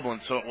 Maggie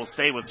Koblenz, so it will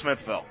stay with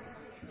Smithville.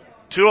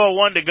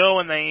 2:01 to go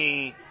in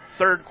the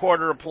third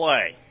quarter of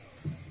play.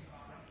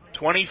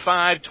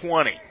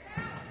 25-20.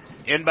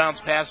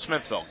 Inbounds pass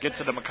Smithville.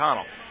 Gets it to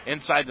McConnell.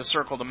 Inside the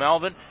circle to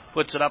Melvin.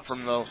 Puts it up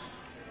from the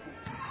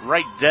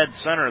right dead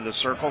center of the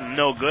circle.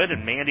 No good,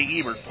 and Mandy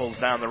Ebert pulls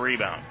down the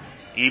rebound.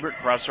 Ebert,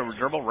 crossover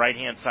dribble,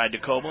 right-hand side to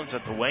Koblenz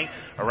at the wing.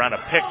 Around a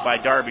pick by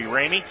Darby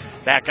Ramey.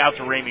 Back out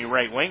to Ramey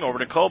right wing. Over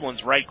to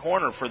Koblenz, right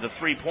corner for the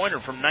three-pointer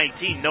from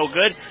 19. No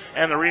good,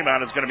 and the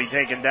rebound is going to be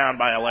taken down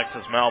by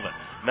Alexis Melvin.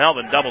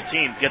 Melvin double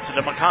team, gets it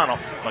to McConnell.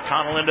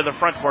 McConnell into the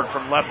front court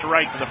from left to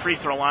right to the free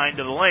throw line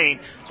to the lane.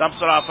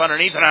 Dumps it off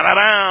underneath and out of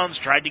bounds.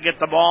 Tried to get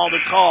the ball to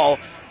call,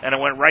 and it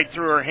went right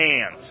through her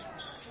hands.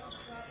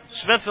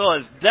 Smithville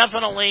has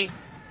definitely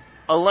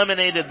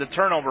eliminated the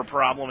turnover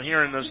problem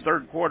here in this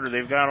third quarter.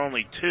 They've got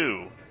only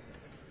 2.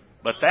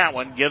 But that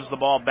one gives the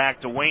ball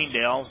back to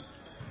Waynedale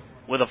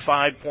with a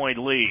 5-point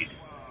lead.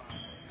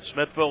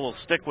 Smithville will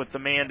stick with the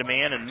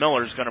man-to-man, and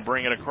Miller's going to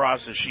bring it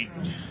across as she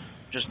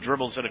just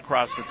dribbles it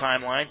across the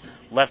timeline.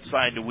 Left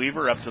side to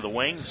Weaver, up to the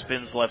wing,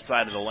 spins left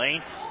side of the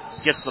lane,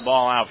 gets the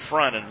ball out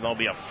front, and there'll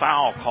be a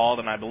foul called,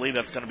 and I believe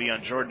that's going to be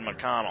on Jordan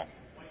McConnell.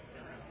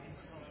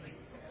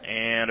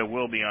 And it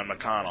will be on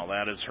McConnell.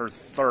 That is her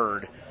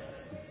third.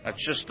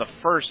 That's just the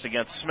first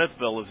against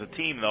Smithville as a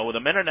team, though, with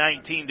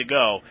 1:19 to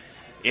go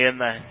in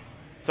the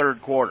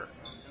third quarter.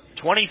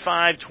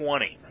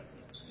 25-20.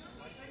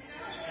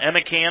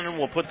 Emma Cannon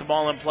will put the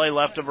ball in play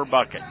left of her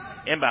bucket.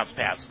 Inbounds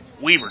pass.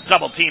 Weaver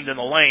double teamed in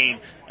the lane,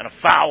 and a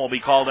foul will be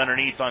called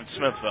underneath on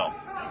Smithville.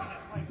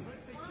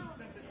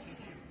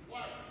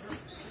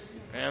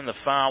 And the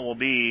foul will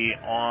be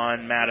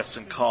on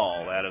Madison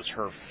Call. That is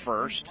her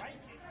first.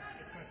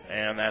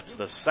 And that's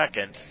the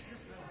second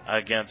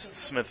against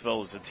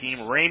Smithville as a team.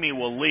 Ramey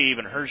will leave,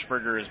 and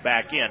Hirschberger is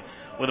back in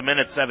with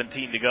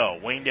 1:17 to go.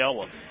 Waynedale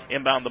will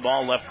inbound the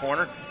ball left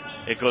corner.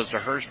 It goes to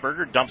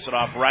Hirschberger, dumps it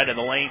off right of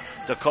the lane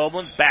to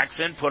Koblenz, backs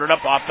in, put it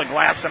up off the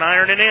glass and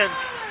iron it in.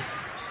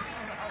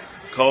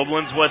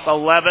 Koblenz with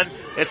 11.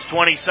 It's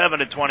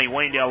 27-20.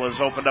 Waynedale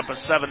has opened up a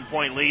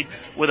 7-point lead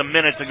with a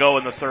minute to go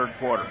in the third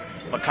quarter.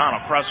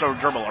 McConnell,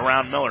 crossover dribble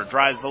around Miller,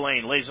 drives the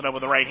lane, lays it up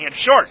with the right hand.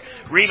 Short.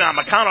 Rebound.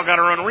 McConnell got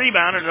her own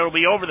rebound, and it'll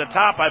be over the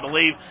top, I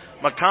believe.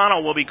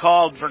 McConnell will be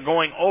called for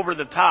going over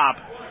the top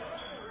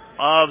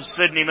of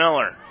Sydney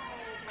Miller.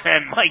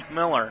 And Mike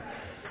Miller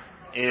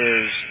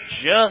is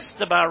just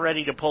about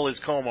ready to pull his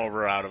comb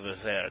over out of his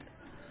head.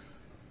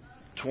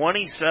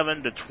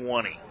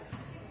 27-20.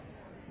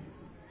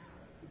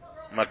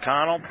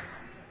 McConnell,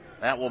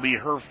 that will be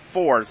her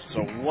fourth,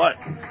 so what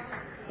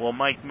will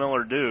Mike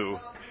Miller do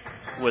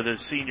with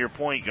his senior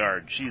point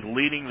guard? She's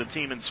leading the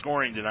team in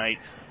scoring tonight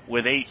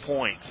with 8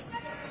 points.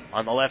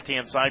 On the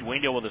left-hand side,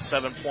 Waynedale with a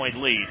 7-point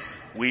lead.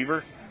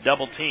 Weaver,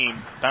 double team,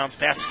 bounce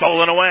pass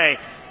stolen away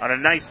on a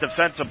nice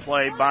defensive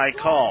play by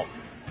Call.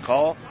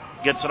 Call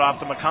gets it off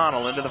to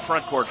McConnell into the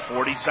front court.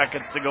 40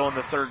 seconds to go in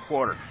the third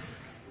quarter.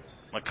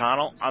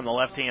 McConnell on the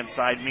left-hand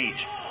side,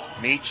 Meach.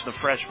 Meach, the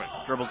freshman,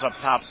 dribbles up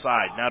top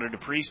side. Now to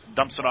DePriest,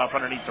 dumps it off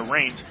underneath the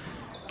reins.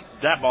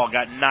 That ball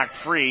got knocked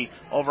free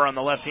over on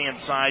the left-hand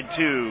side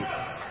to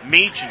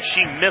Meach, and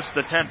she missed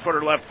the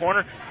 10-footer left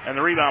corner, and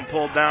the rebound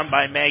pulled down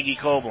by Maggie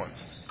Koblenz.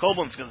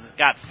 Koblenz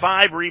got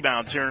 5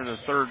 rebounds here in the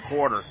third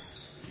quarter.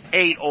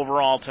 8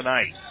 overall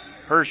tonight.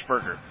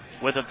 Hirschberger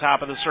with the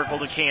top of the circle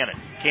to Cannon.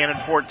 Cannon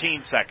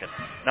 14 seconds.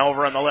 Now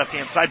over on the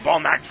left-hand side, ball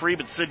knocked free,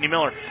 but Sydney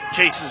Miller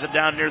chases it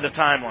down near the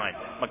timeline.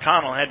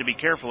 McConnell had to be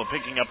careful of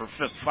picking up her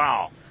 5th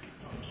foul.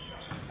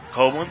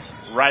 Koblenz,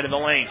 right in the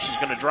lane. She's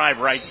going to drive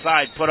right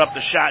side, put up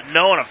the shot.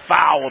 No, and a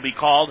foul will be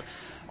called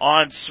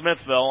on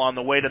Smithville on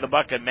the way to the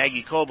bucket.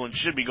 Maggie Koblenz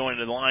should be going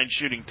to the line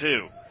shooting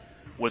 2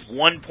 with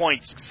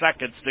 1.6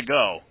 seconds to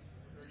go.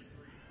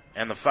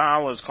 And the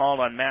foul is called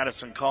on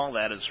Madison Call.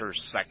 That is her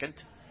 2nd.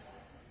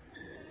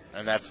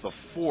 And that's the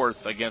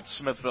 4th against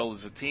Smithville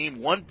as a team.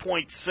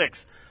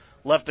 1.6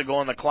 left to go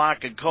on the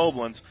clock, and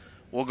Koblenz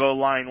will go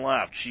line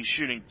left. She's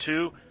shooting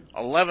 2,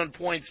 11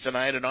 points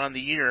tonight, and on the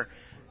year,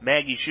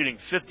 Maggie shooting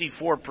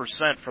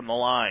 54% from the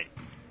line.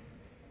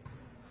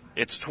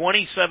 It's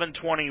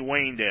 27-20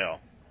 Waynedale.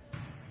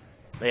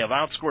 They have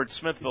outscored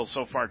Smithville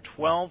so far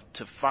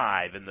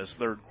 12-5 in this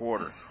third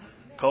quarter.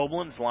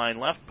 Koblenz, line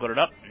left, put it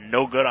up,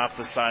 no good off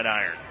the side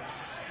iron.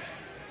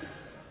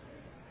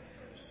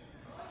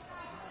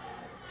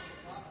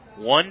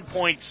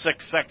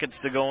 1.6 seconds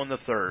to go in the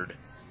third.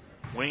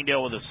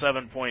 Waynedale with a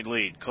 7-point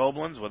lead.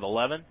 Koblenz with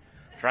 11.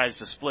 Tries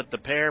to split the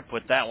pair,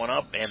 put that one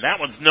up, and that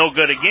one's no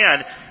good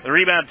again. The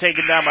rebound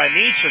taken down by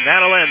Meach, and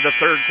that'll end the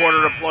third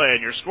quarter of play.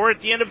 And your score at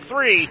the end of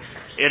 3,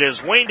 it is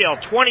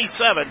Waynedale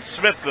 27,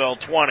 Smithville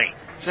 20.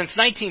 Since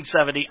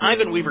 1970,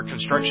 Ivan Weaver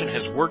Construction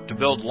has worked to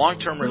build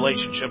long-term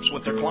relationships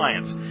with their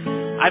clients.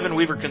 Ivan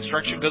Weaver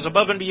Construction goes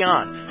above and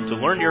beyond to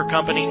learn your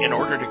company in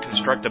order to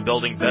construct a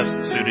building best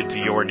suited to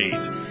your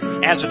needs.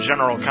 As a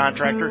general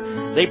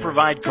contractor, they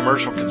provide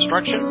commercial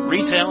construction,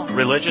 retail,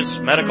 religious,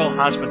 medical,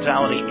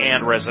 hospitality,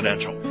 and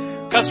residential.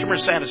 Customer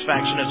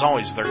satisfaction is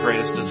always their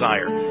greatest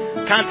desire.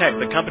 Contact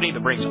the company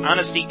that brings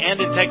honesty and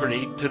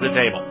integrity to the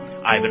table.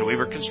 Ivan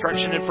Weaver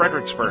Construction in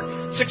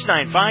Fredericksburg,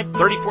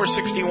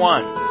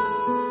 695-3461.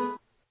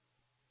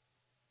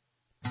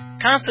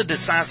 Casa de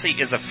Sassi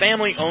is a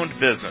family-owned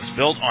business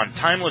built on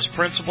timeless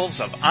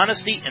principles of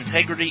honesty,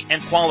 integrity,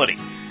 and quality.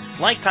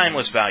 Like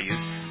timeless values,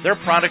 their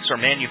products are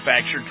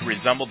manufactured to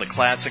resemble the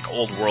classic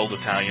old-world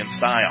Italian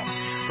style.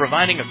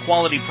 Providing a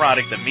quality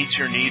product that meets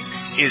your needs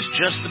is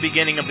just the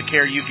beginning of the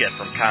care you get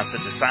from Casa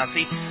de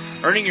Sassi.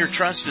 Earning your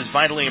trust is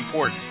vitally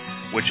important,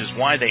 which is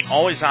why they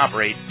always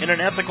operate in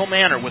an ethical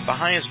manner with the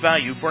highest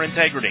value for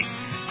integrity.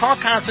 Call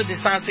Casa de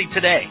Sassi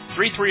today,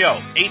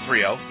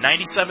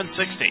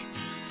 330-830-9760.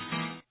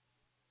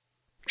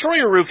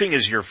 Troyer Roofing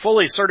is your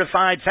fully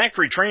certified,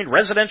 factory-trained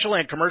residential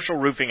and commercial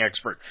roofing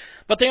expert.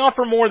 But they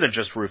offer more than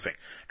just roofing.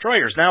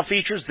 Troyer's now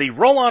features the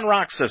Roll-On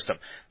Rock system.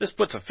 This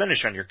puts a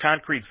finish on your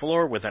concrete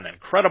floor with an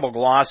incredible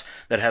gloss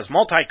that has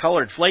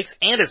multicolored flakes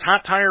and is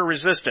hot tire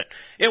resistant.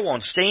 It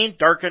won't stain,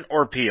 darken,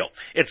 or peel.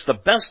 It's the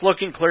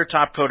best-looking clear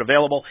top coat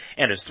available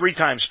and is 3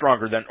 times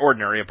stronger than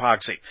ordinary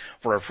epoxy.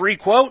 For a free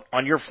quote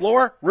on your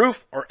floor, roof,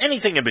 or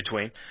anything in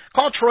between,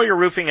 call Troyer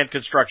Roofing and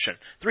Construction,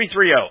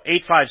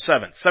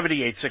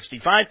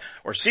 330-857-7865.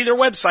 Or see their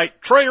website,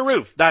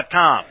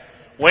 TroyerRoof.com.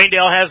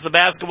 Waynedale has the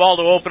basketball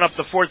to open up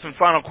the 4th and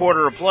final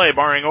quarter of play,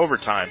 barring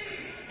overtime.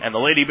 And the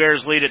Lady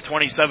Bears lead at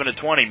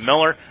 27-20.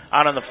 Miller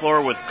out on the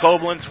floor with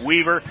Koblenz,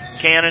 Weaver,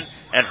 Cannon,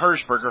 and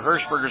Hirschberger.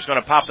 Hirschberger's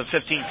going to pop the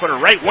 15-footer.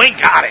 Right wing,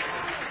 got it!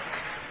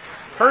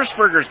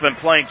 Hirschberger's been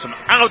playing some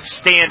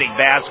outstanding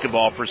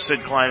basketball for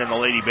Sid Klein and the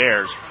Lady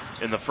Bears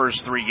in the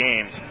first 3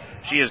 games.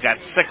 She has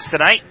got 6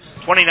 tonight,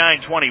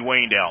 29-20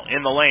 Waynedale.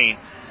 In the lane,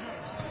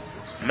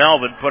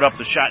 Melvin put up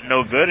the shot,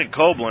 no good, and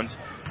Koblenz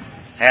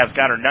has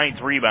got her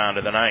 9th rebound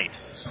of the night.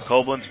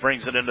 Koblenz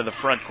brings it into the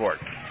front court.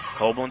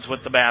 Koblenz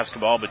with the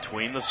basketball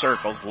between the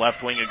circles.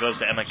 Left wing, it goes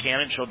to Emma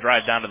Cannon. She'll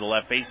drive down to the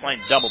left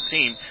baseline, double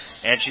team,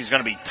 and she's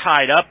going to be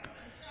tied up.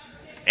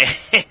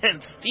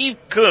 And Steve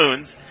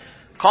Coons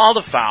called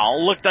a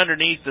foul, looked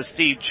underneath to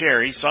Steve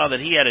Cherry, saw that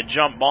he had a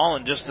jump ball,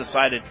 and just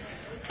decided,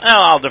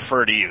 Well, I'll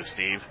defer to you,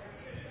 Steve.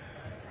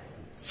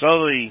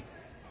 So the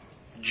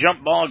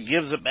jump ball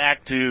gives it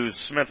back to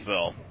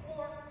Smithville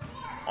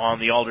on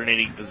the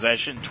alternating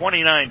possession.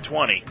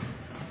 29-20.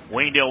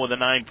 Waynedale with a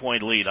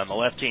 9-point lead. On the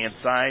left-hand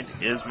side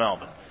is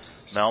Melvin.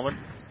 Melvin,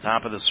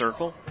 top of the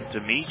circle to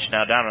Meach.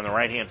 Now down on the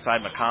right-hand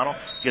side, McConnell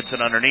gets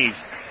it underneath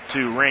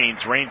to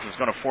Raines. Raines is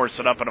going to force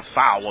it up, and a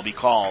foul will be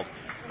called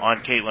on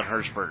Caitlin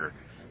Hirschberger.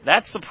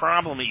 That's the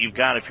problem that you've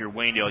got if you're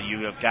Waynedale.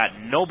 You have got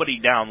nobody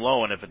down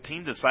low, and if a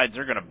team decides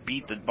they're going to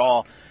beat the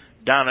ball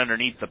down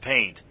underneath the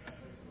paint,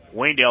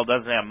 Waynedale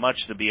doesn't have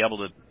much to be able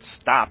to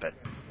stop it.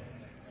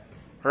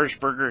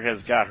 Hirschberger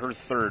has got her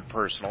third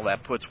personal.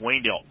 That puts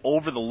Waynedale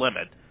over the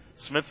limit.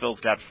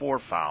 Smithville's got 4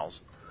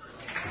 fouls.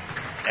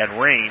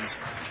 And Raines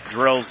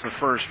drills the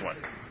first one.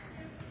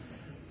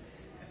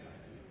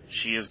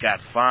 She has got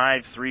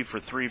 5, 3 for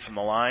 3 from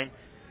the line.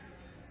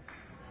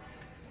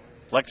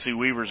 Lexi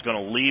Weaver's going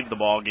to leave the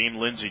ball game.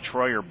 Lindsey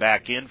Troyer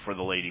back in for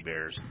the Lady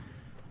Bears.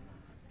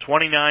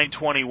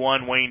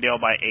 29-21, Waynedale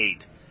by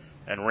 8.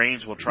 And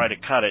Raines will try to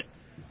cut it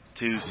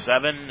to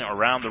 7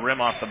 around the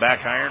rim off the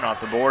back iron,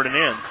 off the board and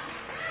in.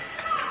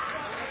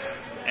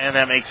 And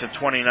that makes it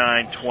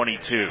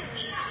 29-22.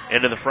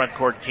 Into the front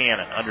court,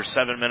 Cannon. Under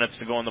 7 minutes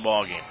to go in the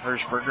ballgame.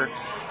 Hirschberger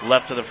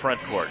left to the front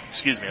court.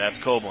 Excuse me, that's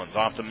Koblenz.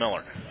 Off to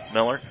Miller.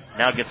 Miller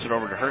now gets it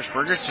over to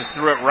Hirschberger. She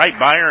threw it right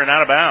by her and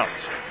out of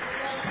bounds.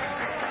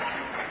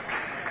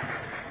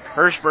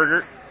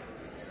 Hirschberger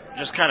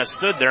just kind of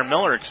stood there.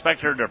 Miller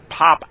expected her to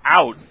pop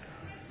out.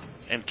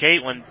 And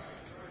Caitlin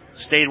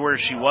stayed where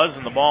she was,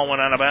 and the ball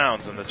went out of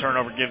bounds. And the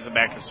turnover gives it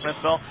back to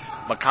Smithville.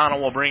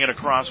 McConnell will bring it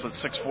across with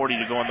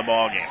 6:40 to go in the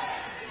ballgame.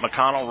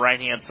 McConnell,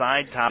 right-hand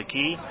side, top of the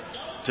key.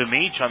 To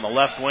Meach on the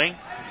left wing.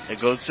 It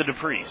goes to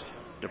DePriest.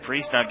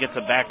 DePriest now gets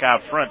it back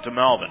out front to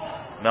Melvin.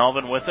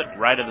 Melvin with it,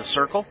 right of the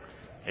circle.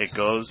 It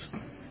goes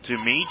to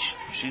Meach.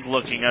 She's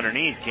looking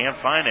underneath, can't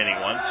find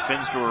anyone.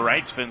 Spins to her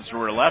right, spins to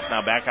her left.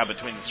 Now back out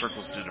between the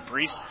circles to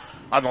DePriest.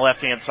 On the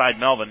left-hand side,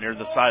 Melvin near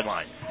the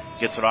sideline.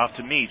 Gets it off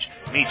to Meach.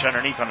 Meach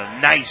underneath on a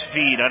nice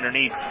feed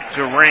underneath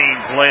to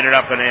Raines. Laid it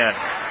up and in.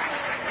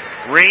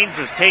 Raines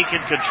has taken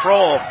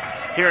control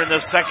here in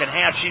this second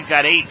half. She's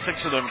got 8,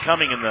 6 of them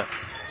coming in the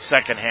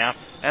second half.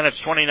 And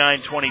it's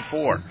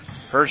 29-24.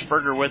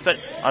 Hirschberger with it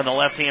on the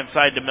left-hand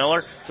side to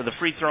Miller to the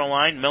free throw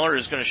line. Miller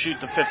is going to shoot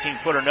the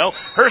 15-footer. No.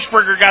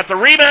 Hirschberger got the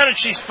rebound, and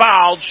she's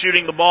fouled,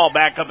 shooting the ball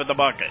back up at the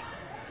bucket.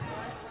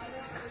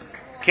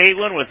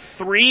 Caitlin with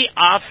 3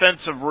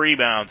 offensive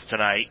rebounds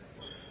tonight.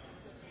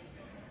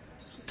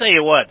 I'll tell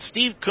you what,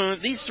 Steve Kuhn,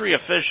 these 3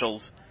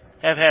 officials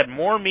have had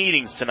more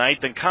meetings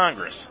tonight than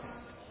Congress.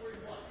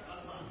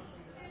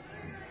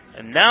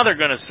 And now they're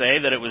going to say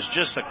that it was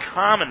just a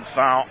common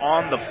foul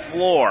on the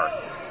floor.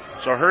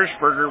 So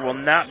Hirschberger will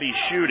not be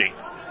shooting.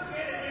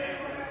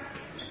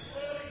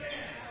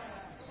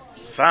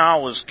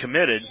 Foul was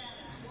committed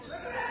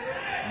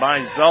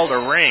by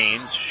Zelda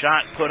Raines.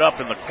 Shot put up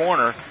in the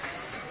corner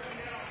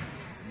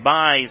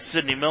by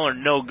Sydney Miller.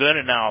 No good.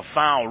 And now a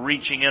foul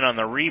reaching in on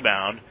the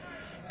rebound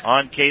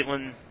on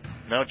Caitlin.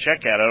 No,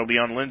 check out. It'll be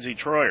on Lindsey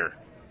Troyer.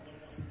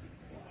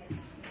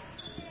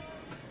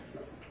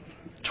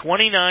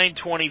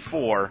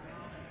 29-24,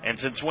 and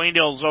since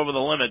Waynedale's over the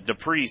limit,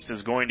 DePriest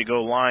is going to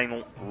go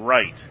line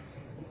right.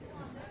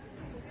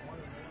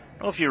 I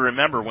don't know if you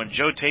remember when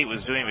Joe Tate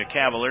was doing the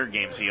Cavalier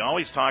games, he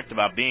always talked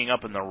about being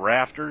up in the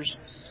rafters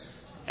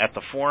at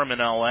the Forum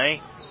in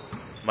L.A.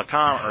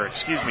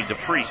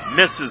 DePriest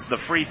misses the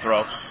free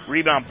throw.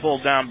 Rebound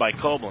pulled down by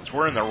Koblenz.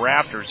 We're in the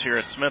rafters here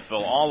at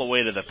Smithville all the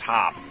way to the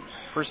top.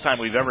 First time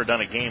we've ever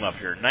done a game up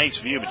here. Nice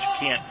view, but you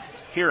can't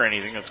hear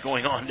anything that's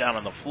going on down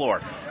on the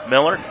floor.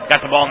 Miller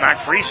got the ball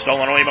knocked free,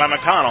 stolen away by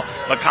McConnell.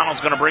 McConnell's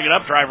going to bring it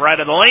up, drive right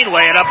of the lane,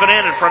 lay it up and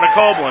in front of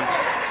Koblenz.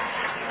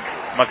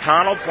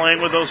 McConnell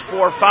playing with those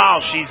 4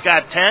 fouls. She's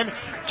got 10,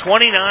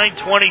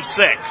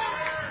 29-26.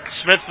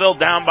 Smithville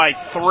down by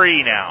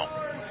 3 now.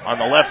 On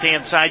the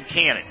left-hand side,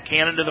 Cannon.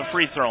 Cannon to the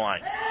free throw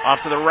line.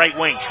 Off to the right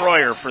wing,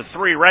 Troyer for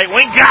 3, right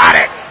wing, got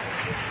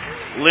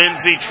it!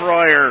 Lindsey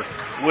Troyer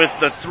with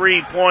the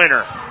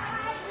 3-pointer.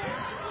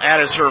 That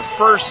is her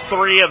first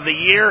 3 of the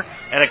year,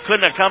 and it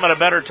couldn't have come at a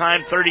better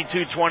time,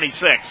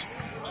 32-26.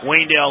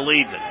 Waynedale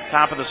leads it.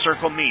 Top of the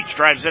circle, Meach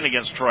drives in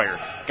against Troyer.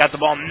 Got the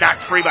ball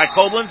knocked free by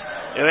Koblenz.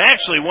 It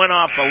actually went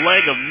off the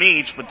leg of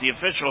Meach, but the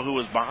official who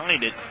was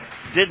behind it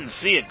didn't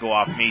see it go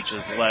off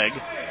Meach's leg.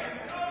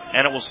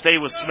 And it will stay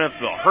with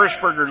Smithville.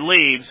 Hirschberger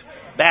leaves.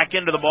 Back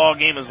into the ball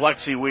game is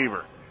Lexi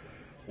Weaver.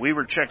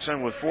 Weaver checks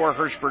in with 4.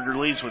 Hirschberger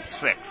leaves with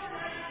 6.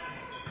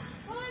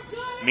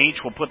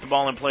 Meach will put the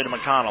ball in play to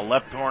McConnell.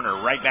 Left corner,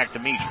 right back to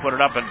Meach. Put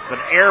it up, and it's an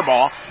air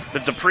ball,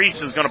 but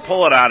DePriest is going to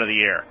pull it out of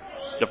the air.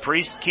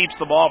 DePriest keeps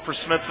the ball for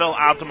Smithville,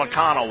 out to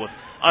McConnell with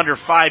under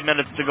 5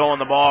 minutes to go in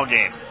the ball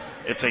game.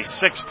 It's a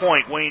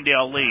 6-point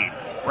Waynedale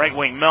lead. Right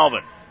wing,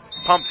 Melvin.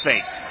 Pump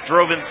fake.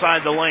 Drove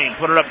inside the lane.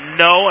 Put it up,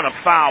 no, and a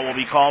foul will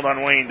be called on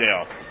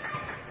Waynedale.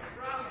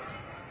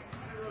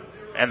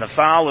 And the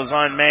foul is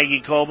on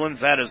Maggie Koblenz.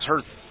 That is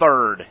her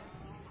 3rd.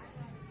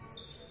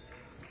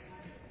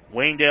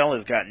 Waynedale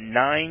has got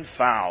 9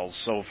 fouls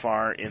so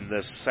far in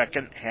this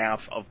second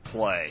half of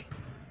play.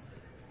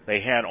 They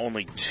had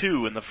only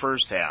 2 in the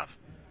first half.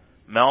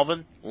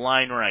 Melvin,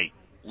 line right.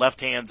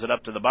 Left hands it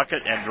up to the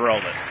bucket and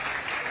drilled it.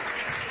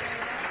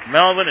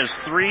 Melvin is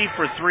 3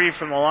 for 3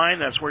 from the line.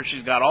 That's where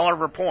she's got all of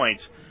her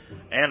points.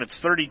 And it's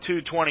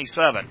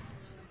 32-27.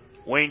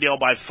 Waynedale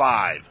by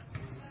 5.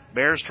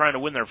 Bears trying to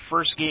win their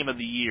first game of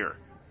the year.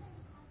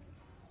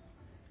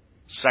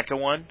 Second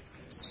one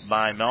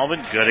by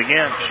Melvin. Good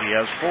again. She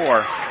has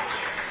 4.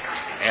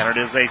 And it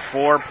is a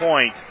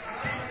 4-point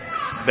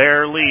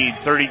Bear lead,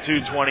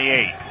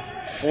 32-28.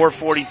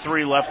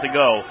 4:43 left to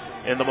go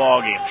in the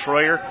ball game.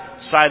 Troyer,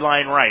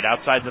 sideline right,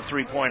 outside the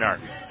three-point arc.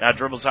 Now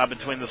dribbles out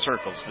between the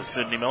circles to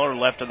Sydney Miller,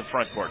 left of the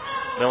front court.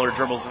 Miller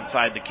dribbles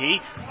inside the key,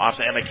 off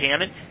to Emma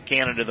Cannon.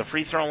 Cannon to the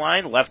free throw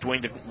line, left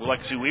wing to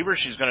Lexi Weaver.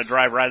 She's going to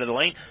drive right of the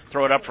lane,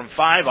 throw it up from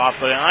 5, off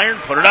the iron,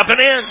 put it up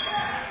and in.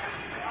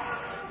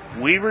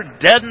 Weaver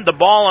deadened the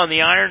ball on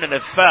the iron and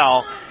it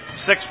fell.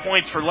 6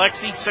 points for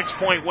Lexi,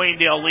 6-point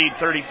Waynedale lead,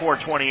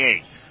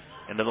 34-28.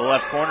 Into the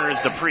left corner is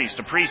DePriest.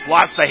 DePriest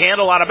lost the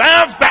handle, out of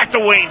bounds, back to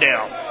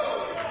Waynedale.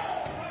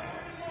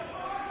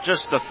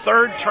 Just the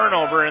third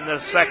turnover in the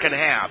second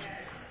half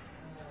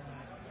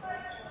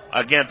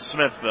against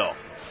Smithville.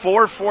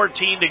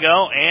 4:14 to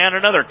go, and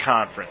another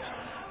conference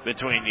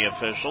between the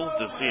officials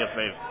to see if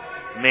they've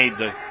made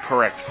the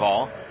correct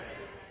call.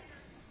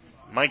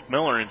 Mike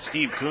Miller and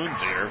Steve Coons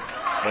here,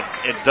 but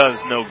it does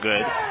no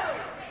good.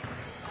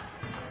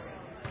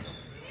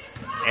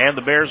 And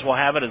the Bears will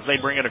have it as they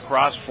bring it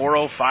across.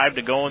 4:05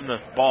 to go in the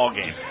ball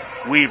game.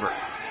 Weaver,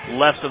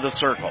 left of the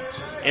circle,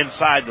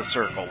 inside the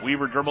circle.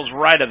 Weaver dribbles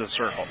right of the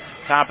circle.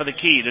 Top of the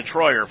key to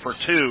Troyer for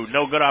 2.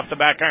 No good off the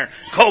back iron.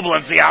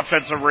 Koblenz the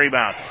offensive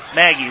rebound.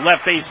 Nagy,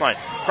 left baseline.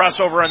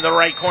 Crossover in the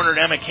right corner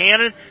to Emma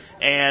Cannon.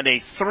 And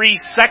a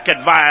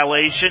 3-second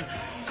violation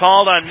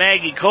called on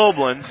Maggie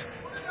Koblenz.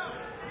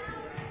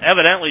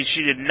 Evidently,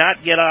 she did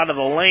not get out of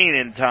the lane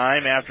in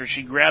time after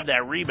she grabbed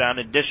that rebound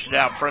and dished it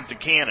out front to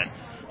Cannon.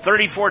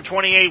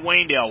 34-28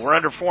 Waynedale. We're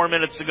under 4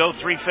 minutes to go.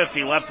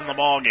 3:50 left in the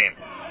ball game.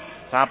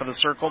 Top of the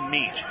circle,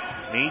 Meach.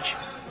 Meach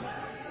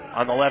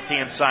on the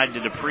left-hand side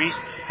to DePriest.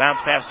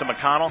 Bounce pass to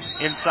McConnell.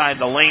 Inside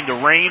the lane to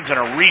Raines, and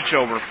a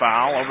reach-over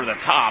foul over the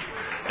top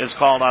is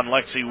called on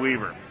Lexi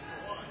Weaver.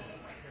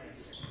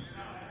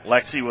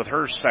 Lexi with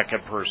her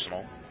second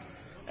personal.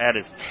 That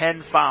is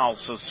 10 fouls,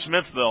 so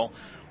Smithville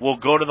will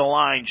go to the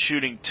line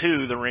shooting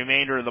 2 the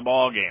remainder of the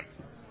ball game.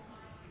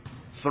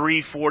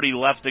 3:40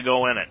 left to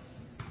go in it.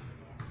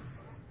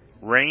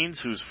 Raines,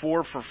 who's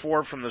 4 for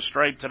 4 from the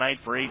stripe tonight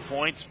for 8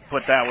 points,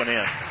 put that one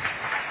in.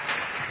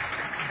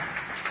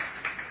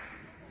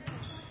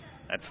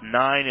 That's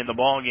 9 in the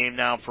ball game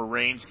now for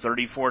Raines.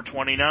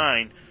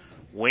 34-29.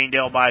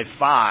 Waynedale by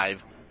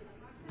 5.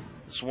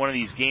 It's one of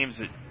these games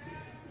that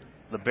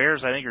the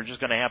Bears, I think, are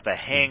just going to have to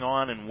hang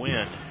on and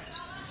win.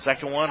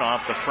 Second one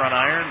off the front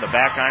iron, the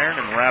back iron,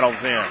 and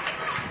rattles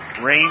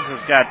in. Raines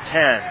has got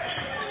 10.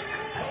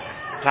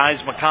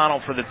 Ties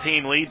McConnell for the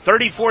team lead.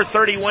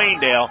 34-30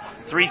 Waynedale.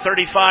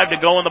 3:35 to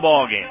go in the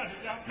ball game.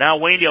 Now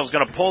Waynedale's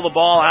going to pull the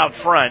ball out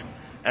front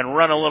and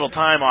run a little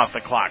time off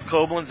the clock.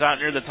 Koblenz out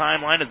near the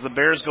timeline as the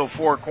Bears go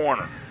 4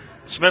 corner.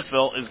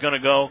 Smithville is going to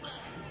go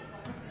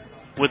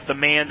with the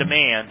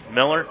man-to-man.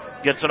 Miller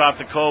gets it off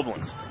to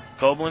Koblenz.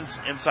 Koblenz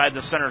inside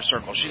the center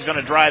circle. She's going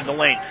to drive the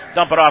lane.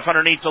 Dump it off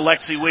underneath to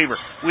Lexi Weaver.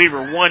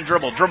 Weaver, one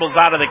dribble, dribbles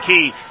out of the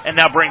key, and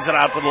now brings it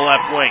out to the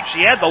left wing. She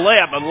had the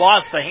layup but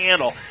lost the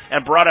handle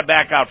and brought it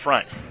back out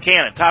front.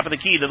 Cannon, top of the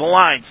key to the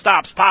line.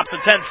 Stops, pops a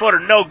 10-footer.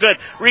 No good.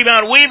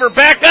 Rebound, Weaver,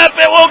 back up.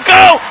 It will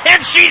go,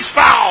 and she's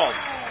fouled.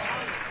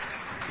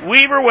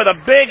 Weaver with a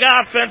big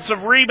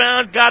offensive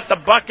rebound, got the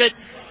bucket,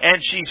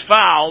 and she's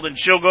fouled, and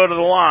she'll go to the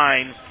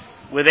line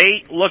with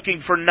 8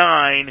 looking for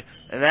 9.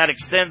 And that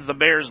extends the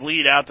Bears'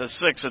 lead out to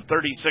 6 at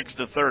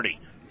 36-30.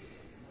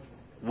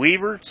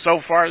 Weaver, so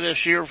far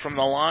this year from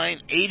the line,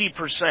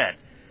 80%.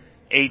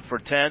 8 for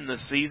 10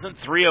 this season.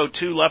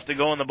 3:02 left to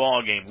go in the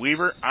ball game.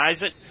 Weaver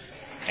eyes it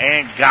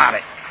and got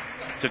it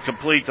to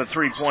complete the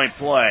 3-point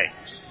play.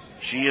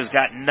 She has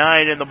got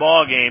 9 in the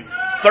ball game.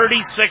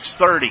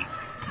 37-30,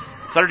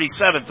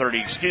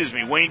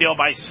 Waynedale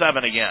by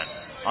 7 again.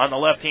 On the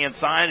left-hand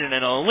side, and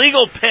an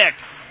illegal pick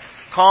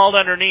called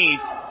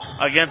underneath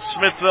against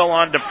Smithville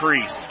on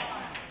DePriest.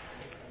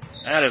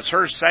 That is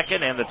her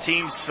second and the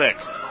team's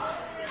 6th.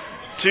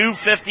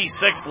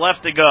 2:56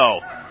 left to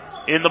go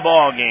in the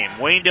ball game.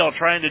 Waynedale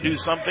trying to do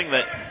something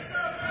that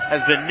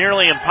has been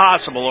nearly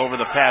impossible over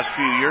the past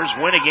few years,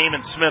 win a game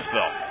in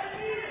Smithville.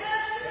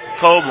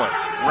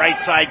 Koblenz, right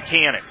side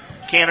Cannon.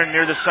 Cannon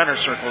near the center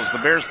circle as the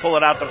Bears pull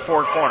it out the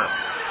 4 corner.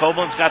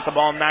 Koblenz got the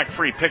ball knocked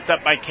free, picked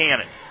up by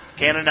Cannon.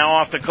 Cannon now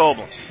off to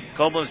Koblenz.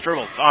 Koblenz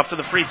dribbles off to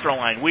the free throw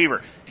line.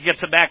 Weaver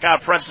gets it back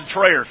out front to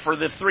Troyer for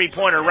the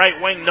 3-pointer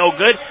right wing, no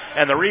good,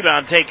 and the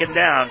rebound taken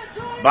down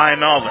by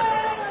Melvin.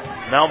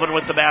 Melvin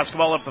with the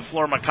basketball up the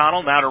floor.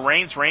 McConnell now to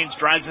Raines. Raines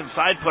drives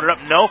inside, put it up,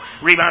 no.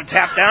 Rebound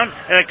tapped down,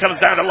 and it comes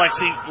down to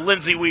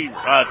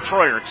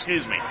Troyer.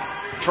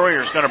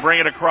 Troyer's going to bring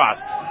it across.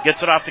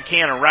 Gets it off to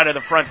Cannon right of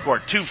the front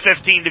court.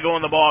 2:15 to go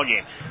in the ball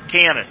game.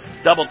 Cannon,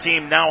 double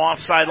team now off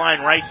sideline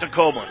right to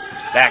Koblenz.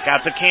 Back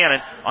out to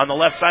Cannon on the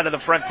left side of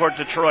the front court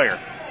to Troyer.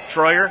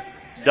 Troyer,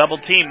 double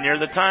team near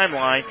the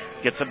timeline.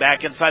 Gets it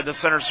back inside the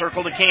center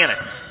circle to Cannon.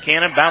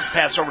 Cannon, bounce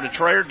pass over to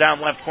Troyer,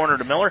 down left corner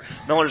to Miller.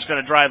 Miller's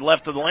going to drive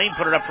left of the lane,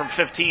 put it up from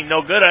 15,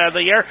 no good, out of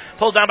the air.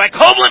 Pulled down by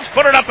Koblenz,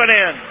 put it up and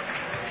in.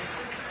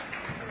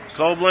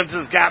 Koblenz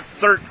has got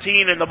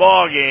 13 in the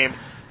ball game.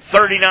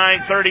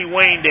 39-30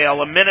 Waynedale,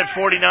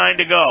 1:49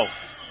 to go.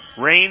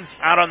 Raines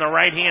out on the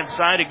right-hand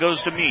side. It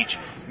goes to Meach.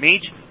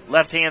 Meach,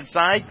 left-hand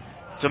side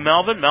to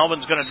Melvin.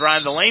 Melvin's going to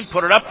drive the lane,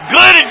 put it up.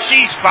 Good, and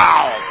she's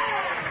fouled.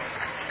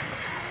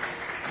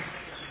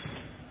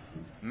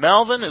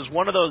 Melvin is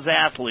one of those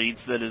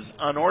athletes that is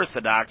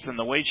unorthodox in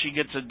the way she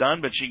gets it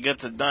done, but she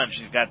gets it done.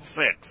 She's got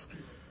 6.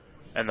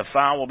 And the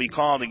foul will be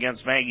called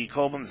against Maggie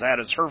Koblenz. That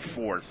is her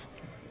 4th.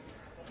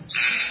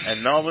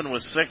 And Melvin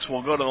with 6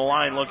 will go to the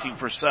line looking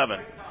for 7.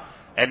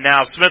 And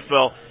now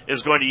Smithville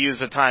is going to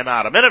use a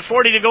timeout.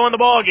 1:40 to go in the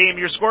ball game.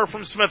 Your score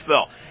from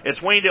Smithville.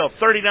 It's Waynedale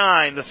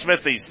 39, the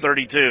Smithies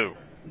 32.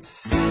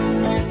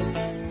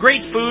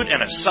 Great food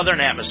and a southern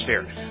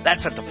atmosphere.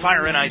 That's at the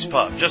Fire and Ice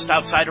Pub, just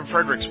outside of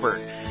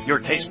Fredericksburg. Your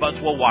taste buds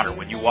will water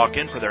when you walk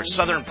in for their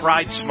Southern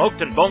Pride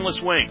smoked and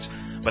boneless wings.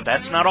 But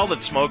that's not all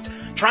that's smoked.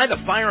 Try the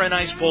Fire and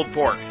Ice pulled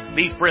pork,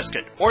 beef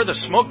brisket, or the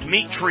smoked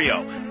meat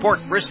trio, pork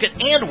brisket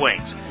and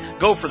wings.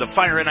 Go for the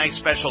Fire and Ice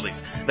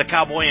specialties, the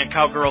Cowboy and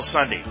Cowgirl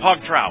Sundae,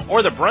 hog trout,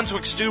 or the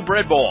Brunswick Stew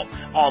Bread Bowl.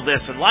 All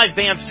this and live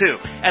bands too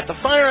at the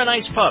Fire and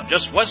Ice Pub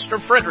just west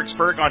of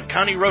Fredericksburg on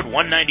County Road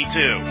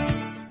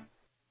 192.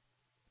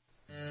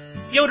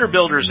 Yoder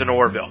Builders in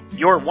Orrville,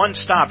 your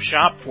one-stop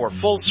shop for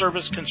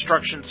full-service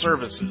construction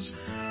services.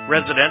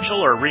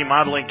 Residential or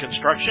remodeling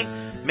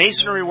construction,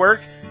 masonry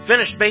work,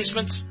 finished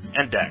basements,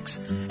 and decks.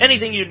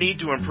 Anything you need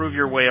to improve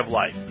your way of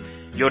life.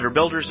 Yoder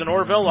Builders in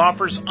Orrville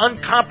offers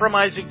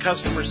uncompromising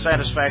customer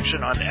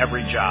satisfaction on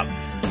every job,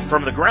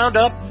 from the ground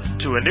up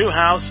to a new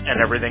house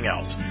and everything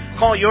else.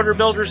 Call Yoder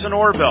Builders in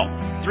Orrville,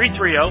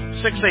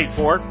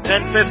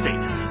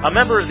 330-684-1050, a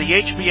member of the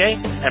HBA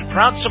and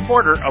proud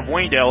supporter of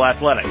Waynedale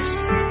Athletics.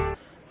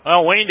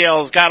 Well,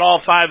 Waynedale's got all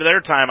 5 of their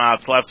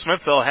timeouts left.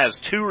 Smithville has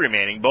 2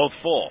 remaining, both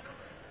full.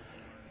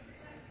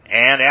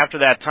 And after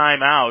that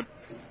timeout,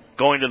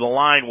 going to the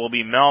line will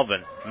be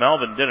Melvin.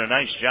 Melvin did a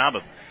nice job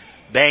of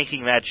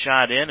banking that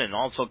shot in and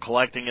also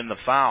collecting in the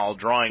foul,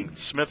 drawing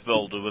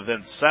Smithville to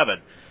within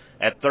 7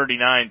 at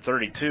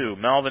 39-32.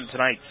 Melvin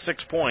tonight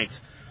 6 points,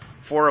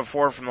 4 of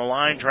 4 from the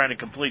line, trying to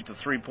complete the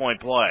 3-point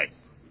play.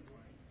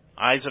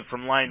 Isaac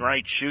from line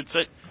right shoots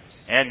it,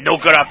 and no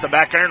good off the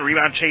back iron.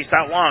 Rebound chased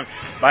out long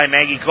by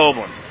Maggie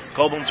Koblenz.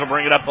 Koblenz will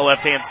bring it up the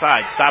left-hand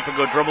side. Stop and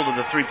go dribble to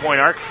the 3-point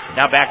arc.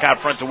 Now back out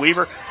front to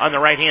Weaver. On the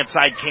right-hand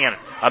side, Cannon.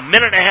 1.5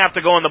 minutes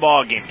to go in the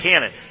ball game.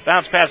 Cannon.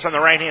 Bounce pass on the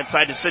right-hand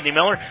side to Sydney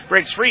Miller.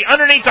 Breaks free.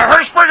 Underneath to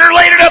Hirschberger.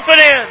 Laid it up and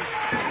in.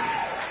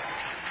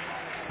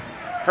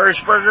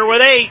 Hirschberger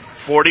with 8.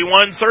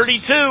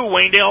 41-32.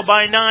 Waynedale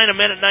by 9.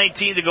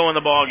 1:19 to go in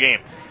the ball game.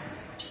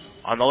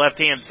 On the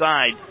left-hand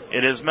side,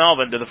 it is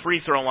Melvin to the free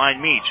throw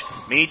line, Meach.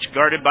 Meach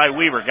guarded by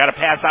Weaver. Got a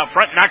pass out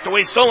front, knocked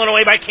away, stolen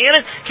away by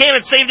Cannon.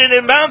 Cannon saved it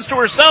inbounds to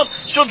herself.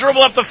 She'll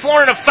dribble up the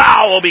floor, and a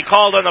foul will be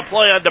called on the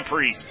play on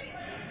DePriest.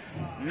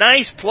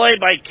 Nice play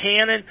by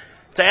Cannon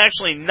to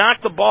actually knock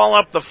the ball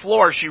up the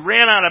floor. She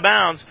ran out of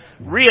bounds,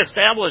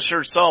 reestablished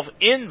herself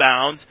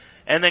inbounds,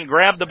 and then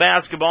grabbed the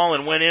basketball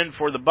and went in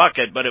for the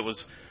bucket, but it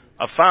was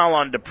a foul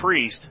on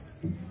DePriest.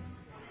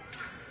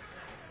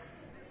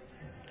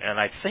 And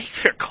I think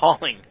they're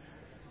calling,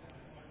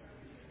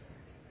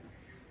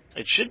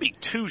 it should be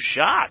 2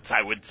 shots,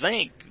 I would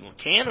think.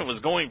 Cannon was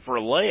going for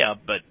a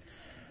layup, but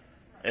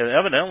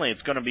evidently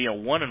it's going to be a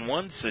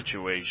 1-and-1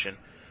 situation.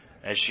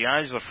 As she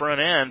eyes the front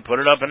end, put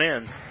it up and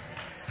in.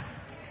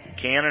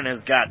 Cannon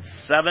has got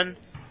 7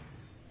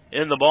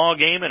 in the ball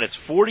game, and it's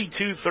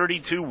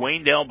 42-32,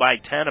 Waynedale by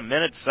 10,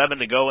 1:07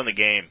 to go in the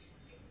game.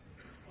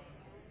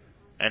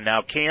 And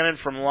now Cannon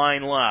from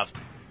line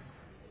left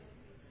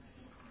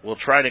will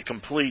try to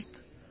complete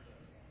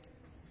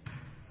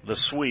the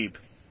sweep.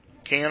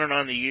 Cannon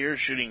on the year,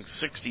 shooting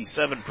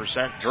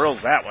 67%.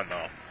 Drills that one,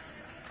 though.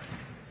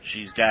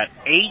 She's got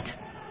 8,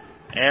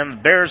 and the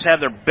Bears have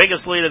their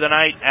biggest lead of the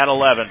night at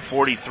 11,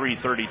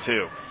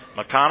 43-32.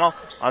 McConnell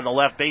on the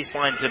left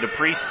baseline to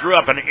DePriest. Threw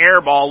up an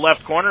air ball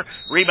left corner.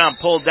 Rebound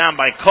pulled down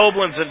by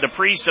Koblenz and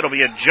DePriest. It'll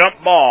be a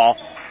jump ball,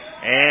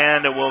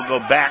 and it will go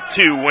back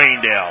to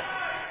Waynedale.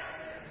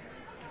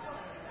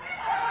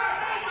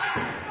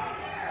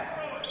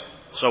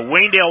 So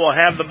Waynedale will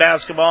have the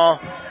basketball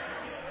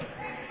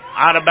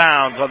out of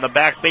bounds on the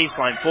back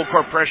baseline. Full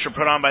court pressure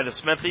put on by the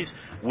Smithies.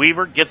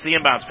 Weaver gets the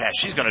inbounds pass.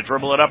 She's going to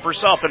dribble it up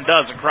herself and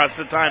does across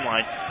the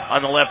timeline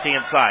on the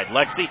left-hand side.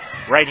 Lexi,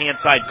 right-hand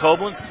side,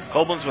 Koblenz.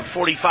 Koblenz with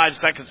 45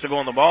 seconds to go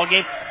in the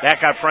ballgame.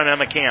 Back out front,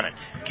 Emma Cannon.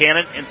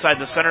 Cannon inside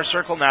the center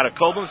circle. Now to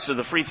Koblenz to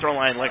the free throw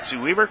line,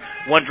 Lexi Weaver.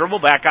 One dribble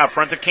back out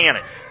front to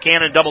Cannon.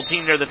 Cannon double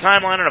team near the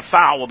timeline, and a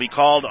foul will be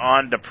called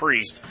on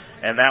DePriest.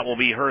 and that will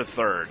be her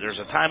third. There's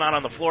a timeout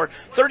on the floor.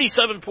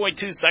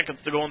 37.2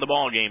 seconds to go in the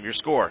ball game. Your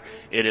score,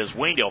 it is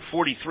Waynedale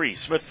 43,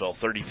 Smithville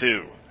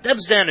 32.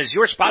 Deb's Den is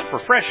your spot for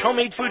fresh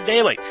homemade food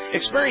daily.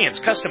 Experience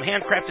custom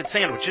handcrafted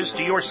sandwiches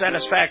to your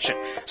satisfaction.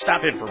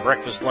 Stop in for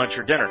breakfast, lunch,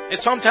 or dinner.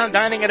 It's hometown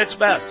dining at its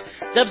best.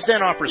 Deb's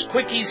Den offers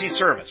quick, easy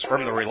service,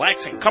 from the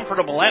relaxing,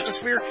 comfortable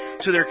atmosphere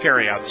to their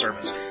carry-out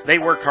service. They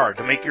work hard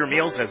to make your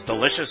meals as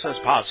delicious as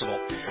possible.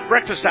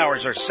 Breakfast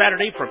hours are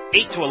Saturday from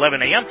 8 to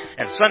 11 a.m.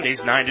 and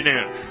Sundays 9 to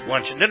noon.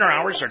 Lunch and dinner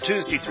hours are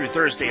Tuesday through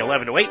Thursday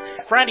 11 to 8,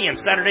 Friday and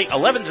Saturday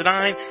 11 to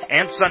 9,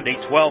 and Sunday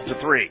 12 to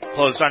 3.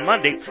 Closed on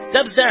Monday.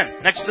 Deb's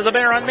Den, next to the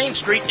Bear on Main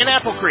Street in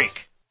Apple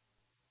Creek.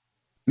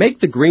 Make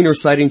the greener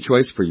siding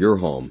choice for your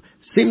home.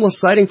 Seamless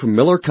siding from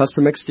Miller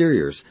Custom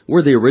Exteriors.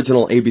 We're the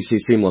original ABC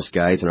Seamless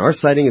guys, and our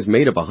siding is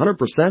made of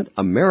 100%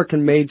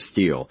 American-made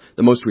steel,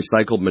 the most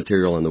recycled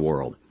material in the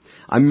world.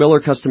 I'm Miller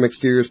Custom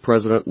Exteriors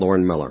President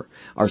Lauren Miller.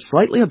 Our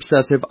slightly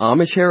obsessive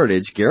Amish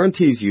heritage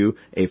guarantees you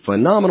a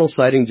phenomenal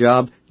siding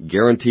job,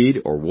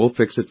 guaranteed, or we'll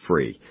fix it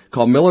free.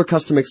 Call Miller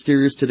Custom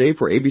Exteriors today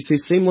for ABC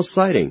Seamless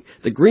Siding,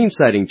 the green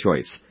siding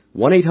choice.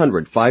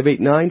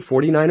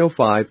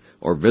 1-800-589-4905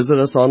 or visit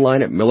us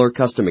online at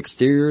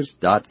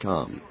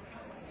millercustomexteriors.com.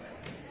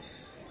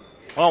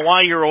 Well,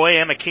 while you're away,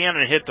 Emma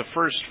Cannon hit the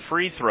first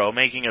free throw,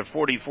 making it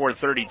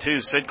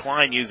 44-32. Sid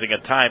Klein using a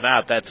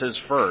timeout. That's his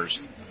first.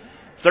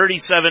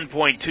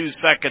 37.2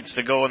 seconds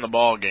to go in the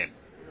ball game.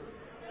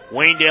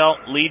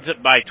 Waynedale leads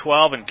it by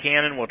 12, and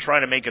Cannon will try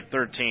to make it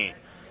 13.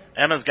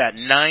 Emma's got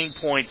 9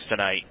 points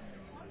tonight.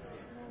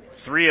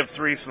 3 of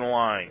 3 from the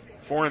line.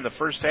 4 in the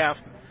first half,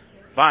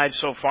 5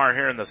 so far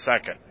here in the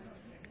second.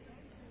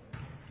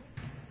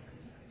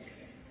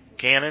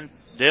 Cannon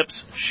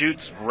dips,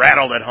 shoots,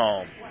 rattled at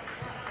home.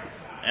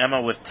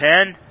 Emma with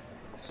 10,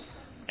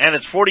 and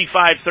it's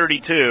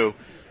 45-32.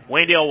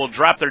 Waynedale will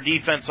drop their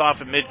defense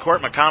off at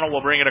midcourt. McConnell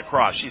will bring it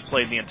across. She's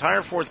played the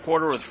entire fourth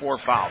quarter with 4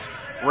 fouls.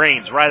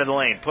 Raines right of the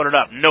lane, put it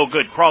up, no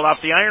good. Crawled off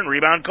the iron,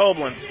 rebound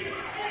Koblenz.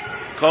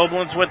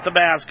 Koblenz with the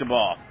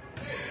basketball.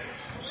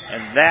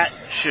 And that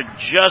should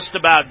just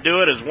about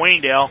do it, as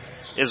Waynedale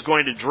is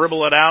going to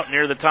dribble it out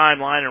near the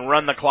timeline and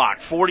run the clock.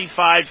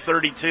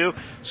 45-32.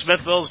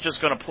 Smithville's just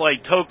going to play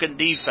token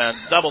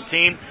defense, double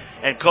team,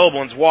 and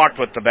Koblenz walked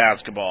with the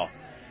basketball.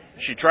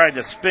 She tried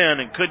to spin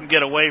and couldn't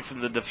get away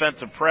from the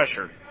defensive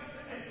pressure.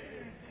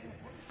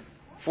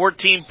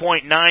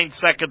 14.9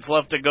 seconds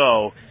left to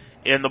go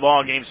in the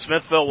ball game.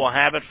 Smithville will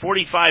have it.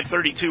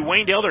 45-32.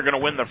 Waynedale, they're going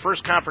to win their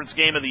first conference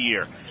game of the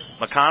year.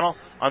 McConnell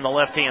on the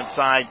left-hand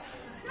side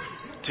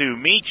to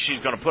Meach.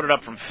 She's going to put it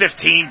up from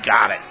 15.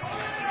 Got it.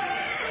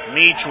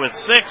 Meach with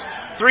 6,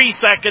 3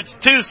 seconds,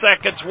 2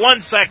 seconds,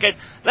 1 second.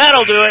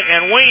 That'll do it,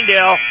 and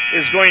Waynedale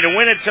is going to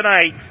win it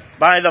tonight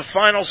by the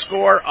final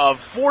score of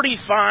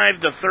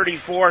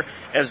 45-34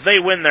 as they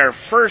win their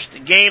first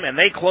game, and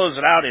they close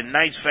it out in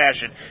nice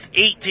fashion.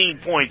 18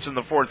 points in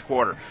the fourth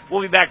quarter.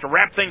 We'll be back to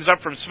wrap things up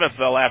from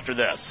Smithville after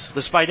this.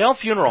 The Spidell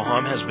Funeral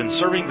Home has been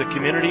serving the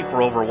community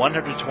for over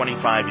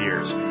 125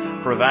 years,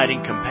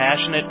 providing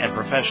compassionate and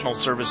professional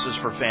services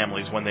for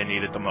families when they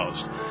need it the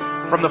most.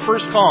 From the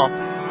first call,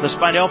 the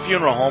Spidell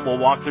Funeral Home will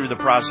walk through the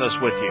process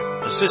with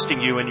you,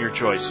 assisting you in your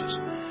choices.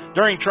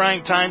 During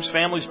trying times,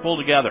 families pull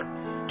together.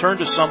 Turn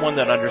to someone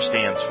that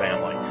understands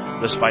family.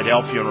 The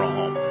Spidell Funeral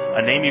Home,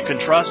 a name you can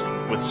trust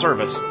with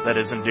service that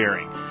is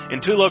endearing. In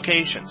 2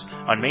 locations,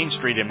 on Main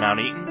Street in Mount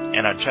Eaton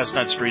and on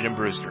Chestnut Street in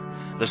Brewster.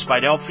 The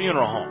Spidell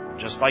Funeral Home,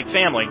 just like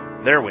family,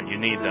 there when you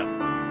need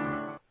them.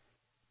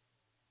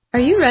 Are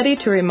you ready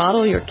to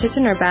remodel your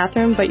kitchen or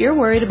bathroom, but you're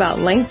worried about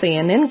lengthy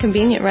and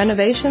inconvenient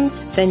renovations?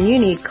 Then you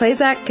need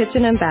Klazak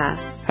Kitchen and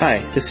Bath. Hi,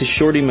 this is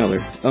Shorty Miller,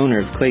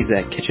 owner of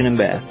Klazak Kitchen and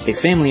Bath, a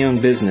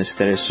family-owned business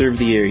that has served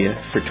the area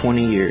for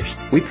 20 years.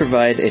 We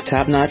provide a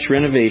top-notch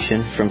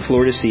renovation from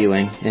floor to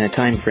ceiling in a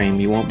time frame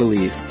you won't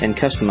believe, and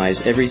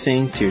customize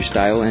everything to your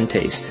style and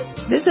taste.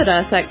 Visit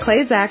us at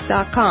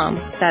Klazak.com,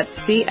 that's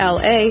CLAZAK.com,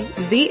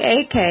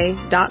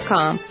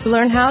 to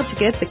learn how to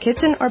get the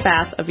kitchen or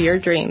bath of your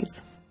dreams.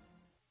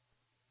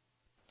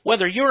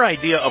 Whether your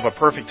idea of a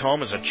perfect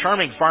home is a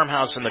charming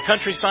farmhouse in the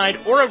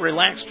countryside or a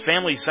relaxed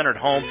family-centered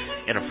home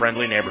in a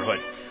friendly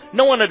neighborhood,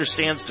 no one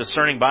understands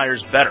discerning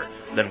buyers better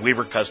than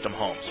Weaver Custom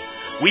Homes.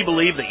 We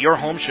believe that your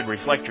home should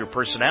reflect your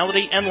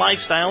personality and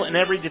lifestyle in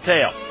every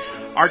detail.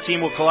 Our team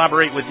will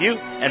collaborate with you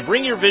and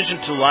bring your vision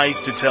to life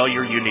to tell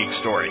your unique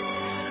story.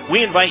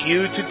 We invite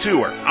you to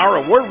tour our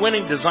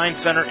award-winning design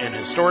center in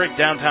historic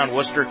downtown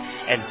Worcester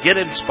and get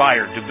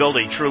inspired to build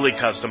a truly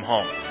custom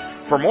home.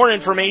 For more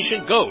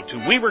information, go to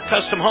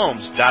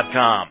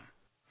WeaverCustomHomes.com.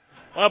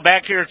 Well,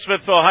 back here at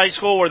Smithville High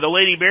School, where the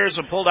Lady Bears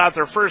have pulled out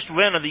their first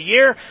win of the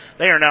year.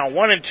 They are now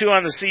 1-2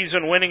 on the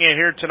season, winning it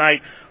here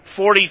tonight,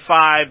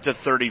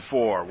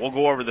 45-34. We'll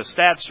go over the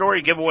stat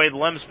story, give away the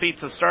Lem's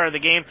Pizza star of the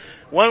game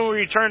when we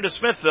return to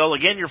Smithville.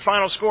 Again, your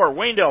final score: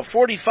 Waynedale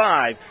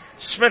 45,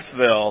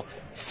 Smithville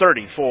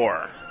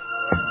 34.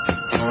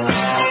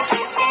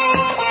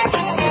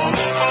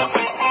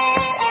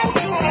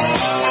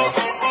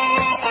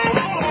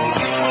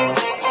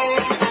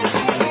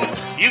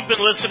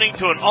 been listening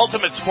to an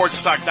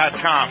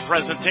UltimateSportsTalk.com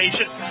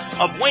presentation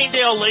of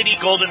Waynedale Lady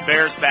Golden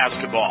Bears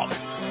basketball.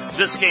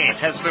 This game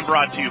has been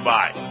brought to you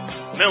by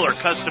Miller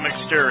Custom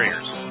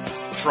Exteriors,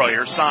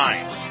 Troyer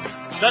Signs,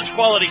 Dutch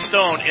Quality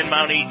Stone in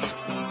Mount Eaton,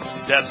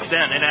 Death's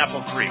Den in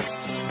Apple Creek,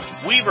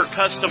 Weaver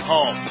Custom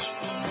Homes,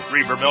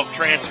 Reber Milk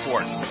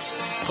Transport,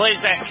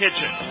 Clayzak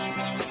Kitchen,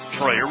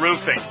 Troyer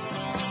Roofing,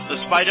 the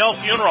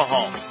Spidell Funeral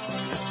Home,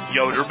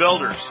 Yoder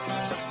Builders,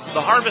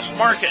 the Harvest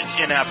Market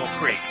in Apple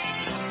Creek,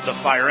 the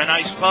Fire and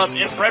Ice Pub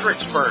in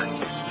Fredericksburg,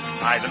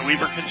 Ivan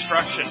Weaver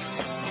Construction,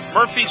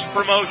 Murphy's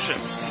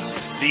Promotions,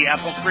 the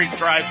Apple Creek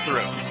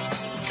Drive-Thru,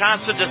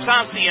 Casa de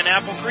Sansi in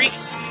Apple Creek,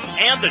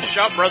 and the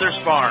Shaw Brothers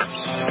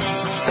Farms.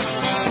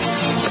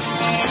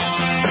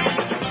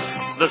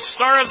 The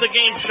Star of the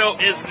Game show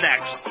is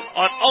next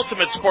on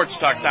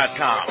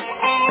UltimateSportsTalk.com.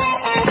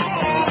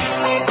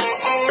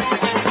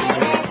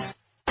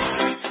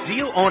 Do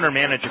you own or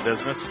manage a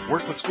business?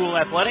 Work with school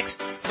athletics?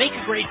 Make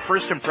a great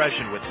first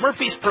impression with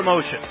Murphy's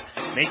Promotions.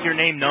 Make your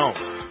name known.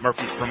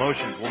 Murphy's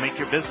Promotions will make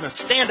your business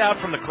stand out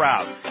from the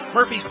crowd.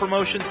 Murphy's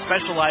Promotions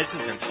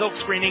specializes in silk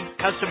screening,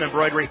 custom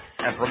embroidery,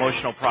 and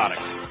promotional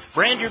products.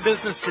 Brand your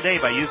business today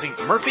by using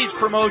Murphy's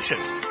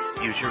Promotions.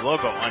 Use your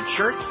logo on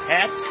shirts,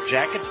 hats,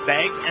 jackets,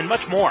 bags, and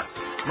much more.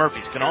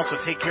 Murphy's can also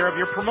take care of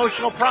your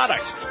promotional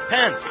products,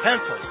 pens,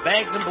 pencils,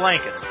 bags, and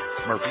blankets.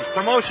 Murphy's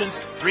Promotions,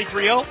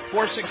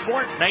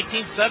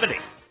 330-464-1970.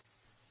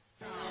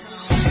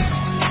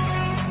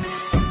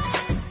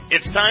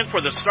 It's time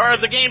for the Star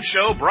of the Game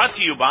show, brought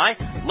to you by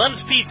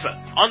Lem's Pizza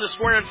on the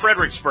Square in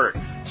Fredericksburg,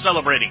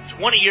 celebrating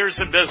 20 years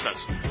in business.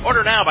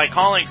 Order now by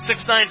calling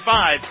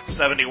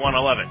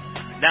 695-7111.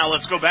 Now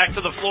let's go back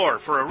to the floor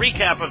for a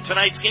recap of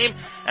tonight's game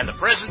and the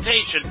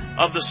presentation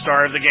of the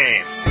Star of the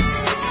Game.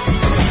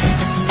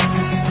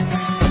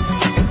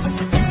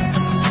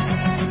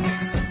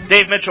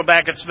 Dave Mitchell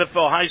back at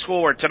Smithville High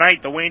School, where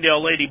tonight the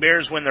Waynedale Lady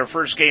Bears win their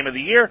first game of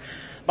the year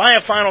by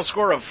a final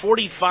score of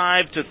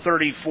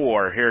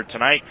 45-34 here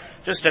tonight.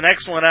 Just an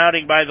excellent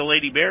outing by the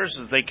Lady Bears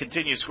as they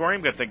continue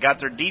scoring, but they got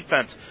their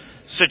defense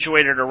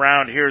situated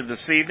around here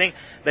this evening.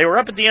 They were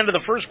up at the end of the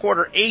first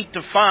quarter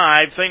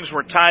 8-5. Things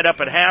were tied up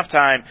at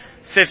halftime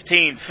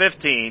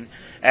 15-15.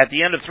 At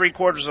the end of 3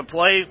 quarters of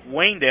play,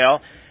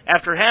 Waynedale,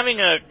 after having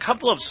a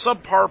couple of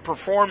subpar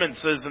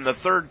performances in the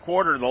third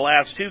quarter of the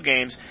last 2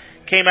 games,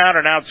 came out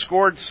and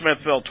outscored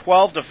Smithville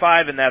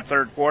 12-5 in that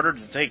third quarter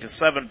to take a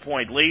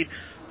 7-point lead,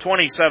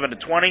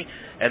 27-20,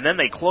 and then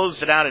they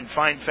closed it out in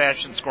fine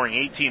fashion, scoring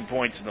 18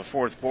 points in the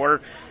fourth quarter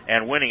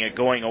and winning it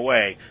going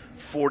away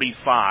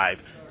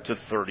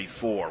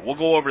 45-34. We'll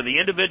go over the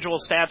individual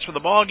stats for the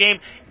ball game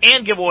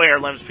and give away our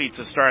Lem's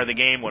Pizza Star of the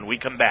Game when we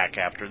come back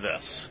after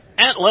this.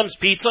 At Lem's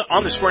Pizza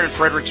on the Square in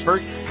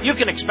Fredericksburg, you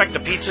can expect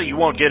a pizza you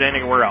won't get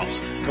anywhere else.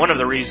 One of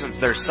the reasons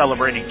they're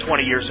celebrating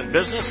 20 years in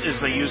business is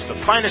they use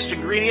the finest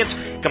ingredients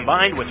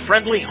combined with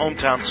friendly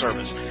hometown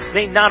service.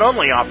 They not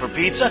only offer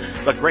pizza,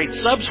 but great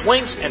subs,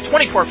 wings, and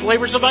 24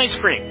 flavors of ice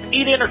cream.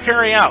 Eat in or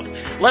carry out.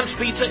 Lem's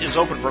Pizza is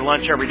open for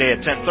lunch every day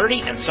at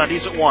 10:30 and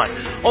Sundays at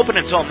 1. Open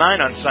until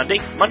 9 on Sunday,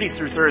 Monday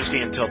through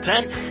Thursday until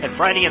 10, and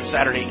Friday and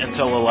Saturday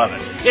until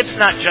 11. It's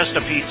not just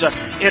a pizza,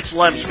 it's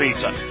Lem's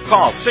Pizza.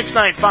 Call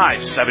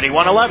 695-7111.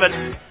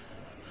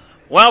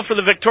 Well, for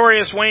the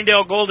victorious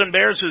Waynedale Golden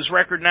Bears, whose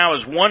record now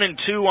is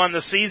 1-2 on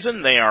the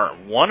season, they are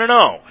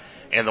 1-0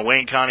 in the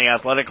Wayne County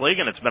Athletic League,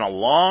 and it's been a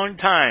long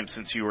time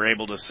since you were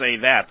able to say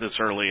that this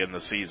early in the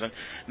season.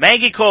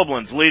 Maggie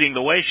Koblenz leading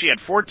the way. She had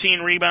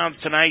 14 rebounds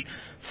tonight,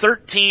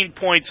 13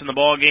 points in the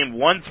ball game,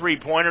 1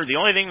 3-pointer. The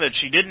only thing that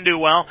she didn't do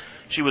well,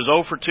 she was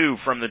 0 for 2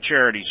 from the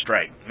charity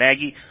stripe.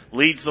 Maggie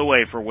leads the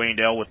way for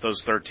Waynedale with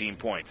those 13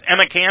 points.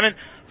 Emma Cannon,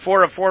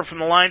 4 of 4 from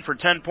the line for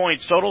 10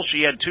 points total.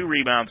 She had 2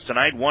 rebounds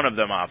tonight, 1 of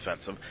them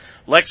offensive.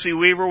 Lexi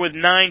Weaver with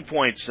 9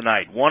 points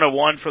tonight, 1 of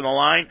 1 from the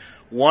line,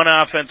 1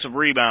 offensive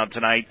rebound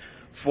tonight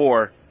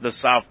for the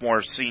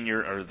sophomore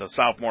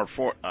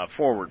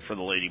forward for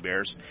the Lady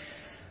Bears.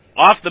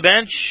 Off the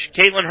bench,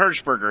 Caitlin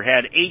Hirschberger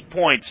had 8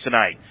 points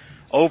tonight.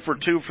 0 for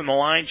 2 from the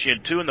line. She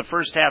had 2 in the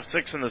first half,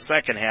 6 in the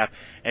second half,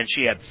 and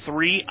she had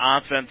 3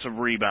 offensive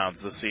rebounds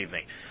this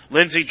evening.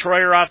 Lindsay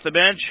Troyer off the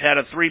bench had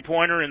a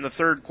 3-pointer in the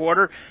third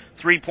quarter,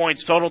 3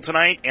 points total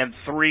tonight, and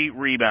 3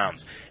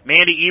 rebounds.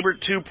 Mandy Ebert,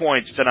 2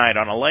 points tonight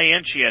on a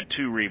lay-in. She had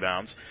 2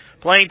 rebounds.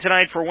 Playing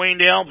tonight for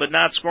Waynedale, but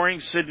not scoring,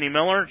 Sydney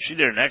Miller. She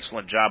did an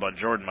excellent job on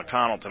Jordan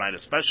McConnell tonight,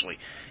 especially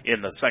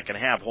in the second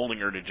half, holding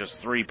her to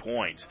just 3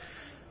 points.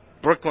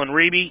 Brooklyn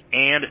Reby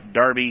and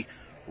Darby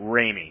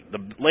Ramey. The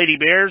Lady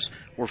Bears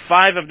were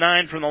 5 of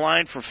 9 from the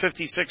line for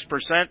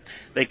 56%.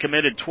 They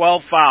committed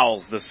 12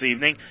 fouls this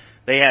evening.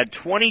 They had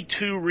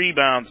 22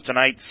 rebounds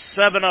tonight,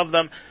 7 of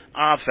them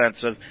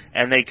offensive,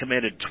 and they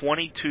committed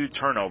 22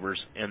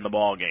 turnovers in the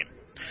ballgame.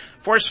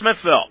 For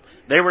Smithville,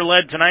 they were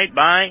led tonight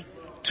by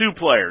 2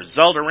 players.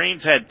 Zelda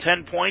Raines had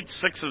 10 points,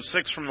 6 of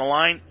 6 from the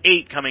line,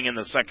 8 coming in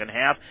the second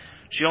half.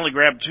 She only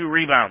grabbed 2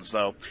 rebounds,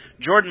 though.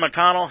 Jordan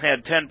McConnell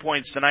had 10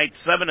 points tonight,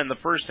 7 in the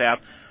first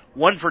half,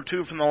 1 for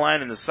 2 from the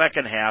line in the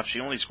second half. She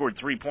only scored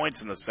 3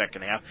 points in the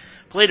second half.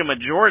 Played a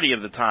majority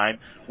of the time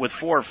with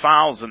 4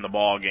 fouls in the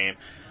ball game,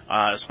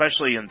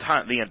 especially in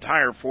the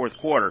entire fourth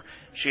quarter.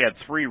 She had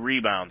 3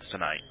 rebounds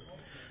tonight.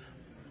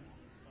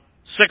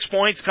 6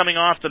 points coming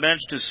off the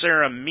bench to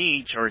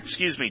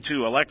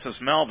to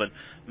Alexis Melvin.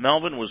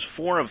 Melvin was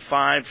 4 of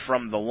 5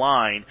 from the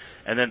line,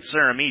 and then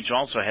Sarah Meach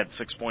also had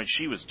 6 points.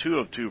 She was 2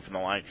 of 2 from the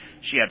line.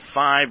 She had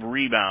 5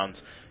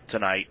 rebounds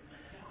tonight.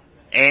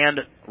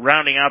 And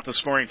rounding out the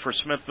scoring for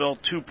Smithville,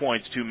 2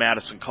 points to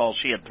Madison Cull.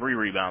 She had 3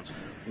 rebounds,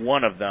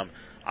 1 of them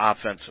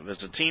offensive.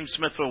 As a team,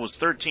 Smithville was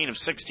 13 of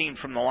 16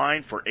 from the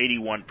line for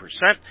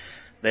 81%.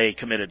 They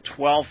committed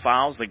 12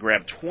 fouls. They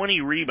grabbed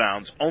 20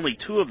 rebounds, only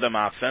 2 of them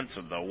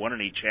offensive, though, 1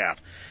 in each half.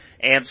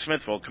 And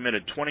Smithville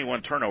committed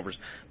 21 turnovers.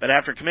 But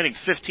after committing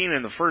 15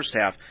 in the first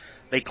half,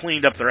 they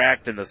cleaned up their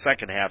act in the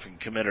second half and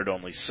committed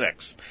only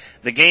 6.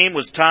 The game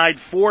was tied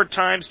 4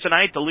 times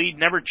tonight. The lead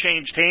never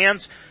changed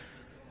hands.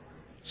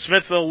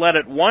 Smithville led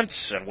it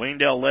once, and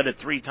Waynedale led it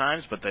 3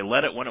 times, but they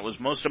led it when it was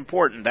most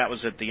important. That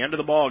was at the end of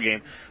the ball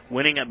game,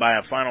 winning it by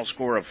a final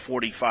score of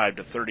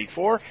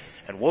 45-34.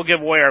 And we'll give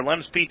away our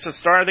Lem's Pizza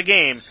Star of the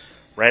Game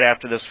right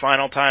after this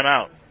final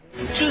timeout.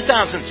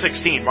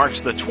 2016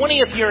 marks the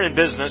 20th year in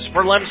business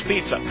for Lem's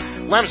Pizza.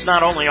 Lem's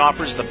not only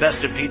offers the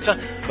best in pizza,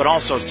 but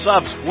also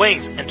subs,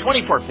 wings, and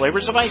 24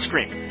 flavors of ice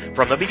cream.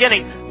 From the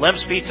beginning,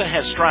 Lem's Pizza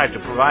has strived to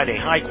provide a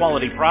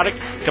high-quality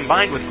product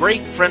combined with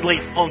great, friendly,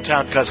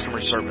 hometown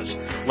customer service.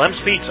 Lem's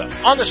Pizza,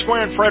 on the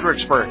square in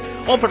Fredericksburg.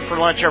 Open for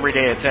lunch every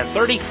day at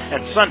 10:30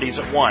 and Sundays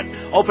at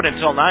 1. Open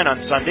until 9 on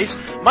Sundays,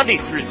 Monday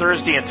through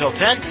Thursday until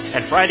 10,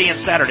 and Friday and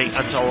Saturday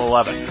until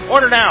 11.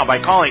 Order now by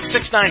calling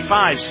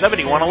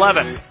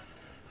 695-7111.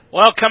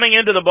 Well, coming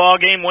into the ball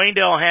game,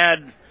 Waynedale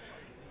had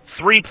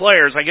 3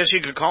 players. I guess you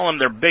could call them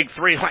their big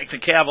 3 like the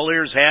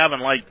Cavaliers have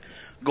and like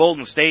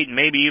Golden State and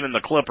maybe even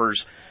the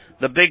Clippers.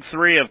 The big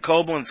 3 of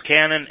Koblenz,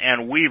 Cannon,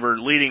 and Weaver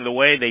leading the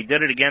way. They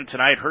did it again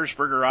tonight.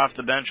 Hirschberger off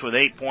the bench with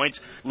 8 points,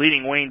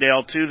 leading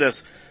Waynedale to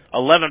this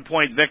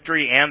 11-point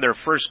victory and their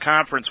first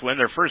conference win,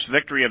 their first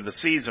victory of the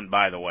season,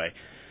 by the way.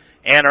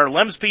 And our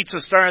Lem's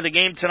Pizza Star of the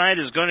Game tonight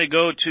is going to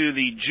go to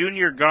the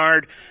junior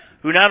guard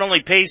who not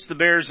only paced the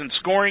Bears in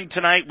scoring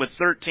tonight with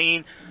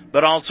 13,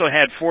 but also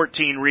had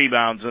 14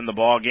 rebounds in the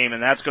ball game,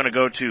 and that's going to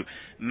go to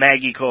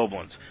Maggie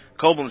Koblenz.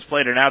 Koblenz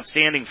played an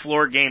outstanding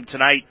floor game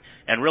tonight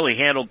and really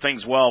handled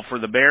things well for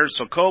the Bears.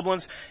 So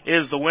Koblenz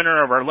is the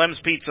winner of our Lem's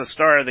Pizza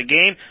Star of the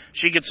Game.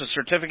 She gets a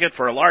certificate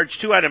for a large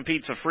 2-item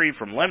pizza free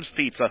from Lem's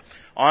Pizza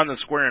on the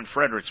square in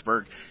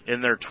Fredericksburg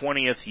in their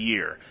 20th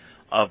year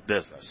of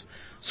business.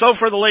 So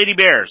for the Lady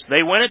Bears,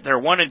 they win it. They're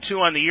 1-2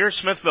 on the year.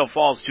 Smithville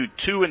falls to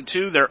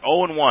 2-2. They're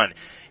 0-1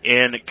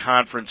 in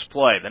conference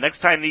play. The next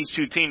time these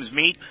 2 teams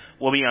meet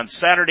will be on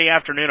Saturday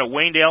afternoon at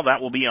Waynedale.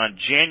 That will be on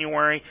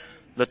January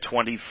the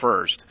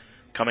 21st,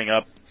 coming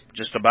up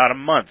just about a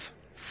month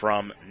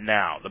from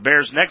now. The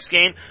Bears' next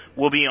game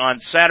will be on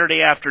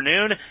Saturday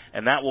afternoon,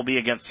 and that will be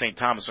against St.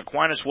 Thomas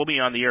Aquinas. We'll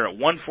be on the air at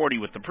 1:40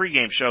 with the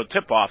pregame show.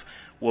 Tip-off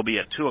will be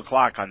at 2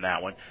 o'clock on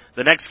that one.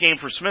 The next game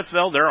for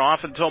Smithville, they're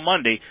off until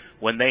Monday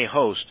when they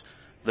host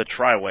the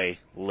Triway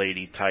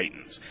Lady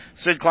Titans.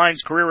 Sid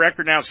Klein's career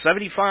record now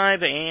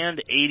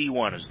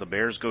 75-81 as the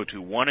Bears go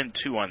to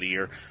 1-2 on the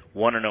year,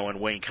 1-0 in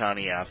Wayne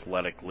County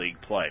Athletic League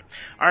play.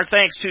 Our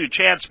thanks to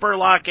Chad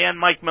Spurlock and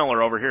Mike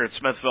Miller over here at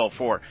Smithville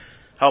for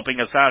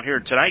helping us out here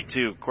tonight,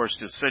 to, of course,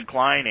 to Sid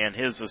Klein and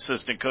his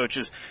assistant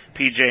coaches,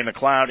 P.J.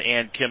 McLeod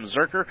and Kim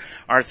Zerker.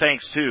 Our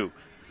thanks to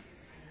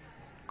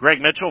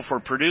Greg Mitchell for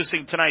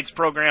producing tonight's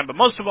program, but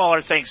most of all,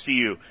 our thanks to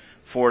you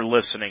for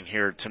listening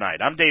here tonight.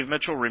 I'm Dave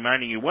Mitchell,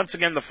 reminding you once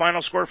again the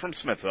final score from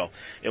Smithville.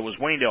 It was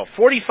Waynedale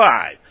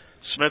 45,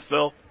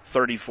 Smithville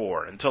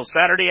 34. Until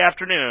Saturday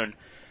afternoon,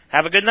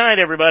 have a good night,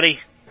 everybody.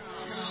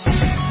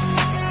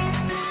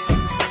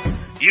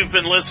 You've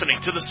been listening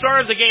to the Star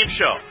of the Game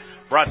Show,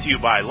 brought to you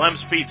by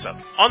Lem's Pizza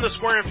on the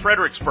square in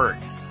Fredericksburg.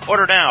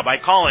 Order now by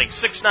calling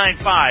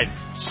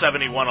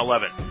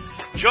 695-7111.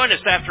 Join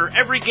us after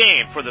every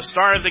game for the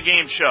Star of the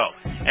Game Show.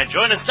 And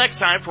join us next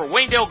time for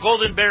Waynedale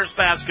Golden Bears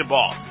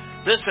basketball.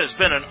 This has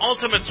been an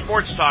Ultimate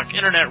Sports Talk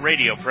Internet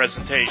Radio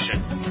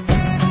presentation.